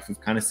CONCACAF,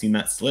 we've kind of seen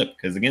that slip,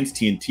 because against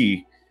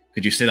TNT,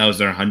 could you say that was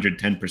their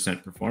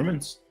 110%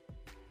 performance?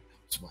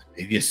 It's what,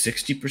 maybe a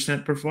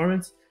 60%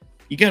 performance?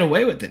 You get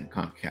away with it in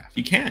CONCACAF.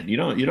 You can. You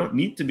don't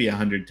need to be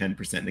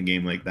 110% in a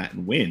game like that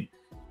and win.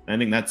 And I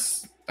think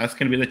that's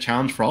going to be the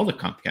challenge for all the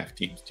CONCACAF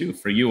teams too.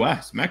 For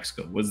US,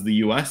 Mexico, was the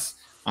US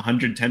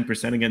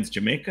 110% against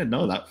Jamaica?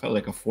 No, that felt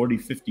like a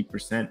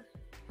 40-50%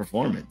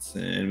 performance,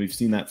 and we've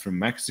seen that from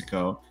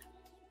Mexico.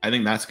 I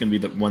think that's going to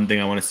be the one thing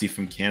I want to see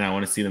from Canada. I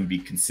want to see them be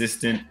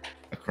consistent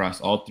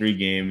across all 3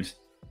 games.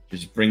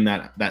 Just bring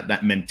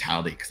that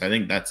mentality, because I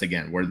think that's,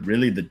 again, where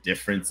really the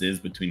difference is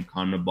between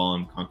CONMEBOL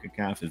and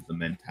CONCACAF, is the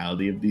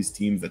mentality of these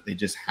teams, that they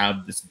just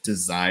have this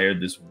desire,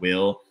 this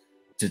will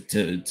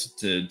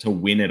to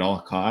win at all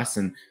costs.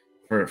 And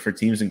for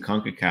teams in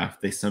CONCACAF,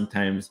 they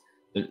sometimes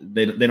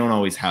they don't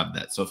always have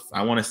that. So if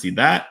I want to see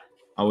that,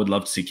 I would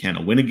love to see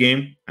Canada win a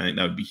game. I think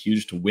that would be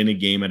huge, to win a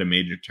game at a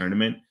major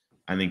tournament.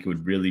 I think it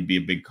would really be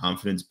a big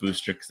confidence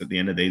booster, because at the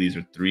end of the day, these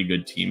are 3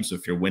 good teams. So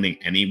if you're winning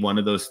any one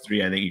of those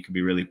 3, I think you could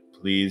be really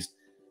pleased.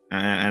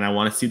 And I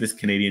want to see this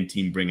Canadian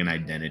team bring an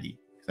identity,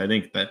 because I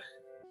think that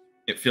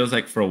it feels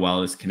like for a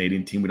while, this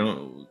Canadian team, we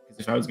don't.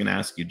 If I was going to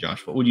ask you,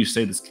 Josh, what would you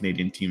say this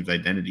Canadian team's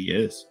identity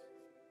is?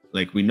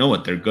 Like, we know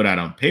what they're good at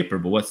on paper,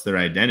 but what's their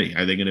identity?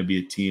 Are they going to be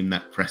a team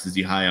that presses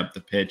you high up the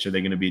pitch? Are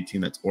they going to be a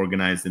team that's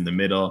organized in the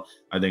middle?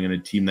 Are they going to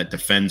be a team that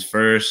defends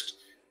first?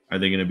 Are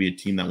they going to be a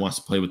team that wants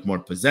to play with more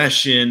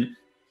possession?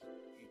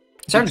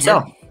 It's hard to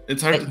tell.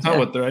 It's hard to tell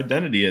what their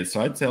identity is.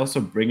 So I'd say also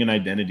bring an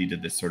identity to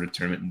this sort of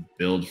tournament and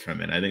build from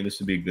it. I think this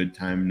would be a good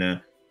time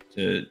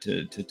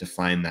to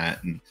find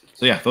that. And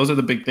so, yeah, those are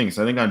the big things.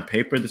 I think on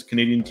paper, this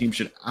Canadian team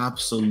should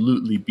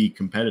absolutely be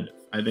competitive.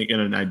 I think in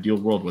an ideal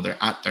world where they're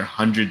at their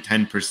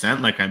 110%,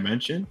 like I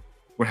mentioned,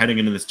 we're heading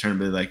into this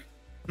tournament, like,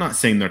 I'm not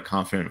saying they're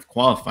confident of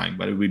qualifying,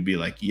 but it would be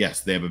like,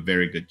 yes, they have a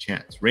very good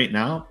chance. Right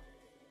now,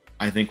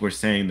 I think we're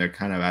saying they're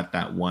kind of at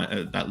that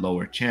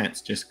lower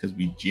chance, just because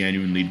we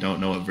genuinely don't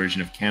know what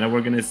version of Canada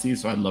we're going to see.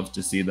 So I'd love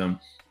to see them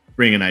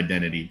bring an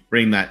identity,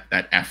 bring that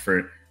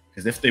effort,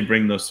 because if they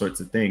bring those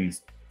sorts of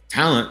things,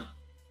 talent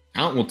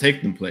will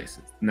take them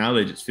places. Now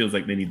they just feels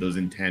like they need those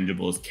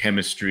intangibles,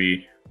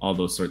 chemistry, all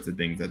those sorts of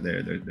things that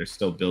they're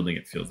still building,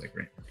 it feels like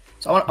right now.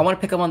 So I want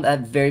to pick up on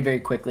that very, very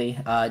quickly,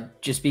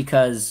 just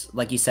because,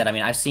 like you said, I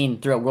mean, I've seen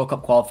throughout World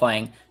Cup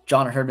qualifying,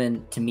 John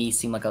Herdman, to me,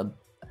 seemed like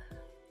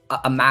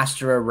a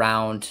master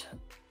around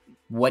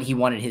what he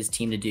wanted his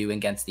team to do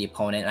against the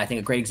opponent. And I think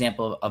a great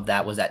example of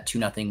that was that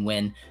 2-0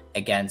 win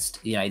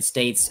against the United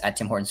States at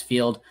Tim Hortons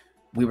Field.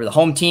 We were the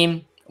home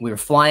team. We were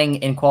flying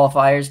in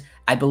qualifiers.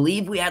 I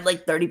believe we had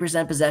like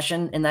 30%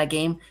 possession in that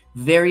game.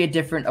 Very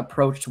different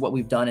approach to what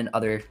we've done in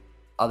other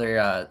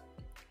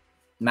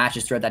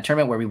matches throughout that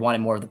tournament, where we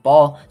wanted more of the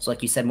ball. So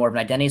like you said, more of an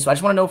identity. So I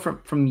just want to know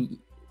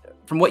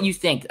from what you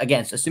think,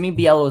 again, assuming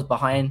Biello is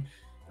behind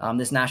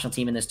this national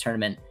team in this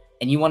tournament,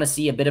 and you want to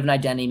see a bit of an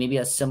identity, maybe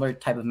a similar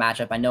type of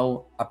matchup. I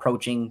know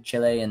approaching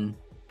Chile and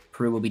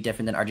Peru will be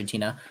different than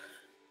Argentina,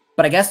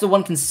 but I guess the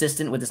one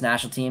consistent with this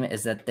national team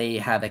is that they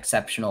have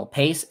exceptional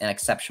pace and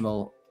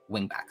exceptional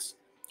wingbacks.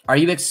 Are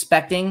you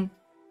expecting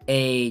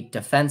a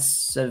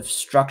defensive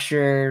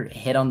structure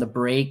hit on the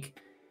break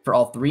for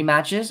all 3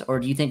 matches?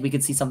 Or do you think we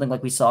could see something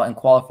like we saw in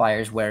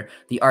qualifiers, where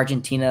the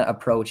Argentina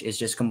approach is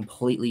just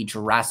completely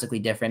drastically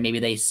different? Maybe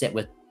they sit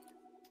with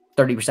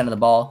 30% of the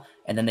ball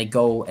and then they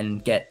go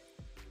and get,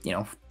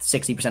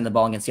 60% of the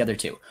ball against the other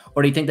 2?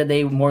 Or do you think that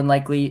they more than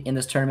likely in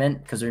this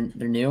tournament, because they're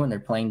new and they're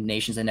playing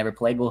nations they never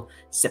played, will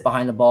sit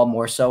behind the ball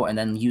more so and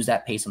then use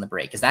that pace on the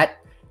break? Is that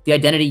the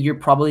identity you're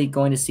probably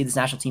going to see this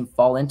national team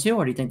fall into,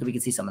 or do you think that we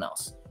could see something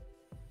else?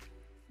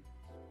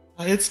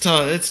 It's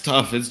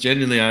tough. It's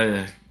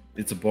genuinely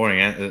it's a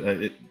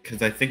boring,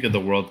 because I think of the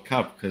World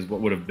Cup, because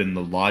what would have been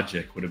the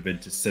logic would have been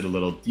to sit a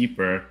little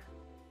deeper,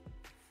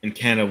 and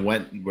Canada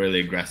went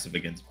really aggressive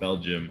against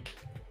Belgium.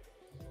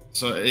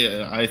 So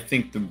yeah, I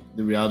think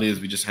the reality is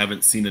we just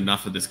haven't seen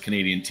enough of this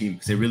Canadian team,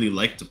 because they really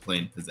like to play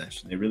in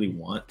possession. They really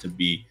want to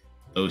be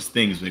those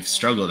things. We've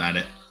struggled at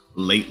it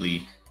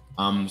lately.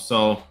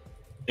 So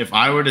if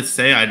I were to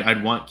say,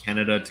 I'd want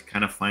Canada to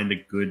kind of find a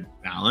good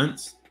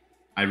balance.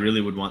 I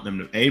really would want them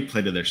to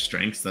play to their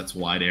strengths. That's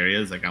wide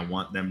areas. Like, I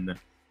want them to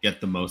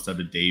get the most out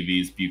of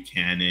Davies,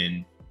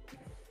 Buchanan,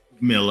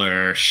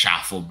 Miller,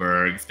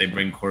 Schaffelberg. If they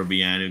bring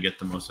Corbianu, get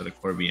the most out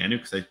of Corbianu,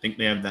 because I think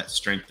they have that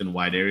strength in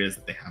wide areas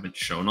that they haven't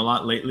shown a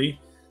lot lately.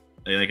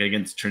 Like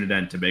against Trinidad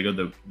and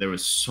Tobago, there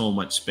was so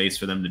much space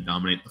for them to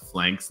dominate the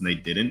flanks, and they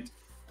didn't.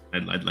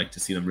 I'd like to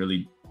see them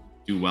really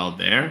do well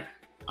there.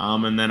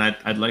 And then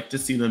I'd like to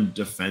see them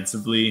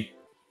defensively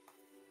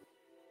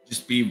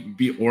just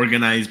be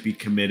organized, be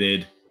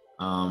committed,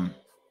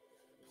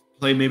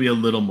 play maybe a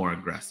little more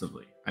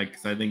aggressively.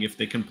 Because I think if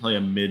they can play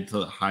a mid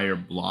to higher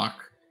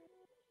block,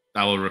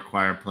 that will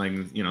require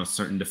playing,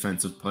 certain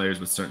defensive players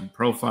with certain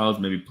profiles,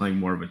 maybe playing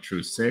more of a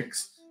true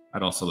 6.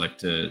 I'd also like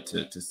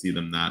to see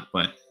them that,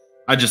 but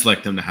I just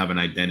like them to have an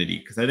identity,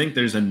 because I think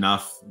there's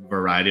enough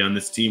variety on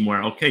this team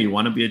where, okay, you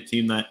want to be a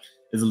team that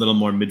is a little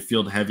more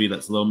midfield heavy,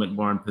 that's a little bit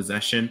more in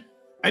possession.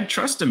 I'd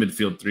trust a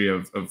midfield three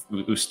of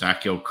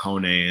Eustachio,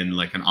 Kone, and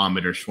like an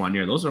Ahmed or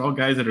Schwanier. Those are all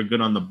guys that are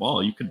good on the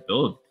ball. You could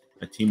build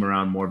a team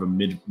around more of a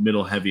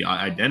middle heavy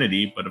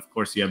identity, but of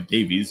course you have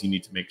Davies. You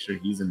need to make sure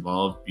he's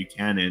involved.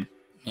 Buchanan.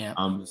 Yeah.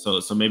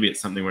 So maybe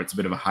it's something where it's a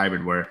bit of a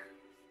hybrid where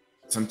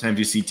sometimes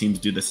you see teams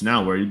do this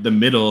now where the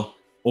middle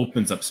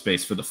opens up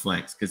space for the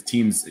flanks because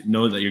teams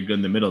know that you're good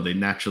in the middle. They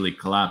naturally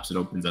collapse. It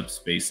opens up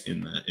space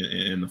in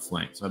the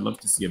flank. So I'd love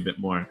to see a bit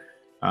more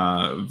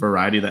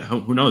variety. That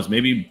who knows,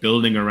 maybe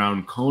building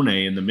around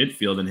Kone in the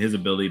midfield and his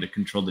ability to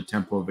control the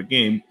tempo of a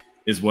game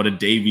is what a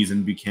Davies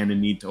and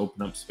Buchanan need to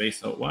open up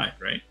space out wide,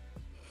 right?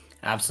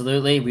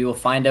 Absolutely. We will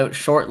find out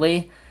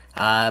shortly.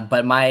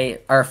 But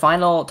our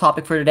final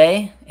topic for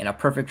today, in a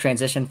perfect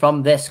transition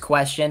from this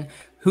question,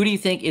 who do you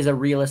think is a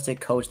realistic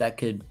coach that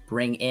could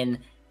bring in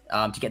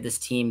to get this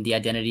team the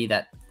identity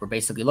that we're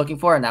basically looking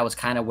for? And that was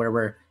kind of where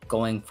we're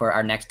going for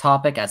our next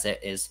topic, as it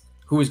is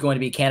who is going to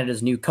be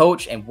Canada's new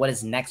coach and what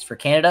is next for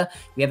Canada.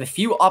 We have a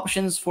few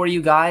options for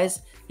you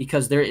guys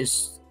because there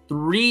is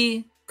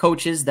 3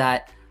 coaches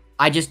that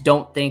I just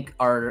don't think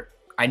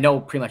I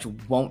know pretty much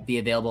won't be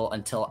available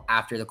until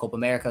after the Copa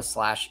America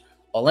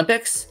 /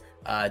 Olympics.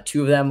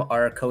 2 of them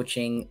are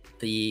coaching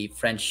the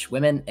French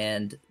women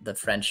and the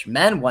French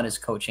men. One is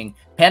coaching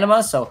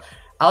Panama. So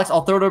Alex,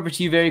 I'll throw it over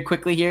to you very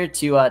quickly here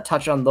to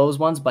touch on those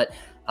ones, but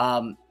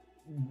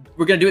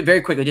we're going to do it very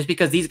quickly just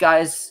because these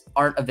guys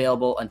aren't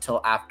available until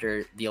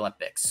after the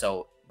Olympics.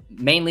 So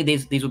mainly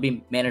these will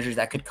be managers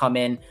that could come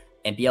in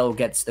and Biello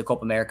gets the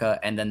Copa America,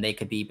 and then they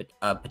could be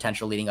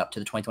potential leading up to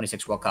the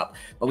 2026 World Cup.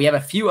 But we have a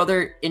few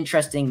other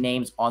interesting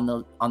names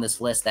on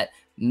this list that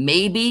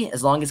maybe,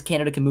 as long as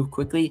Canada can move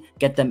quickly,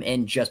 get them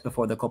in just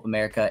before the Copa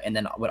America, and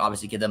then would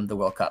obviously give them the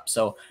World Cup.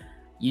 So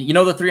you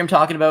know the 3 I'm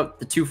talking about,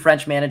 the 2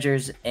 French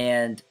managers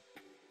and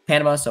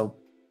Panama. So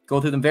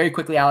go through them very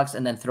quickly, Alex,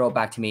 and then throw it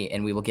back to me,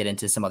 and we will get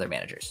into some other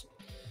managers.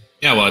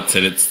 Yeah, well,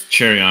 it's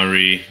Thierry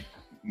Henry,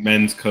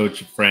 men's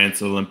coach of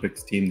France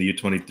Olympics team, the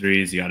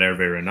U23s. You got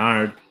Hervé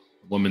Renard,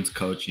 women's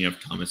coach, and you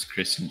have Thomas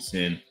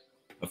Christensen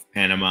of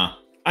Panama.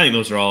 I think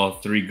those are all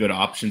 3 good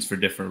options for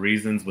different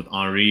reasons. With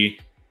Henry,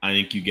 I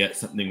think you get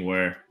something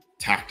where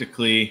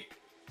tactically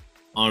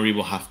Henry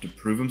will have to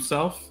prove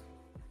himself.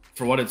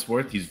 For what it's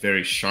worth, he's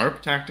very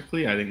sharp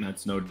tactically. I think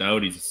that's no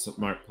doubt. He's a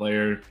smart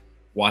player,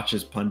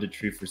 watches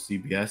punditry for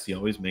CBS. He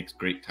always makes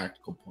great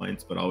tactical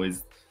points, but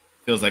always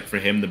feels like for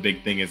him the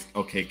big thing is,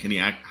 okay, can he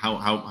act?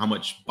 How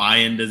much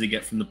buy-in does he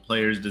get from the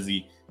players? Does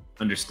he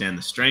understand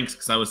the strengths?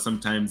 Because that was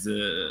sometimes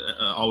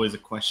always a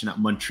question at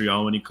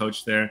Montreal when he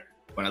coached there.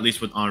 But at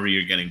least with Henry,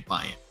 you're getting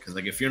buy-in. Because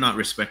like if you're not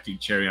respecting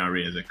Thierry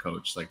Henry as a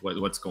coach, like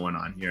what's going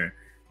on here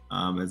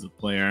as a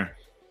player?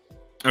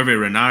 Hervé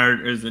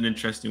Renard is an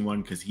interesting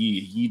one because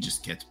he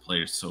just gets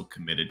players so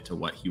committed to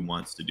what he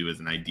wants to do as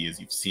an ideas.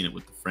 You've seen it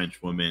with the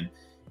French women,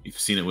 you've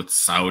seen it with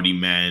Saudi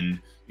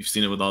men, you've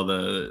seen it with all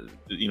the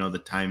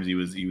the times he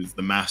was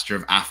the master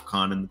of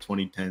AFCON in the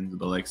 2010s with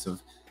the likes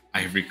of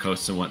Ivory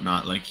Coast and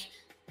whatnot. Like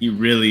he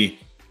really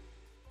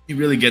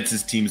gets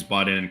his teams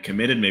bought in and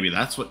committed. Maybe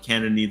that's what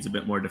Canada needs a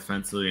bit more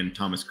defensively. And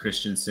Thomas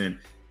Christensen,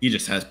 he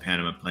just has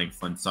Panama playing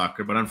fun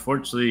soccer. But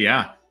unfortunately,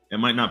 yeah, it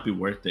might not be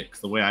worth it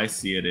because the way I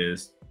see it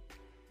is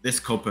this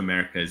Copa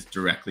America is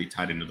directly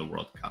tied into the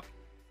World Cup.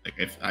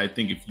 Like I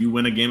think if you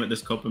win a game at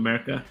this Copa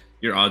America,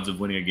 your odds of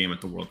winning a game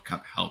at the World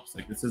Cup helps.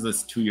 Like this is a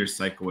 2-year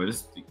cycle where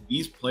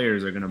these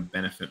players are going to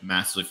benefit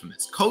massively from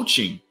this.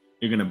 Coaching,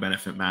 you're going to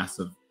benefit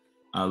massively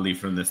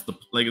from this.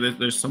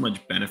 There's so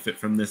much benefit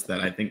from this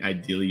that I think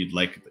ideally you'd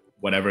like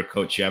whatever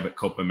coach you have at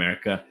Copa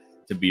America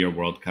to be your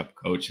World Cup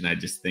coach. And I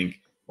just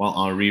think while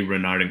Henry,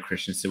 Renard, and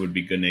Christensen would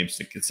be good names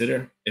to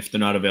consider, if they're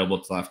not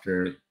available till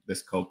after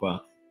this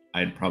Copa,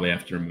 I'd probably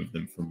have to remove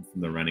them from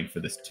the running for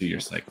this 2-year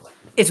cycle.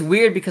 It's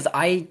weird because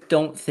I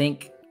don't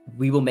think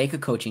we will make a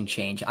coaching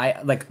change.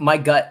 My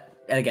gut,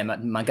 and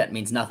again, my gut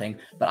means nothing,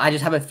 but I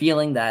just have a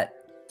feeling that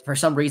for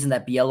some reason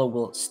that Biello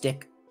will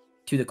stick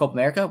to the Copa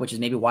America, which is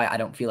maybe why I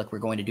don't feel like we're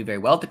going to do very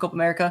well at the Copa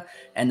America.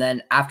 And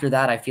then after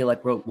that, I feel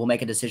like we'll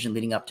make a decision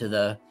leading up to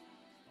the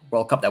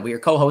World Cup that we are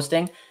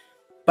co-hosting.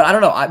 But I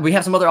don't know. We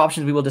have some other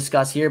options we will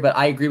discuss here, but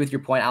I agree with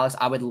your point, Alex.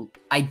 I would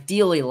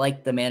ideally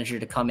like the manager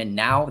to come in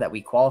now that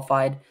we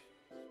qualified,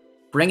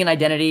 bring an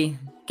identity,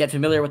 get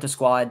familiar with the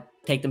squad,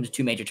 take them to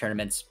 2 major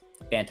tournaments.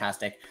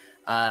 Fantastic.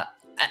 Out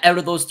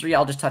of those 3,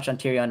 I'll just touch on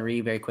Thierry Henry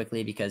very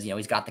quickly because,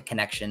 he's got the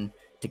connection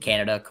to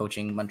Canada,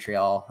 coaching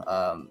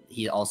Montreal.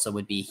 He also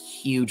would be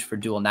huge for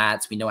dual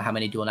nats. We know how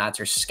many dual nats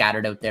are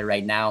scattered out there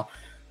right now.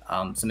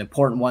 Some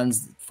important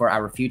ones for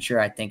our future.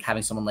 I think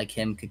having someone like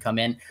him could come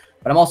in,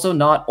 but I'm also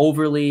not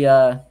overly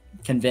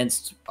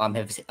convinced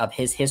of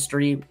his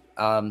history,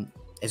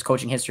 his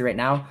coaching history right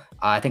now.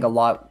 I think a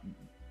lot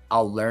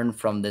I'll learn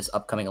from this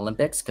upcoming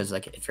Olympics because,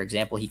 like, for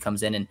example, he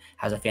comes in and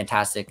has a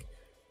fantastic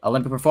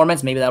Olympic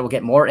performance. Maybe that will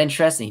get more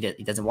interest, and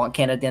he doesn't want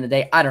Canada at the end of the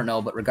day. I don't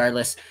know, but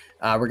regardless,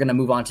 we're going to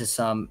move on to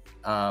some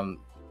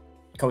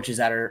coaches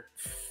that are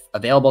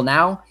available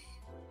now.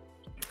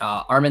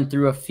 Armin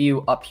threw a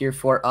few up here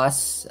for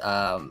us.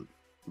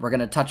 we're going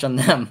to touch on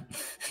them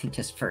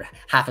just for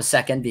half a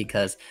second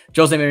because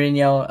Jose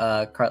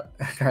Mourinho,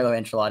 Carlo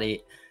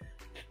Ancelotti,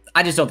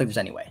 I just don't think there's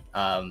any way.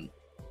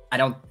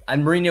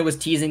 Mourinho was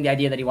teasing the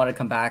idea that he wanted to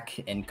come back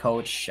and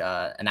coach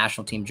a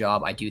national team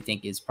job. I do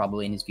think is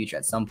probably in his future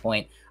at some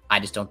point. I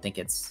just don't think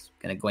it's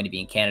going to be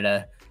in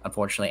Canada.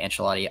 Unfortunately,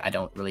 Ancelotti, I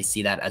don't really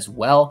see that as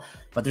well.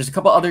 But there's a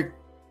couple other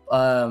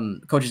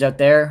coaches out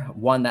there.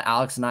 One that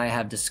Alex and I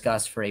have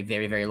discussed for a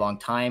very, very long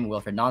time,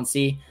 Wilfried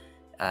Nancy.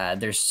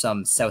 There's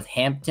some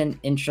Southampton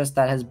interest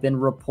that has been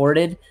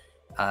reported.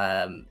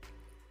 I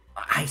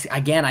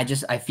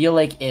feel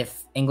like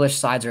if English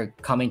sides are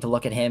coming to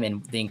look at him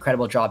and the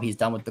incredible job he's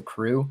done with the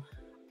Crew,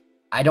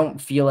 I don't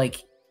feel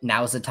like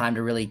now is the time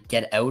to really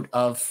get out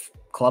of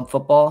club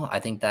football. I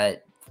think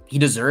that he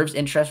deserves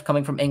interest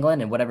coming from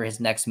England, and whatever his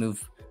next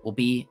move will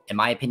be, in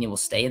my opinion, will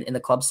stay in the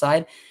club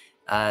side.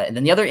 And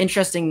then the other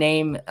interesting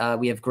name,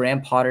 we have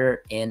Graham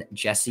Potter and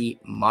Jesse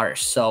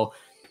Marsh. So,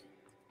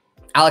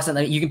 Alex,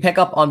 you can pick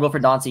up on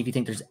Wilfried Nancy if you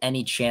think there's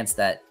any chance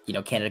that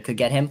Canada could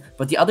get him.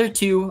 But the other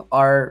two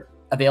are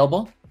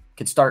available,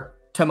 could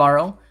start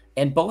tomorrow,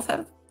 and both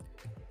have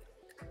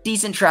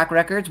decent track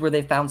records where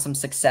they found some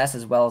success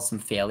as well as some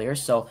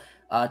failures. So,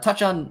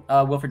 touch on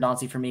Wilfried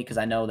Nancy for me because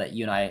I know that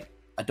you and I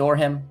adore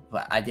him,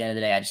 but at the end of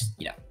the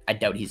day, I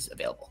doubt he's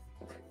available.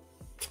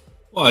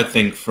 Well, I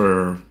think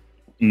for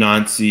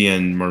Nancy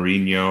and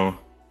Mourinho,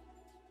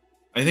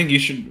 I think you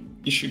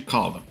should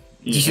call them.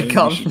 You should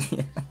call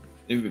them.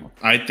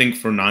 I think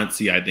for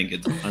Nancy, I think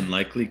it's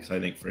unlikely because I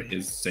think for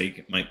his sake,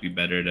 it might be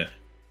better to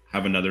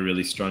have another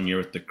really strong year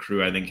with the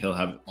Crew. I think he'll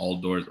have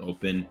all doors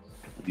open.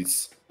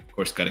 He's, of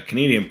course, got a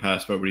Canadian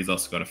passport, but he's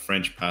also got a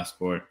French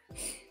passport.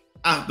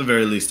 At the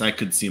very least, I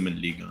could see him in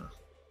Ligue 1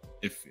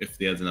 if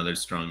he has another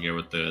strong year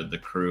with the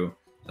Crew.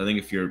 I think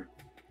if you're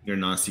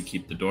Nancy,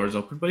 keep the doors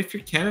open. But if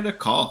you're Canada,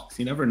 call, because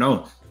you never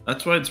know.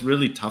 That's why it's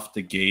really tough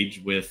to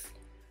gauge with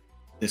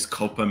this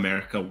Copa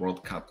America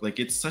World Cup. Like,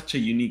 it's such a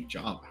unique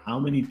job. How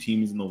many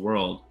teams in the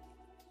world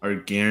are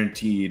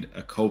guaranteed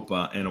a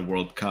Copa and a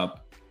World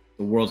Cup?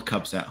 The World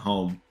Cup's at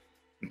home.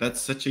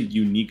 That's such a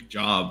unique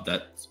job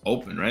that's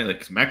open, right?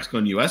 Like, Mexico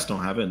and US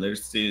don't have it.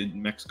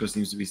 Mexico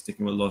seems to be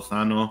sticking with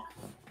Lozano,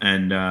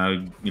 and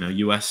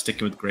US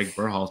sticking with Greg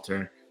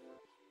Berhalter.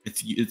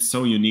 It's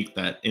so unique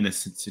that in a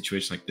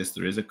situation like this,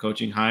 there is a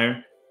coaching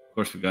hire. Of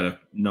course, we got to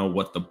know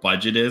what the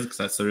budget is, because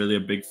that's really a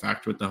big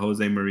factor with the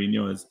Jose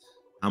Mourinho, is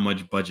how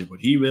much budget would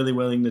he really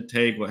willing to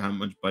take? How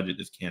much budget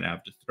does Canada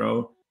have to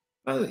throw?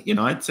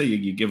 I'd say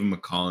you give him a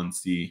call and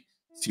see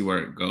where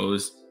it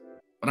goes.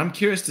 But I'm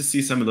curious to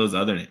see some of those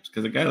other names,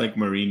 because a guy like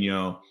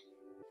Mourinho,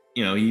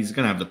 he's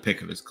going to have the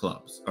pick of his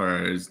clubs or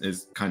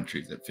his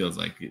countries. It feels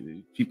like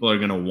people are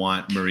going to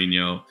want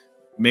Mourinho.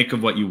 Make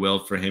of what you will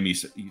for him.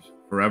 He's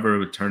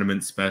forever a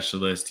tournament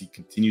specialist. He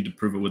continued to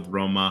prove it with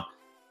Roma.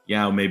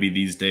 Yeah, maybe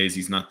these days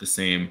he's not the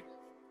same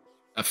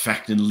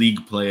effect in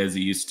league play as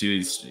he used to.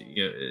 He's,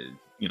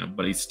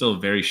 but he's still a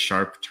very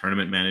sharp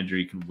tournament manager.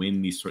 He can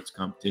win these sorts of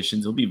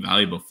competitions. He'll be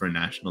valuable for a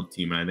national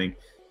team. And I think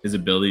his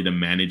ability to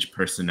manage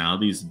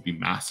personalities would be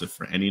massive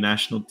for any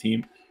national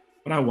team.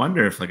 But I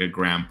wonder if like a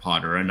Graham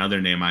Potter, or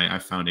another name I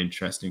found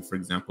interesting, for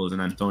example, is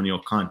an Antonio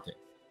Conte.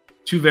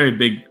 Two very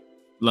big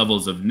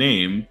levels of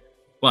name,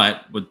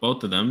 but with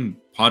both of them,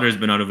 Potter's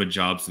been out of a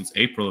job since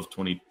April of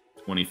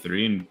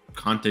 2023, and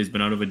Conte's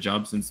been out of a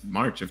job since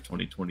March of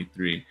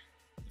 2023.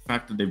 The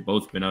fact that they've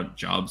both been out of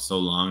jobs so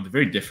long, they're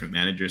very different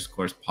managers. Of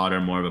course, Potter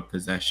more of a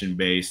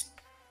possession-based.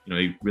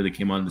 He really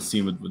came on the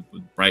scene with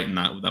Brighton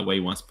that way.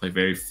 He wants to play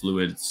very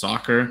fluid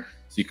soccer.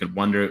 So you could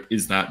wonder,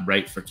 is that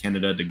right for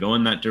Canada to go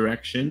in that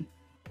direction?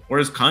 Or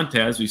is Conte,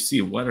 as we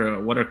see, what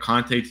are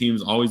Conte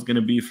teams always going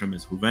to be, from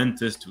his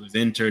Juventus to his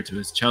Inter to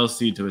his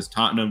Chelsea to his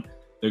Tottenham?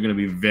 They're going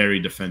to be very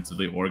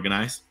defensively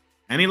organized.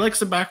 And he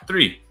likes a back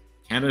three.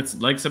 Canada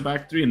likes a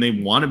back three, and they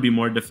want to be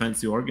more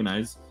defensively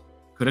organized.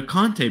 Could a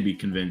Conte be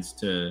convinced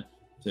to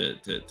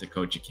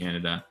coach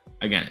Canada?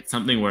 Again, it's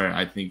something where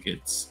I think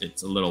it's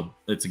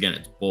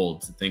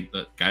bold to think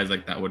that guys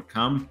like that would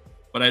come.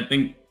 But I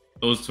think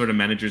those sort of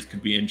managers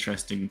could be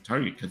interesting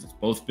target, because it's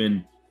both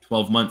been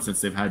 12 months since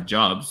they've had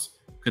jobs.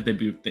 Could they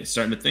be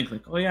starting to think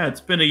like, oh yeah,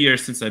 it's been a year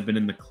since I've been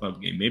in the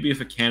club game. Maybe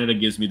if a Canada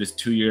gives me this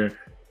 2-year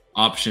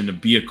option to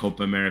be a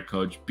Copa America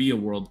coach, be a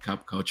World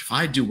Cup coach, if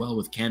I do well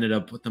with Canada,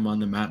 put them on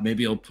the map,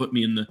 maybe it'll put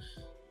me in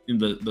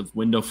the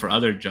window for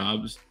other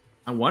jobs.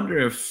 I wonder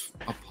if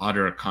a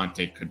Potter or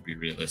Conte could be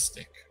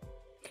realistic.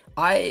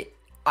 I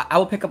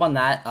will pick up on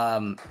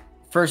that.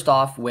 First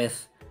off,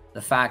 with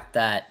the fact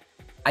that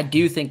I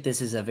do think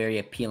this is a very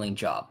appealing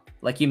job.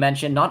 Like you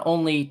mentioned, not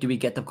only do we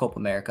get the Copa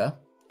America,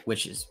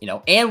 which is,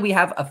 and we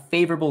have a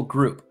favorable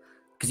group,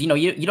 because,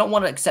 you don't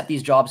want to accept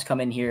these jobs, come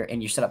in here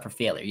and you're set up for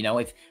failure.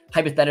 If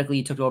hypothetically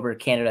you took over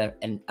Canada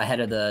and ahead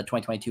of the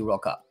 2022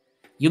 World Cup,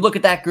 you look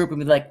at that group and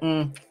be like,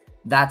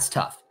 that's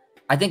tough.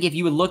 I think if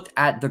you looked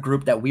at the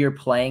group that we are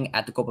playing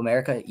at the Copa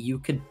America, you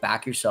could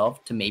back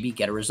yourself to maybe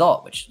get a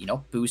result, which,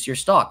 boosts your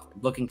stock,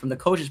 looking from the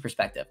coach's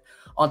perspective.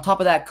 On top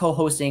of that,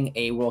 co-hosting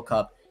a World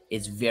Cup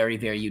is very,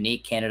 very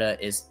unique. Canada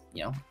is,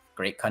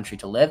 great country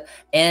to live.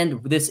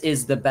 And this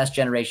is the best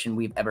generation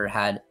we've ever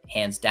had,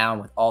 hands down,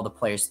 with all the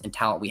players and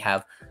talent we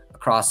have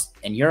across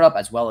in Europe,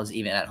 as well as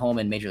even at home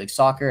in Major League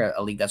Soccer,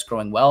 a league that's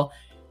growing well.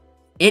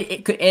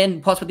 It could,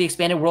 and plus with the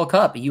expanded World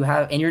Cup, you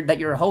have, and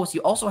you're a host, you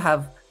also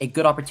have a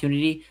good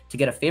opportunity to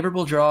get a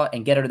favorable draw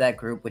and get out of that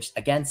group, which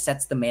again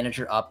sets the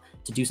manager up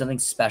to do something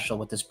special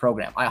with this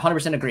program. I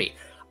 100% agree.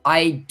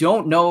 I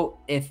don't know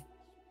if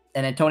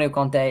an Antonio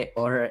Conte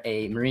or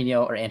a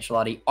Mourinho or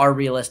Ancelotti are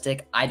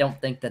realistic. I don't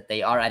think that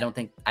they are. I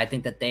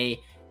think that they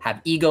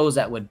have egos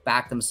that would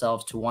back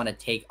themselves to want to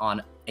take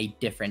on a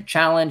different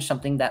challenge,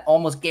 something that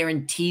almost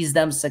guarantees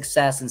them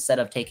success instead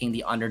of taking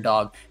the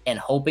underdog and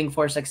hoping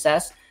for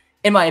success,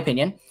 in my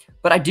opinion.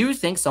 But I do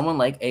think someone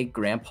like a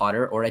Graham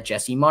Potter or a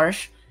Jesse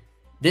Marsh,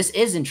 this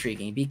is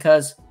intriguing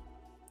because,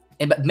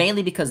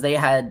 mainly because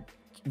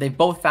they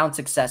both found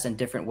success in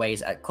different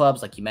ways at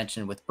clubs, like you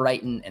mentioned with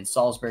Brighton and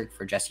Salzburg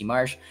for Jesse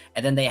Marsh.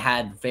 And then they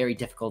had very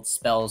difficult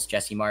spells.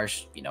 Jesse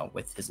Marsh,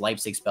 with his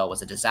Leipzig spell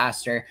was a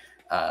disaster.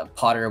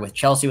 Potter with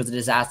Chelsea was a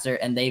disaster,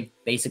 and they've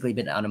basically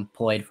been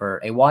unemployed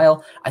for a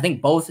while. I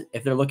think both,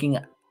 if they're looking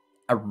at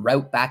a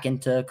route back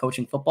into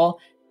coaching football,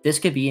 this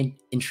could be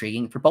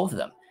intriguing for both of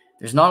them.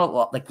 There's not a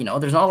lot,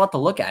 there's not a lot to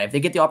look at. If they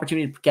get the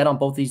opportunity to get on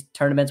both these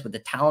tournaments with the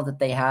talent that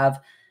they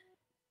have,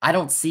 I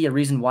don't see a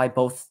reason why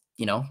both,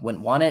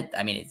 wouldn't want it.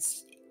 I mean,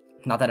 it's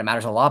not that it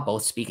matters a lot.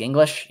 Both speak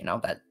English,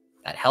 that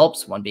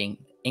helps. One being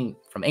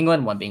from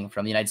England, one being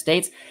from the United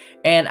States.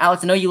 And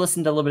Alex, I know you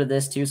listened to a little bit of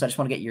this too, so I just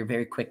want to get your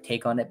very quick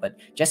take on it. But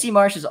Jesse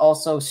Marsh is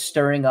also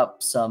stirring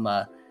up some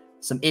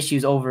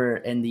issues over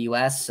in the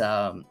U.S.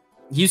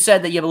 You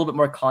said that you have a little bit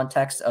more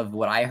context of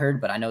what I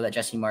heard, but I know that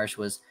Jesse Marsh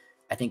was,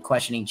 I think,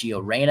 questioning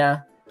Gio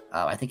Reyna.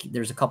 I think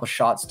there's a couple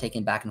shots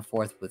taken back and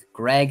forth with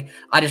Greg.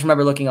 I just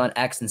remember looking on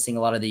X and seeing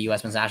a lot of the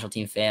U.S. men's national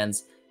team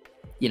fans,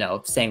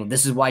 saying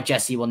this is why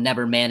Jesse will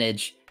never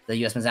manage the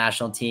U.S. men's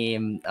national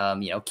team.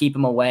 Keep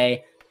him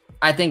away.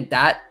 I think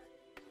that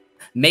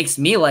makes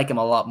me like him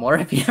a lot more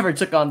if he ever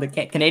took on the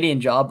Canadian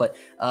job. But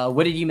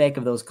what did you make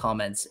of those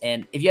comments?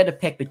 And if you had to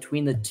pick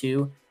between the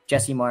two,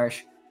 Jesse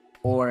Marsh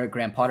or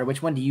Graham Potter,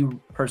 which one do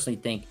you personally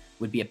think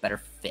would be a better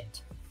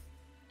fit?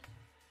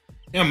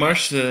 Yeah,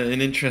 Marsh,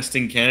 an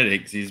interesting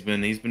candidate because he's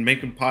been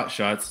making pot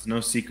shots. It's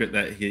no secret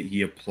that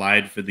he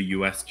applied for the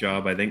U.S.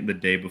 job. I think the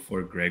day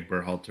before Greg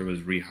Berhalter was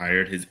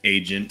rehired, his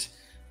agent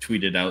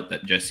tweeted out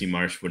that Jesse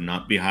Marsh would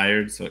not be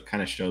hired. So it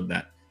kind of showed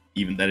that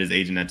even that his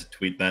agent had to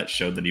tweet that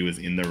showed that he was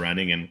in the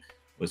running and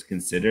was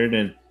considered.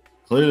 And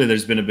clearly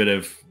there's been a bit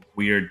of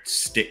weird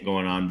stick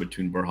going on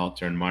between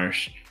Berhalter and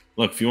Marsh.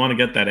 Look, if you want to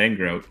get that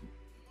anger out,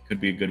 it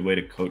could be a good way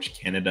to coach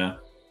Canada.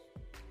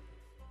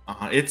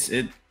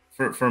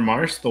 For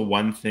Marsh, the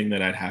one thing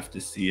that I'd have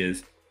to see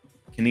is,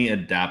 can he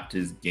adapt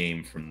his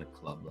game from the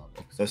club level?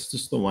 Because that's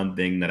just the one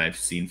thing that I've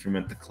seen from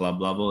at the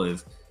club level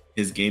is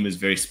his game is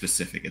very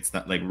specific. It's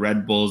that like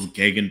Red Bulls,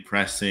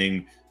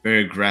 gegenpressing,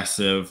 very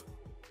aggressive.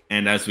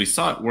 And as we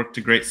saw, it worked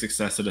to great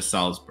success at a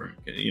Salzburg.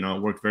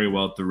 It worked very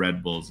well at the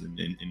Red Bulls in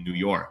New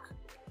York.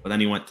 But then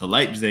he went to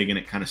Leipzig and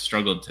it kind of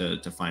struggled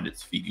to find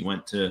its feet. He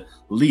went to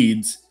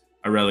Leeds,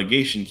 a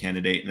relegation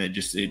candidate, and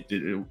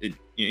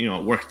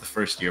it worked the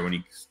first year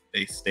when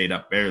they stayed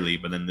up barely,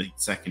 but then the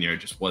second year it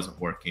just wasn't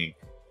working.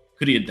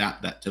 Could he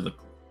adapt that to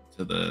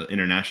the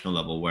international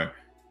level, where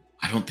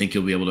I don't think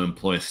he'll be able to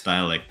employ a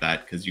style like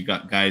that, because you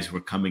got guys who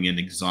are coming in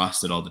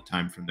exhausted all the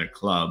time from their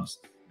clubs.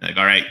 Like,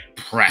 all right,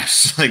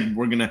 press. I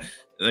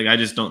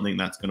just don't think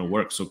that's gonna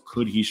work. So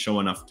could he show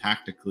enough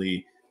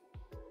tactically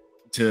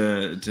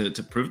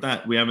to prove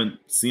that? We haven't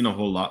seen a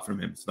whole lot from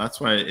him. So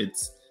that's why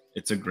it's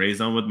a gray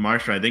zone with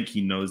Marsh. I think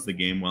he knows the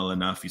game well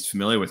enough. He's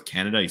familiar with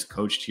Canada. He's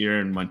coached here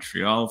in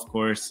Montreal, of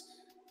course.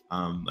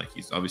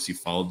 He's obviously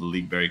followed the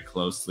league very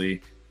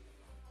closely.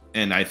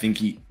 And I think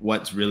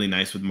what's really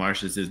nice with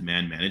Marsh is his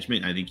man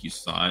management. I think you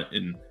saw it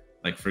in,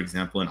 for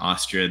example, in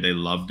Austria, they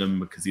loved him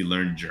because he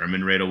learned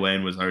German right away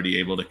and was already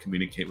able to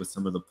communicate with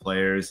some of the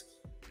players.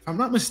 If I'm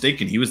not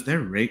mistaken, he was there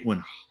right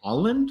when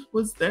Holland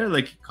was there.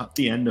 He caught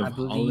the end of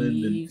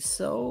Holland. And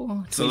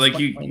so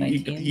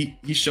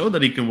he showed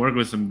that he can work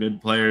with some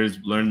good players,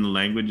 learn the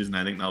languages, and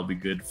I think that'll be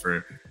good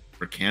for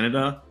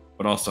Canada.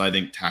 But also, I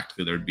think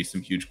tactically there would be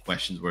some huge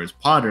questions. Whereas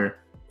Potter,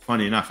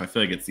 funny enough, I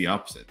feel like it's the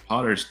opposite.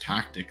 Potter's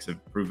tactics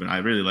have proven. I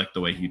really like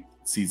the way he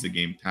sees the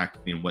game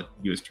tactically and what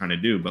he was trying to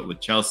do. But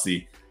with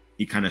Chelsea,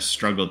 he kind of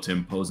struggled to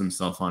impose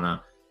himself on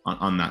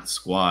that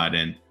squad.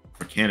 And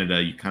for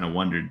Canada, you kind of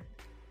wondered,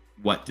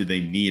 what do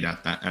they need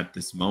at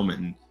this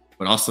moment?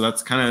 But also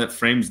that's kind of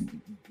frames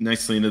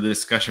nicely into the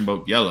discussion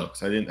about Biello,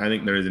 because I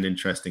think there is an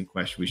interesting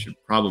question we should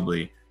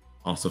probably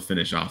also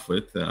finish off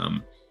with.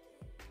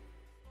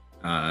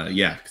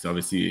 Because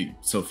obviously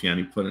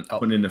Sofiani put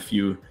in a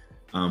few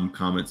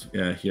comments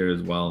here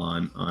as well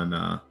on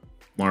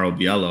Mauro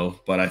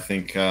Biello. But I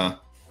think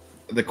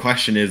the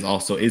question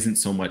isn't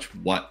so much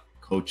what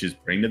coaches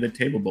bring to the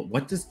table, but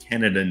what does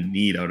Canada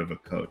need out of a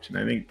coach? And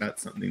I think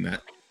that's something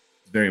that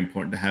very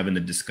important to have in the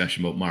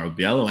discussion about Mauro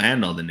Biello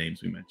and all the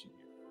names we mentioned.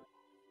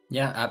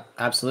 Yeah,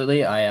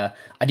 absolutely. I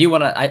do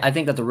want to. I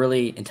think that's a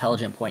really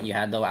intelligent point you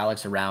had though,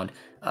 Alex, around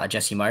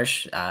Jesse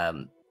Marsh.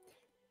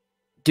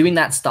 Doing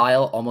that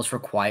style almost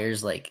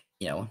requires like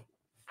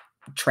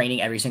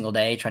training every single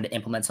day, trying to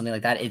implement something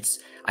like that.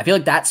 I feel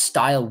like that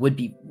style would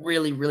be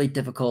really really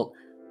difficult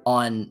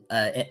on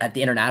at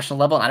the international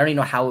level, and I don't even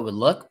know how it would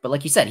look. But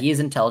like you said, he is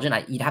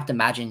intelligent. You'd have to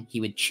imagine he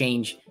would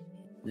change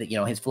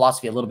his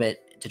philosophy a little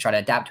bit to try to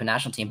adapt to a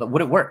national team. But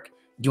would it work?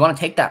 Do you want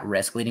to take that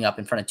risk leading up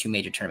in front of two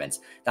major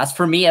tournaments? That's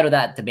for me out of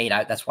that debate.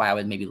 That's why I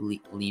would maybe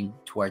lean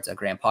towards a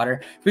Graham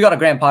Potter. If we got a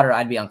Graham Potter,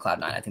 I'd be on cloud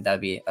nine. I think that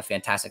would be a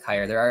fantastic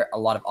hire. There are a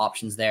lot of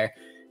options there.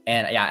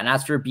 And yeah, and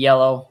as for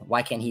Biello,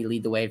 why can't he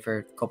lead the way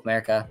for Copa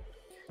America?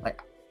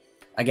 Like,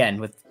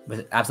 again, with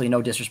absolutely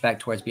no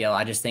disrespect towards Biello,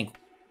 I just think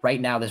right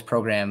now this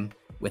program,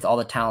 with all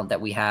the talent that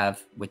we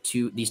have, with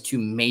these two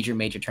major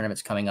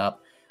tournaments coming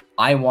up,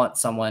 I want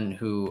someone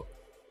who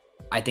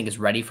I think is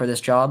ready for this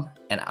job.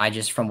 And I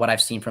just, from what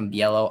I've seen from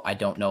Biello, I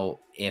don't know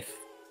if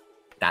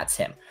that's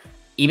him.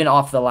 Even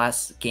off the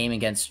last game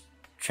against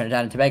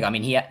Trinidad and Tobago, I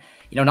mean, he,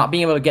 not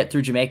being able to get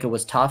through Jamaica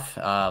was tough.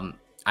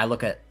 I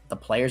look at the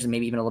players and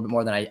maybe even a little bit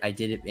more than I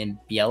did in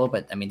Biello,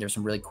 but I mean, there's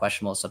some really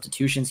questionable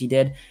substitutions he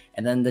did.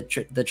 And then the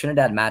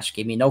Trinidad match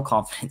gave me no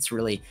confidence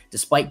really,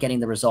 despite getting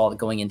the result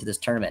going into this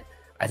tournament.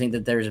 I think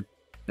that there's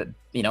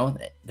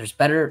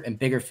better and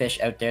bigger fish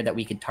out there that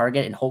we could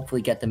target and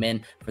hopefully get them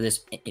in for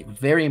this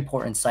very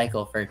important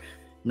cycle for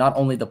not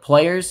only the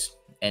players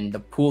and the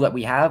pool that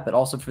we have, but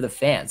also for the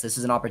fans. This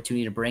is an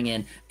opportunity to bring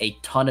in a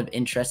ton of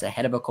interest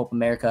ahead of a Copa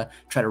America,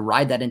 try to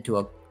ride that into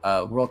a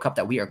World Cup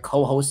that we are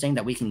co-hosting,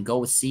 that we can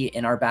go see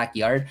in our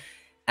backyard.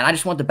 And I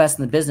just want the best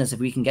in the business if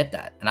we can get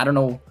that. And I don't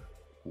know,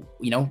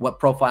 what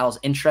profile is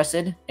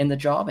interested in the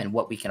job and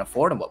what we can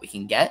afford and what we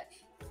can get.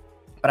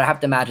 But I have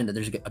to imagine that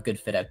there's a good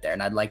fit out there.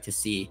 And I'd like to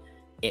see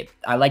it.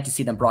 I'd like to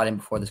see them brought in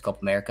before this Copa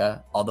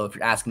America. Although if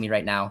you're asking me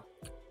right now,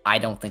 I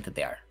don't think that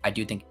they are. I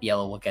do think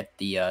Biello will get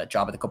the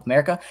job at the Copa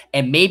America.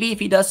 And maybe if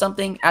he does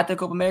something at the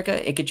Copa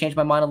America, it could change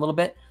my mind a little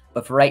bit.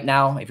 But for right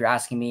now, if you're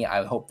asking me,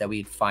 I hope that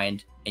we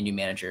find a new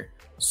manager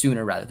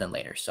sooner rather than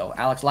later. So,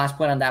 Alex, last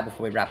point on that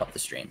before we wrap up the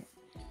stream.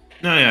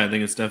 No, yeah, I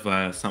think it's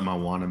definitely something I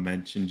want to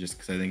mention just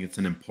because I think it's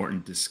an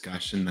important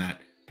discussion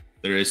that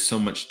there is so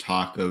much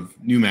talk of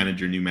new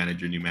manager,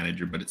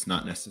 but it's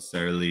not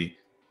necessarily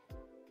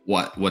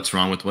what's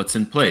wrong with what's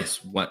in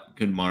place. What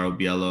could Mauro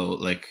Biello,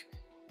 like,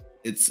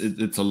 it's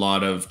a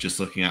lot of just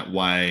looking at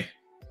why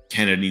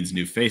Canada needs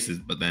new faces,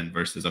 but then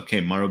versus, okay,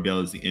 Mauro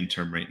Biello is the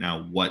interim right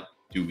now. What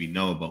do we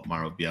know about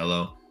Mauro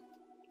Biello?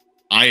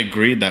 I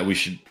agree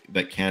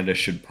that Canada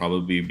should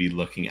probably be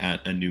looking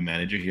at a new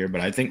manager here,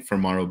 but I think for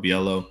Mauro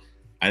Biello,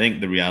 I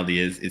think the reality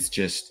is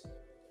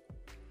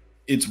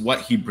it's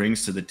what he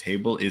brings to the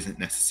table isn't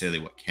necessarily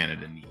what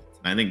Canada needs.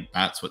 And I think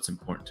that's what's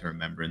important to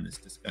remember in this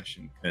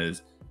discussion,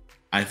 because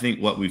I think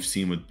what we've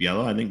seen with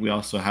Biello, I think we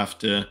also have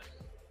to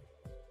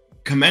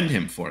commend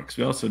him for it, because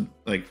we also,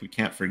 we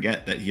can't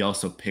forget that he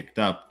also picked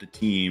up the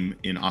team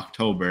in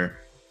October.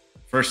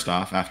 First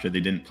off, after they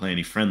didn't play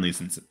any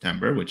friendlies in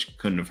September, which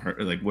couldn't have hurt,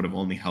 would have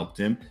only helped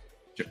him.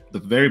 The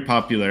very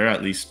popular,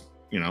 at least,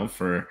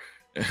 for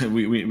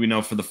we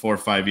know for the 4 or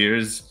 5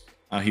 years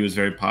he was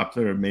very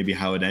popular. Or maybe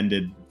how it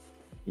ended,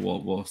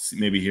 we'll see,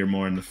 maybe hear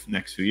more in the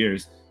next few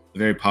years. The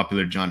very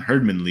popular John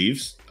Herdman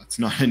leaves. That's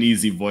not an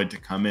easy void to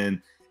come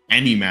in.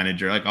 Any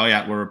manager, oh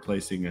yeah, we're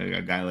replacing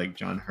a guy like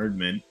John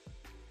Herdman.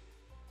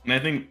 And I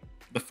think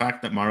the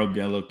fact that Mauro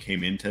Biello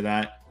came into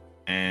that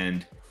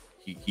and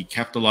he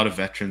kept a lot of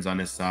veterans on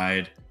his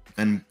side.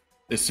 Then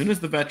as soon as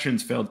the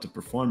veterans failed to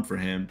perform for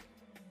him,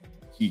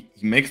 he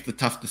makes the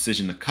tough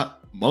decision to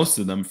cut most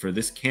of them for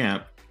this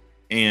camp.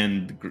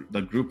 And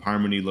the group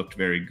harmony looked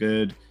very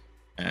good.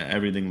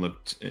 Everything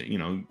looked,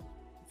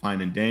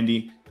 fine and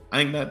dandy. I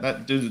think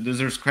that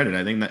deserves credit.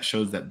 I think that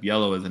shows that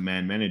Biello as a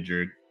man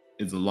manager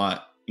is a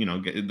lot,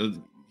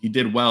 he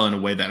did well in a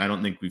way that I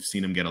don't think we've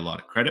seen him get a lot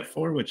of credit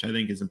for, which I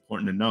think is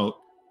important to note.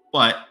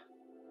 But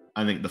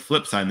I think the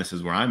flip side, and this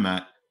is where I'm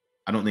at,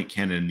 I don't think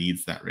Canada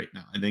needs that right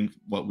now. I think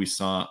what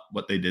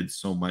they did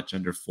so much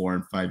under 4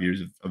 and 5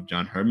 years of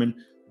John Herdman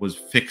was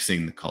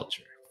fixing the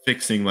culture.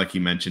 Fixing, like you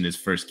mentioned, his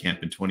first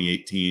camp in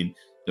 2018.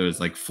 There was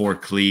 4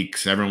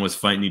 cliques. Everyone was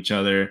fighting each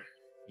other.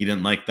 He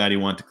didn't like that. He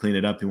wanted to clean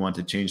it up. He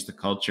wanted to change the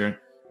culture.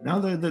 Now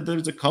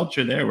there's a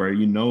culture there where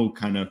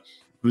kind of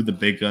who the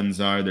big guns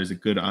are. There's a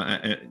good,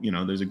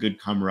 there's a good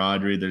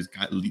camaraderie. There's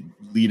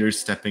leaders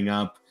stepping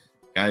up.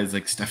 Guys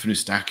like Stefan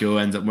Eustáquio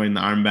ends up wearing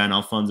the armband.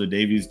 Alphonso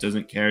Davies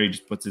doesn't care. He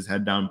just puts his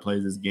head down,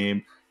 plays his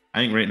game. I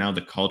think right now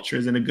the culture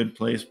is in a good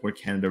place. Where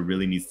Canada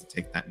really needs to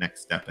take that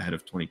next step ahead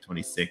of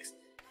 2026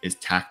 is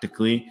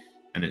tactically,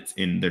 and it's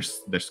in their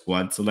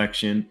squad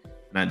selection.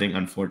 And I think,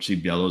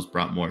 unfortunately, Biello's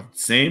brought more of the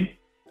same.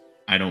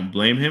 I don't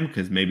blame him,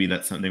 because maybe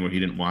that's something where he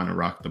didn't want to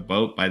rock the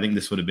boat. But I think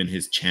this would have been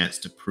his chance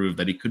to prove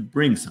that he could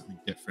bring something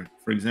different.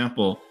 For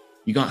example,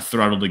 you got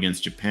throttled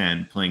against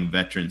Japan, playing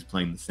veterans,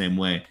 playing the same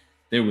way.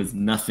 There was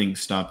nothing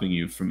stopping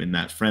you from, in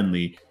that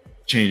friendly,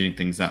 changing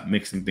things up,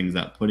 mixing things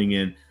up, putting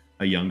in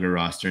a younger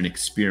roster and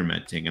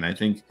experimenting. And I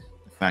think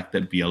the fact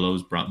that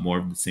Bielo's brought more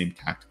of the same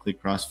tactically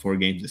across 4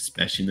 games,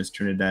 especially in this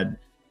Trinidad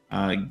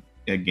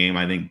game.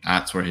 I think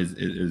that's where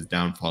his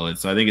downfall is.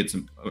 So I think it's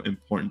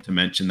important to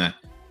mention that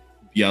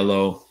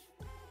Bielo,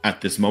 at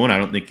this moment, I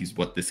don't think he's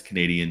what this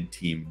Canadian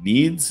team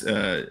needs.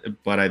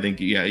 But I think,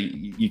 yeah,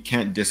 you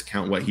can't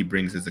discount what he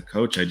brings as a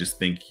coach. I just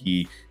think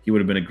he would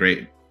have been a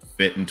great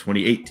fit in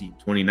 2018,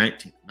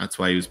 2019. That's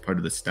why he was part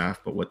of the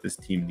staff. But what this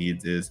team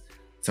needs is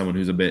someone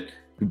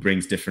who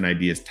brings different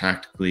ideas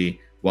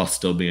tactically while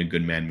still being a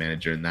good man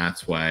manager. And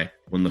that's why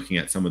when looking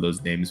at some of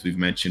those names we've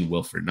mentioned,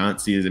 Wilfred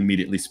Nancy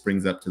immediately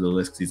springs up to the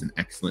list because he's an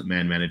excellent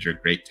man manager,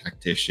 great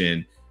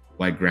tactician.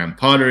 Why Graham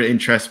Potter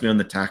interests me on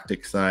the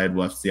tactic side.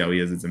 We'll have to see how he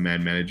is as a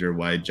man manager.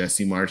 Why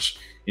Jesse Marsh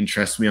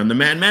interests me on the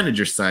man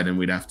manager side, and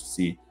we'd have to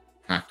see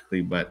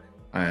tactically. But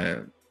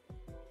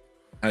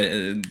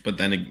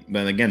then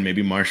again,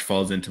 maybe Marsh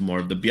falls into more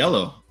of the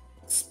Bielo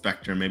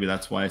spectrum. Maybe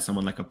that's why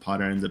someone like a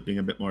Potter ends up being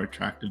a bit more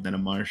attractive than a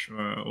Marsh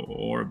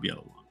or a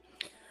Bielo.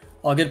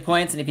 All good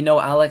points. And if you know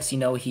Alex, you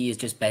know he is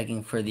just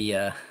begging for the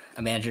a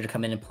manager to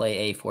come in and play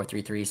a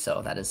 4-3-3.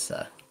 So that is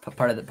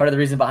part of the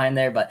reason behind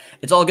there. But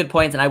it's all good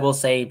points. And I will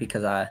say,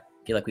 because I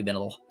feel like we've been a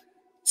little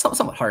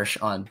somewhat harsh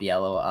on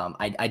Bielo,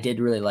 I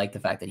did really like the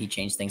fact that he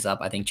changed things up.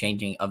 I think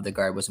changing of the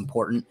guard was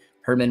important.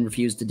 Herman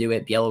refused to do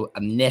it. Bielo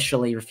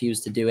initially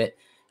refused to do it.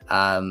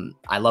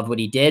 I loved what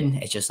he did.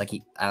 It's just like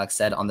Alex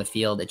said, on the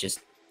field, it just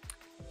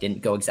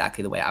didn't go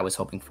exactly the way I was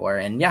hoping for.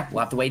 And yeah,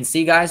 we'll have to wait and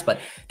see, guys. But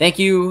thank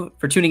you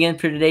for tuning in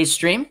for today's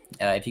stream.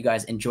 If you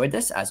guys enjoyed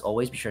this, as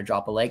always, be sure to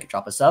drop a like,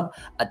 drop a sub.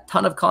 A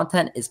ton of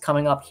content is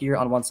coming up here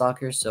on One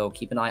Soccer, so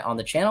keep an eye on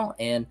the channel,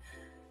 and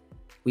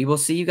we will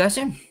see you guys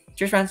soon.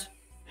 Cheers, friends.